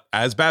 It's not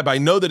as bad, but I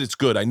know that it's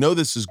good. I know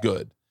this is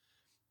good.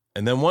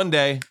 And then one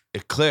day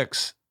it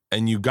clicks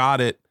and you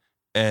got it.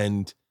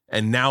 And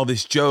now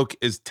this joke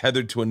is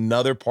tethered to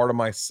another part of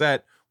my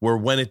set where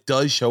when it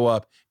does show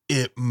up,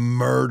 it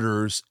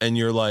murders. And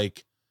you're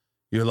like,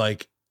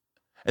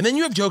 and then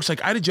you have jokes.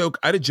 Like I had a joke.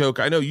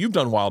 I know you've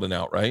done Wild 'N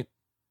Out, right?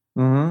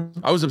 Mm-hmm.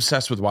 I was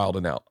obsessed with Wild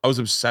 'N Out.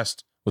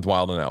 With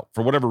Wild 'N Out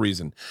for whatever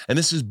reason. And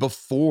this is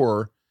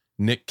before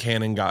Nick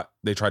Cannon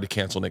they tried to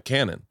cancel Nick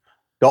Cannon.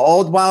 The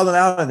old Wild 'N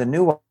Out or the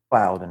new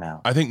Wild 'N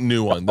Out? I think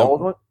new one. The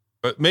old one?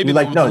 Maybe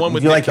the one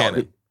with Nick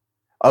Cannon.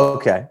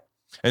 Okay.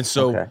 And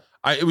so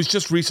it was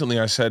just recently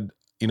I said,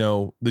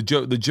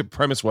 the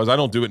premise was, I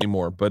don't do it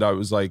anymore, but I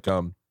was like,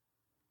 with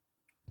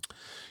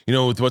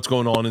what's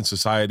going on in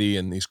society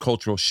and these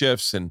cultural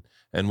shifts and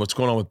what's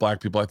going on with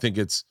Black people, I think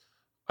it's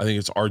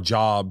our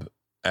job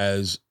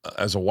as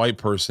a white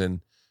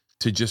person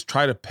to just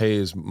try to pay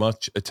as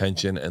much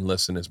attention and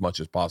listen as much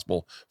as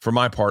possible. For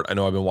my part, I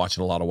know I've been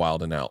watching a lot of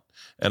Wild 'N Out,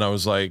 and I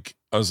was like,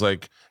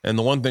 and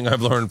the one thing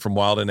I've learned from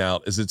Wild 'N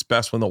Out is it's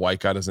best when the white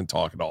guy doesn't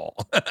talk at all.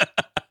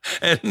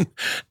 and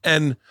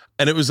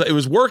it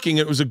was working.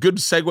 It was a good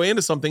segue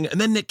into something.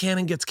 And then Nick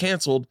Cannon gets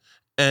canceled,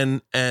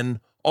 and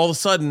all of a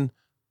sudden,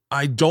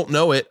 I don't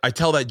know it. I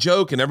tell that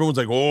joke, and everyone's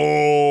like,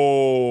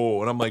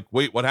 "Oh!" And I'm like,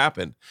 "Wait, what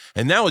happened?"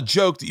 And now a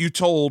joke that you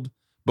told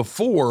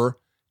before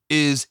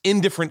is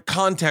in different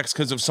context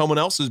because of someone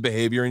else's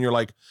behavior, and you're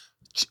like,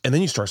 and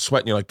then you start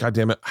sweating. You're like, "God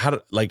damn it!"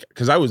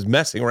 Because I was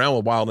messing around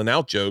with Wild and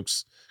Out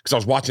jokes because I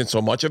was watching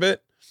so much of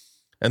it.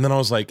 And then I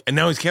was like, and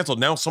now he's canceled.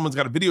 Now someone's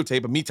got a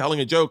videotape of me telling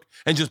a joke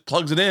and just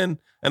plugs it in.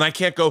 And I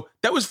can't go,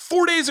 that was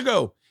 4 days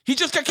ago. He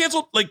just got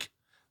canceled.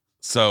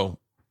 So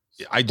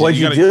What'd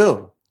you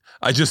do?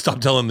 I just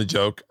stopped telling the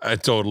joke.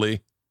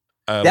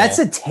 That's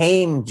a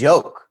tame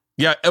joke.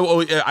 Yeah.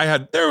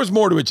 There was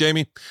more to it,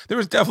 Jamie. There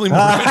was definitely more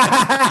to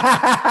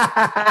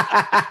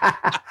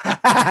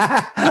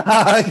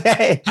it.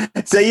 Okay.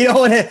 So you don't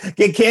want to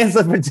get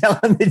canceled for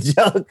telling the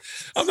joke.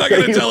 I'm not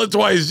going to tell it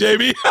twice,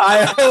 Jamie.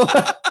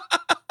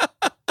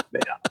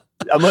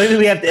 Maybe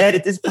we have to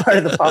edit this part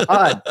of the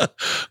pod.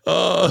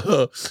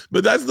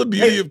 But that's the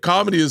beauty of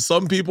comedy is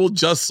some people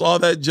just saw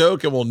that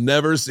joke and will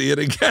never see it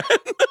again.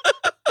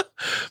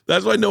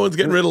 That's why no one's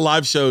getting rid of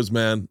live shows,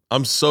 man.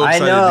 I'm so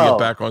excited to get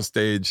back on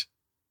stage.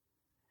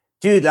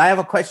 Dude, I have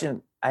a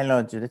question. I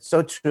know, dude. It's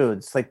so true.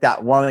 It's like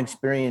that one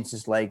experience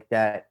is like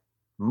that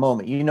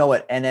moment. You know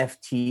what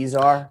NFTs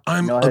are?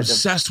 I'm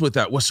obsessed with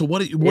that. So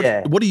what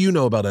do you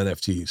know about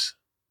NFTs?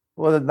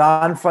 Well, the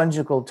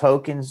non-fungible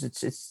tokens,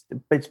 it's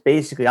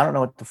basically, I don't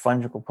know what the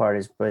fungible part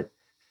is, but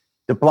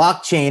the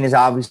blockchain is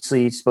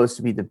obviously supposed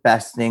to be the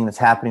best thing that's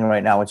happening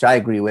right now, which I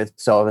agree with.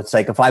 So it's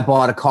like if I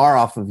bought a car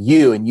off of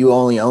you and you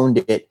only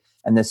owned it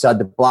and this had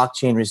the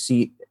blockchain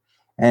receipt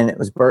and it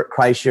was Bert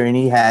Kreischer and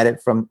he had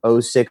it from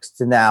 06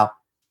 to now,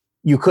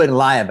 you couldn't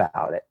lie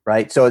about it,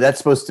 right? So that's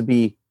supposed to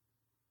be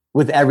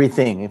with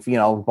everything. If,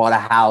 bought a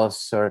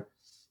house or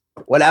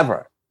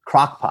whatever,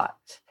 crockpot.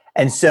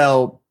 And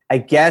so I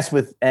guess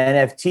with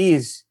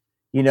NFTs,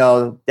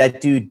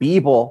 that dude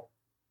Beeble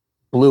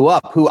blew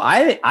up, who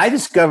I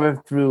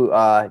discovered through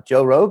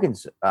Joe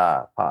Rogan's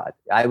pod.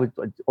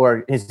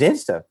 Or his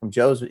Insta, from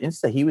Joe's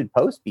Insta, he would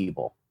post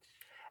Beeble.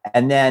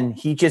 And then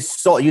he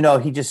just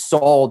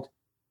sold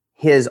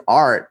his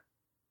art.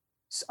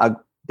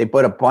 They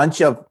put a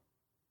bunch of,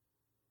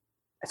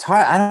 it's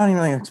hard, I don't even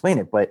know how to explain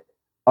it, but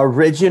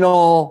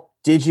original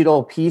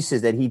digital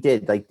pieces that he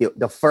did, like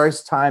the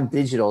first time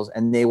digitals,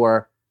 and they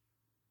were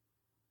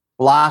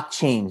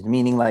blockchains,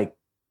 meaning like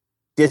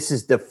this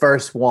is the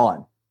first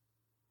one.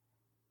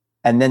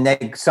 And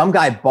then some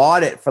guy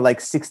bought it for like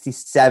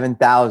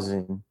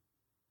 67,000,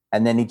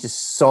 and then he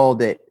just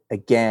sold it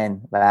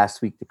again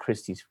last week to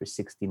Christie's for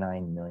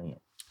 69 million.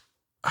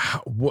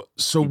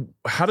 So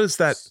how does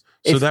that? So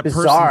it's that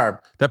bizarre.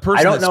 Person, that person,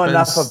 I don't know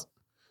enough of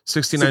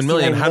 69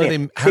 million. How do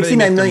they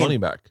make their money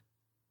back?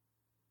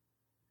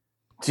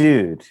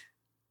 Dude,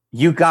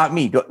 you got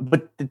me.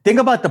 But the thing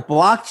about the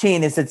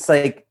blockchain is it's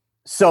like,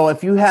 so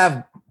if you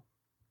have,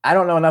 I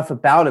don't know enough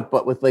about it,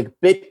 but with like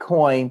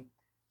Bitcoin,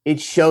 it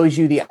shows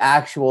you the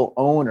actual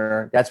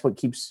owner. That's what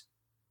keeps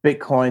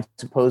Bitcoin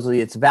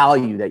supposedly its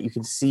value, that you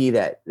can see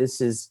that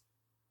it's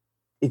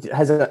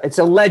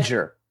a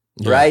ledger,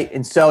 right?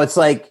 And so it's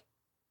like,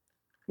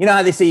 you know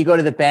how they say you go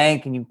to the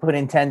bank and you put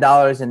in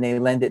 $10 and they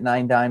lend it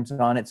 9 dimes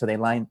on it. So they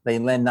lend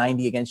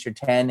 90 against your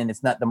 10 and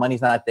it's not, the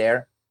money's not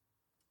there.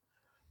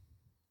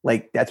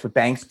 Like that's what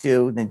banks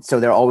do. And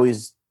so they're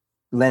always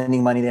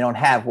lending money they don't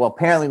have. Well,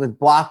 apparently with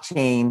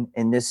blockchain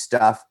and this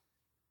stuff,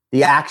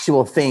 the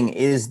actual thing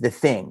is the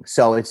thing.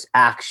 So it's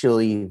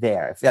actually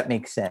there, if that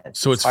makes sense.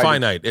 So it's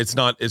finite. It's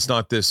not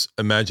this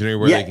imaginary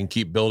where they can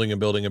keep building and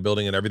building and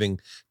building and everything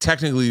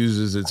technically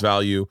loses its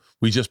value.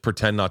 We just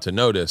pretend not to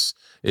notice.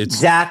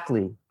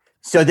 Exactly.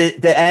 So the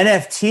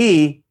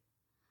NFT,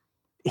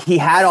 he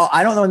had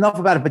I don't know enough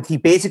about it, but he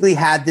basically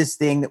had this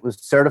thing that was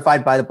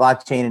certified by the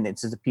blockchain, and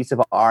it's just a piece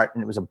of art,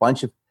 and it was a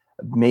bunch of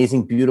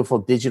amazing, beautiful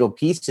digital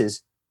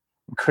pieces.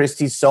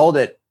 Christie sold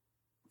it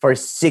for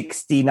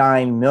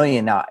 69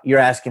 million. Now you're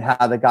asking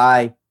how the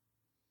guy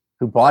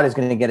who bought it is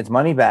going to get its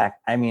money back.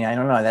 I mean, I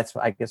don't know. That's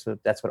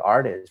what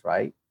art is,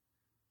 right?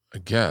 I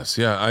guess.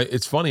 Yeah.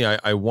 It's funny.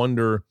 I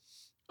wonder.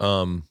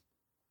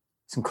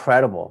 It's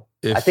incredible.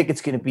 I think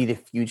it's going to be the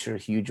future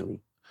hugely.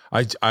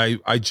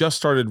 I just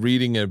started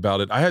reading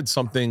about it. I had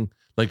something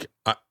like,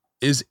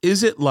 is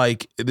it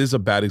like, it is a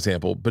bad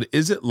example, but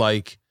is it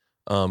like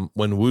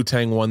when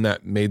Wu-Tang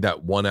made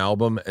that one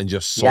album and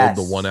just sold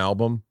the one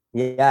album?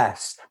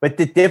 Yes. But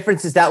the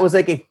difference is that was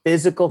like a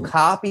physical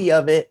copy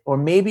of it, or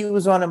maybe it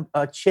was on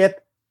a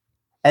chip,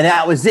 and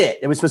that was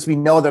it. There was supposed to be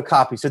no other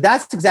copy. So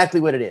that's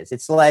exactly what it is.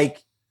 It's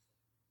like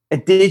a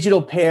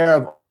digital pair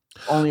of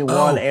only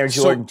one Air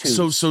Jordan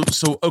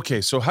 2.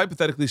 Okay. So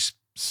hypothetically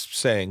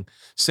say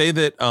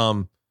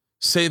that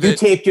you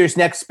taped your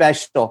next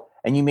special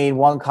and you made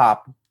one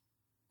copy.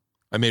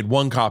 I made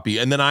one copy,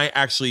 and then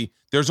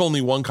there's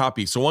only one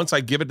copy. So once I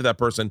give it to that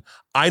person,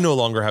 I no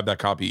longer have that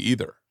copy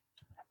either.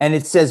 And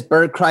it says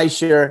Bert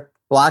Kreischer,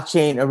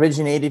 blockchain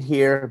originated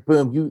here.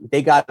 Boom,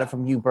 they got it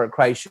from you, Bert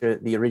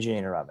Kreischer, the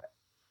originator of it.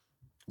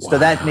 So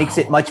that makes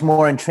it Wow. much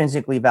more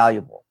intrinsically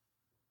valuable.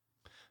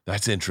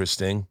 That's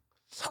interesting.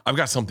 I've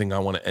got something I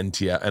want to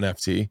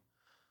NFT.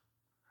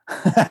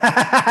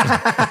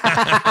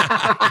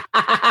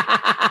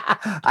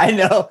 I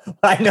know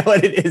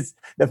what it is.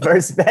 The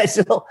first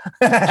special.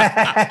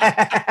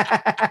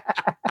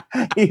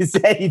 You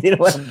said you didn't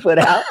want to put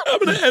out. I'm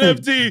gonna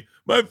NFT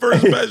my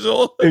first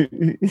special.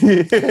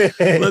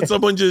 Let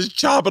someone just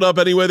chop it up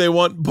any way they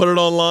want and put it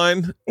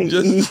online.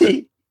 Just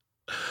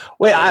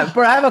Wait, I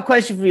have a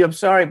question for you. I'm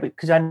sorry,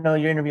 because I know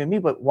you're interviewing me,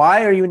 but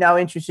why are you now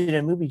interested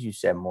in movies? You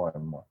said more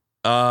and more.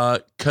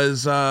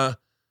 Cause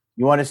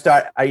You want to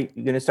start? Are you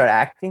going to start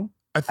acting?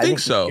 I think you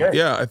so. should.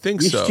 Yeah, I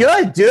think You so.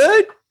 should,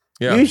 dude.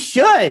 Yeah. You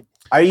should.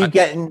 Are you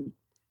getting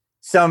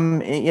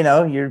some?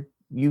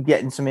 You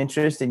getting some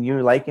interest and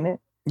you're liking it?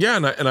 Yeah,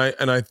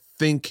 and I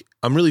think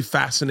I'm really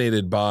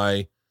fascinated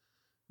by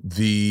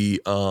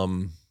the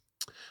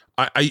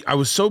I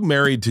was so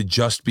married to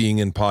just being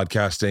in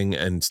podcasting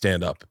and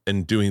stand up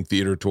and doing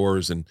theater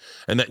tours and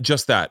and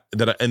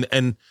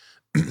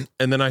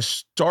then I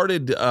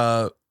started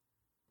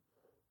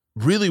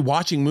really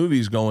watching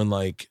movies going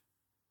like,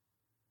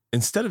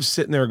 instead of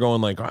sitting there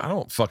going like, I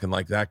don't fucking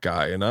like that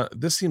guy and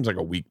this seems like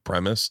a weak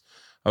premise,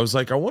 I was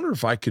like, I wonder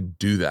if I could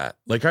do that.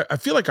 Like I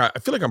feel like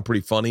I'm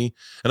pretty funny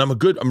and I'm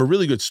a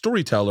really good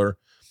storyteller.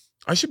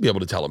 I should be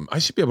able to tell him. I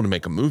should be able to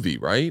make a movie,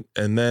 right?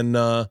 And then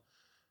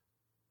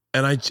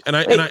and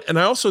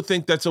I also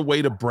think that's a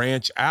way to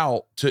branch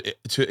out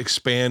to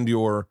expand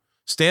your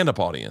stand-up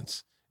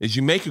audience. Is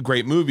you make a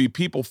great movie,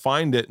 people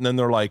find it, and then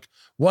they're like,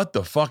 "What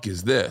the fuck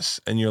is this?"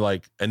 And you're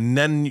like, and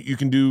then you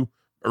can do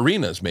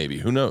arenas, maybe.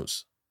 Who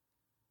knows?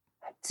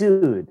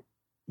 Dude,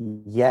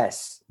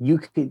 yes, you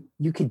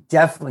could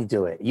definitely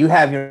do it. You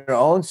have your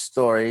own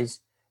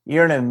stories.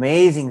 You're an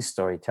amazing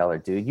storyteller,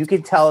 dude. You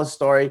could tell a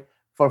story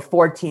for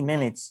 14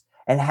 minutes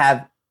and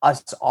have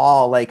us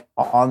all like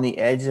on the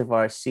edge of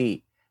our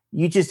seat.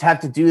 You just have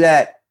to do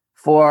that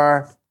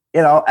for,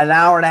 an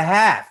hour and a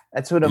half.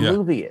 That's what a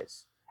movie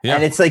is. Yeah.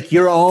 And it's like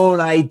your own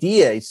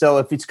idea. So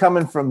if it's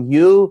coming from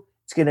you,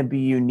 it's going to be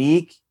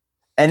unique.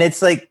 And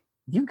it's like,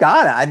 you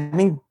got it. I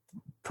mean,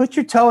 put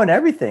your toe in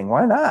everything.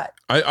 Why not?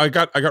 I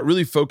got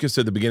really focused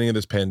at the beginning of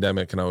this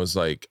pandemic, and I was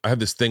like, I have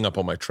this thing up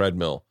on my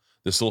treadmill,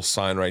 this little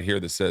sign right here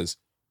that says,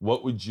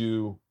 "What would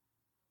you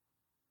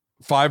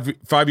 5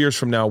 years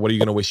from now? What are you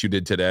going to wish you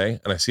did today?"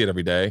 And I see it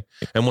every day.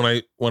 And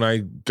when I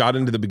got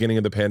into the beginning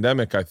of the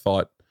pandemic, I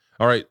thought,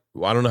 all right,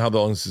 well, I don't know how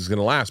long this is going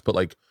to last, but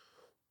like,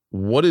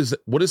 what is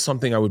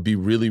something I would be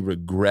really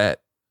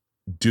regret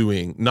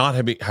doing, not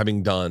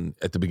having done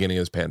at the beginning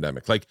of this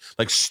pandemic, like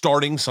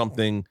starting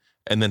something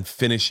and then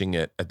finishing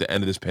it at the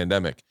end of this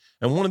pandemic.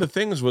 And one of the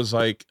things was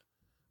like,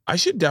 I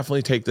should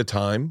definitely take the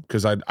time,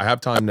 because I have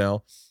time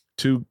now,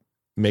 to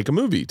make a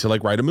movie, to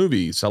like write a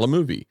movie, sell a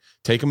movie,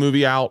 take a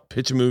movie out,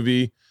 pitch a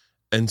movie.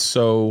 And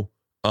so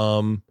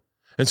I'm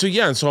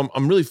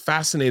really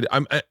fascinated.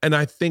 And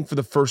I think for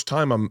the first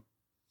time I'm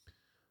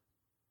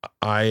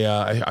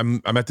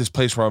at this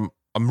place where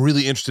I'm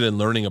really interested in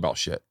learning about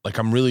shit. Like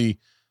I'm really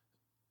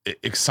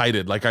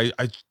excited. Like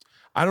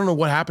I don't know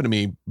what happened to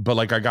me, but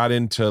like I got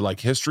into like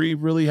history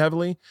really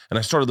heavily, and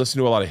I started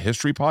listening to a lot of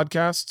history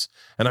podcasts,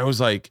 and I was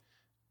like,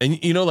 and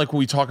like when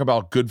we talk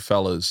about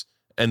Goodfellas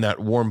and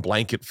that warm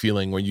blanket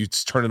feeling when you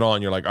just turn it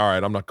on, you're like, all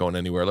right, I'm not going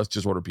anywhere. Let's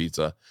just order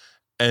pizza.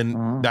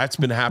 And that's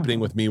been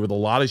happening with me with a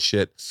lot of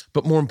shit.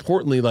 But more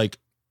importantly, like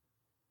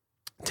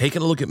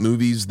taking a look at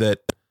movies that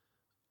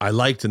I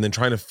liked and then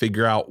trying to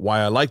figure out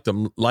why I liked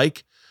them,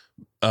 like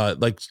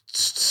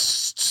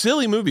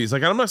silly movies.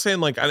 Like I'm not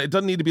saying like it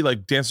doesn't need to be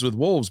like Dances with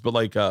Wolves, but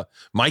like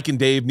Mike and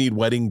Dave Need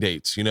Wedding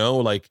Dates,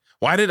 like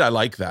why did I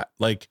like that?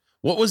 Like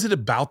what was it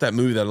about that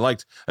movie that I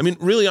liked? I mean,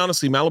 really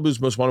honestly, Malibu's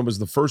Most Wanted was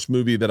the first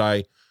movie that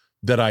I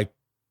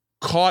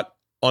caught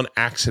on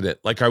accident.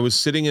 Like I was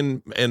sitting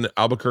in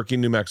Albuquerque,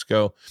 New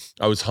Mexico.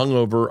 I was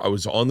hungover. I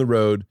was on the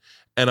road,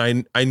 and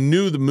I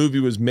knew the movie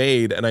was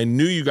made, and I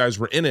knew you guys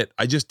were in it.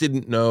 I just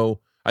didn't know.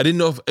 I didn't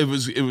know if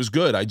it was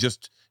good. I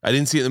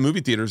didn't see it in the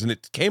movie theaters, and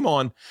it came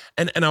on,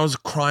 and I was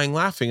crying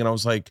laughing, and I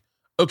was like,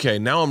 okay,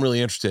 now I'm really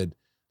interested.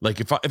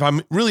 Like if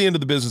I'm really into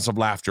the business of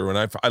laughter, and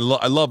I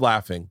love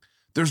laughing,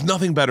 there's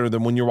nothing better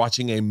than when you're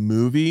watching a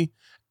movie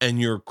and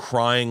you're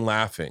crying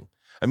laughing.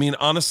 I mean,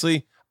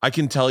 honestly, I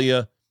can tell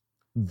you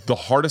the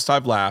hardest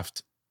I've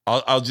laughed.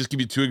 I'll just give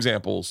you two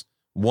examples.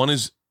 One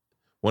is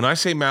when I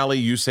say Mally,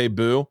 you say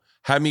boo,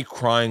 had me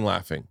crying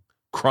laughing,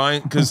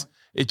 because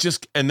it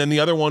just, and then the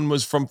other one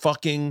was from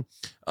fucking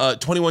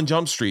 21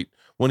 Jump Street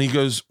when he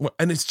goes,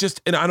 and it's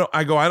just, and I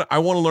want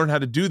to learn how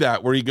to do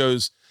that, where he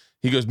goes,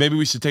 maybe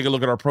we should take a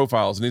lock at our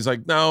profiles. And he's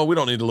like, no, we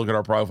don't need to look at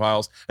our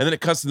profiles. And then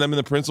it cuts to them in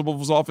the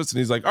principal's office, and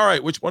he's like, all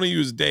right, which one of you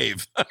is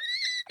Dave?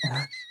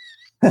 I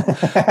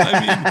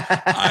mean,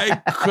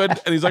 I could,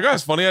 and he's like, oh,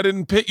 it's funny, I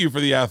didn't pit you for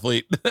the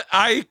athlete.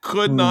 I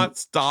could not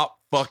stop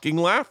fucking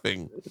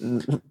laughing.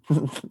 And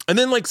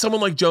then like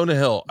someone like Jonah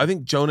Hill, I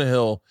think Jonah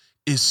Hill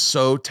is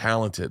so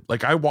talented.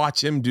 Like I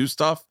watch him do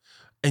stuff,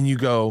 and you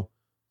go,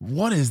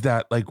 what is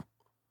that? Like,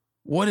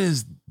 what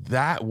is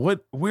that?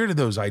 Where did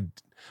those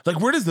Like,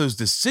 where does those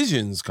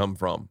decisions come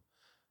from?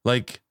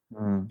 Like,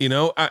 Mm. you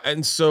know,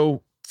 and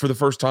so for the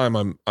first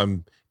time,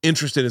 I'm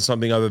interested in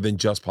something other than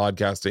just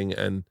podcasting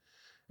and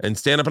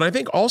stand up. And I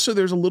think also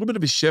there's a little bit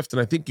of a shift, and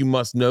I think you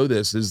must know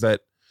this, is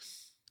that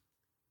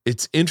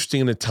it's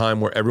interesting in a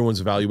time where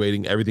everyone's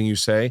evaluating everything you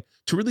say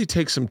to really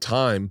take some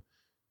time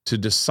to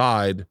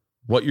decide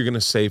what you're going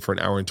to say for an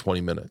hour and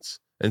 20 minutes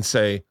and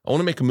say, I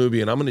want to make a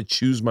movie and I'm going to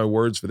choose my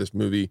words for this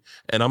movie.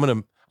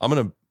 And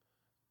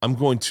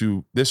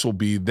this will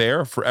be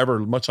there forever,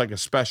 much like a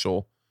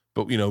special,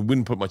 but we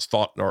didn't put much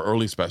thought in our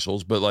early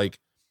specials, but like,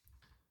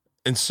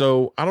 and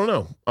so I don't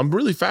know. I'm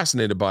really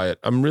fascinated by it.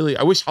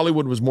 I wish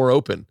Hollywood was more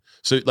open.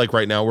 So like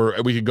right now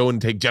we could go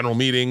and take general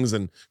meetings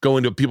and go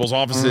into people's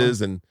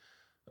offices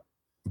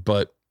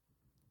but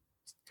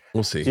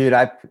we'll see. Dude,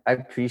 I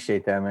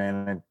appreciate that,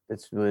 man.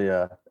 It's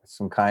really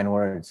some kind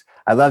words.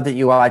 I love that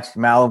you watched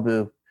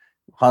Malibu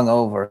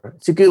hungover.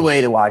 It's a good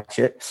way to watch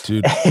it.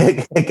 Dude.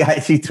 It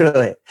got you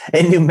through it.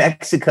 In New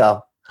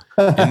Mexico.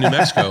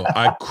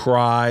 I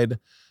cried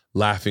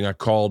laughing. I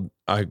called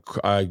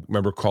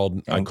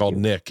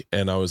Nick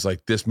and I was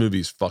like, this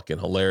movie's fucking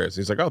hilarious.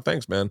 He's like, oh,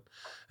 thanks, man.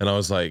 And I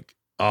was like,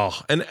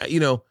 oh, and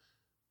you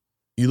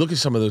look at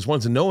some of those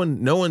ones and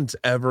no one's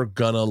ever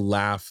gonna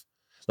laugh.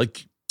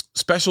 Like,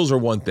 specials are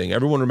one thing.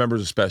 Everyone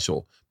remembers a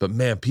special, but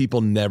man,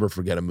 people never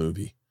forget a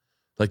movie.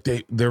 Like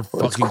they're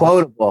fucking it's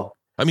quotable.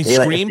 I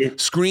mean,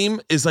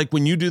 Scream is like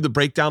when you do the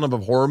breakdown of a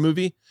horror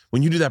movie,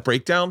 when you do that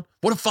breakdown,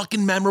 what a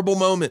fucking memorable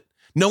moment.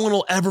 No one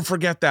will ever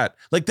forget that.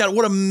 Like that,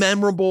 what a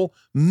memorable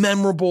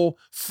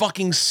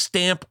fucking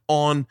stamp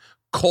on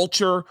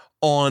culture,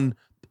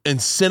 and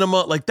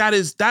cinema. Like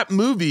that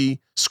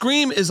movie,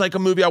 Scream is like a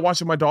movie I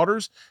watched with my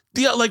daughters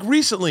like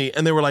recently,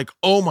 and they were like,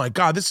 oh my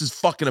God, this is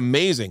fucking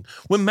amazing.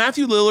 When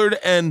Matthew Lillard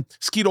and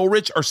Skeet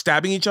Ulrich are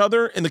stabbing each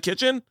other in the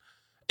kitchen,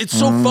 it's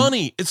so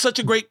funny. It's such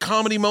a great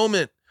comedy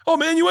moment. Oh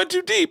man, you went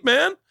too deep,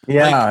 man.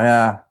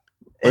 Yeah.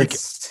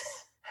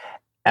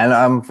 And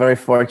I'm very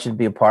fortunate to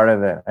be a part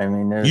of it. I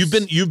mean,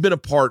 you've been a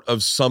part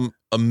of some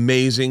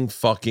amazing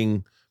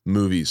fucking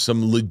movies,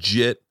 some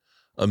legit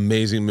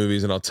amazing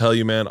movies. And I'll tell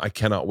you, man, I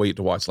cannot wait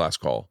to watch Last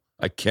Call.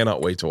 I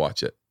cannot wait to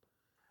watch it.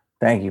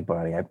 Thank you,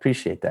 buddy. I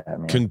appreciate that,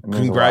 man.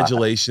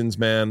 Congratulations,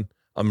 man.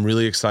 I'm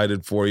really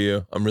excited for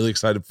you. I'm really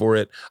excited for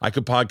it. I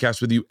could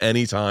podcast with you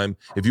anytime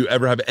if you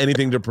ever have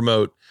anything to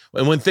promote.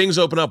 And when things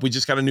open up, we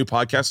just got a new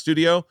podcast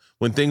studio.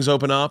 When things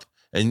open up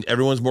and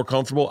everyone's more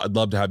comfortable, I'd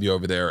love to have you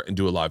over there and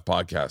do a live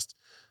podcast.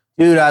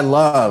 Dude, I'd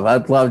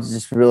love to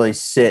just really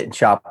sit and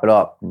chop it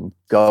up and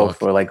go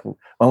for like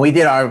when we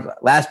did our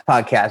last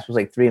podcast it was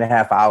like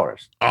 3.5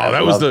 hours. Oh,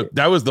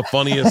 that was the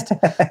funniest.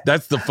 That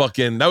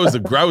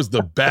was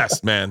the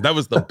best, man. That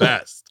was the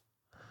best.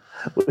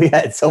 We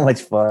had so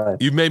much fun.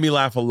 You've made me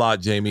laugh a lot,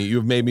 Jamie.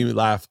 You've made me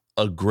laugh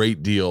a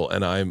great deal.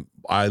 And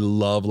I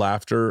love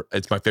laughter.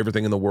 It's my favorite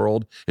thing in the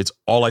world. It's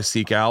all I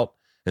seek out.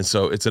 And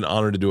so it's an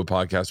honor to do a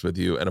podcast with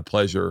you and a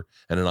pleasure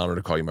and an honor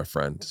to call you my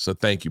friend. So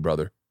thank you,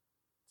 brother.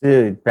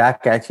 Dude,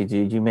 back at you,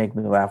 dude. You make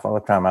me laugh all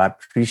the time. And I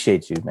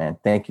appreciate you, man.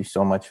 Thank you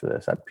so much for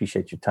this. I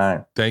appreciate your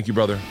time. Thank you,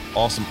 brother.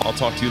 Awesome. I'll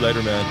talk to you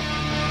later, man.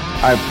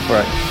 All right,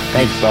 bro.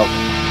 Thanks, bro.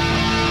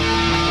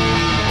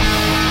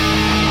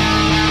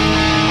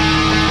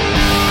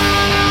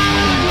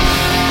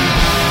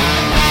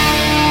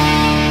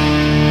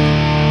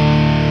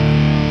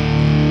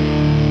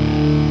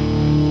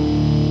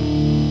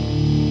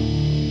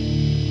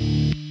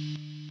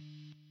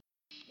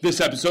 This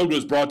episode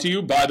was brought to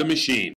you by The Machine.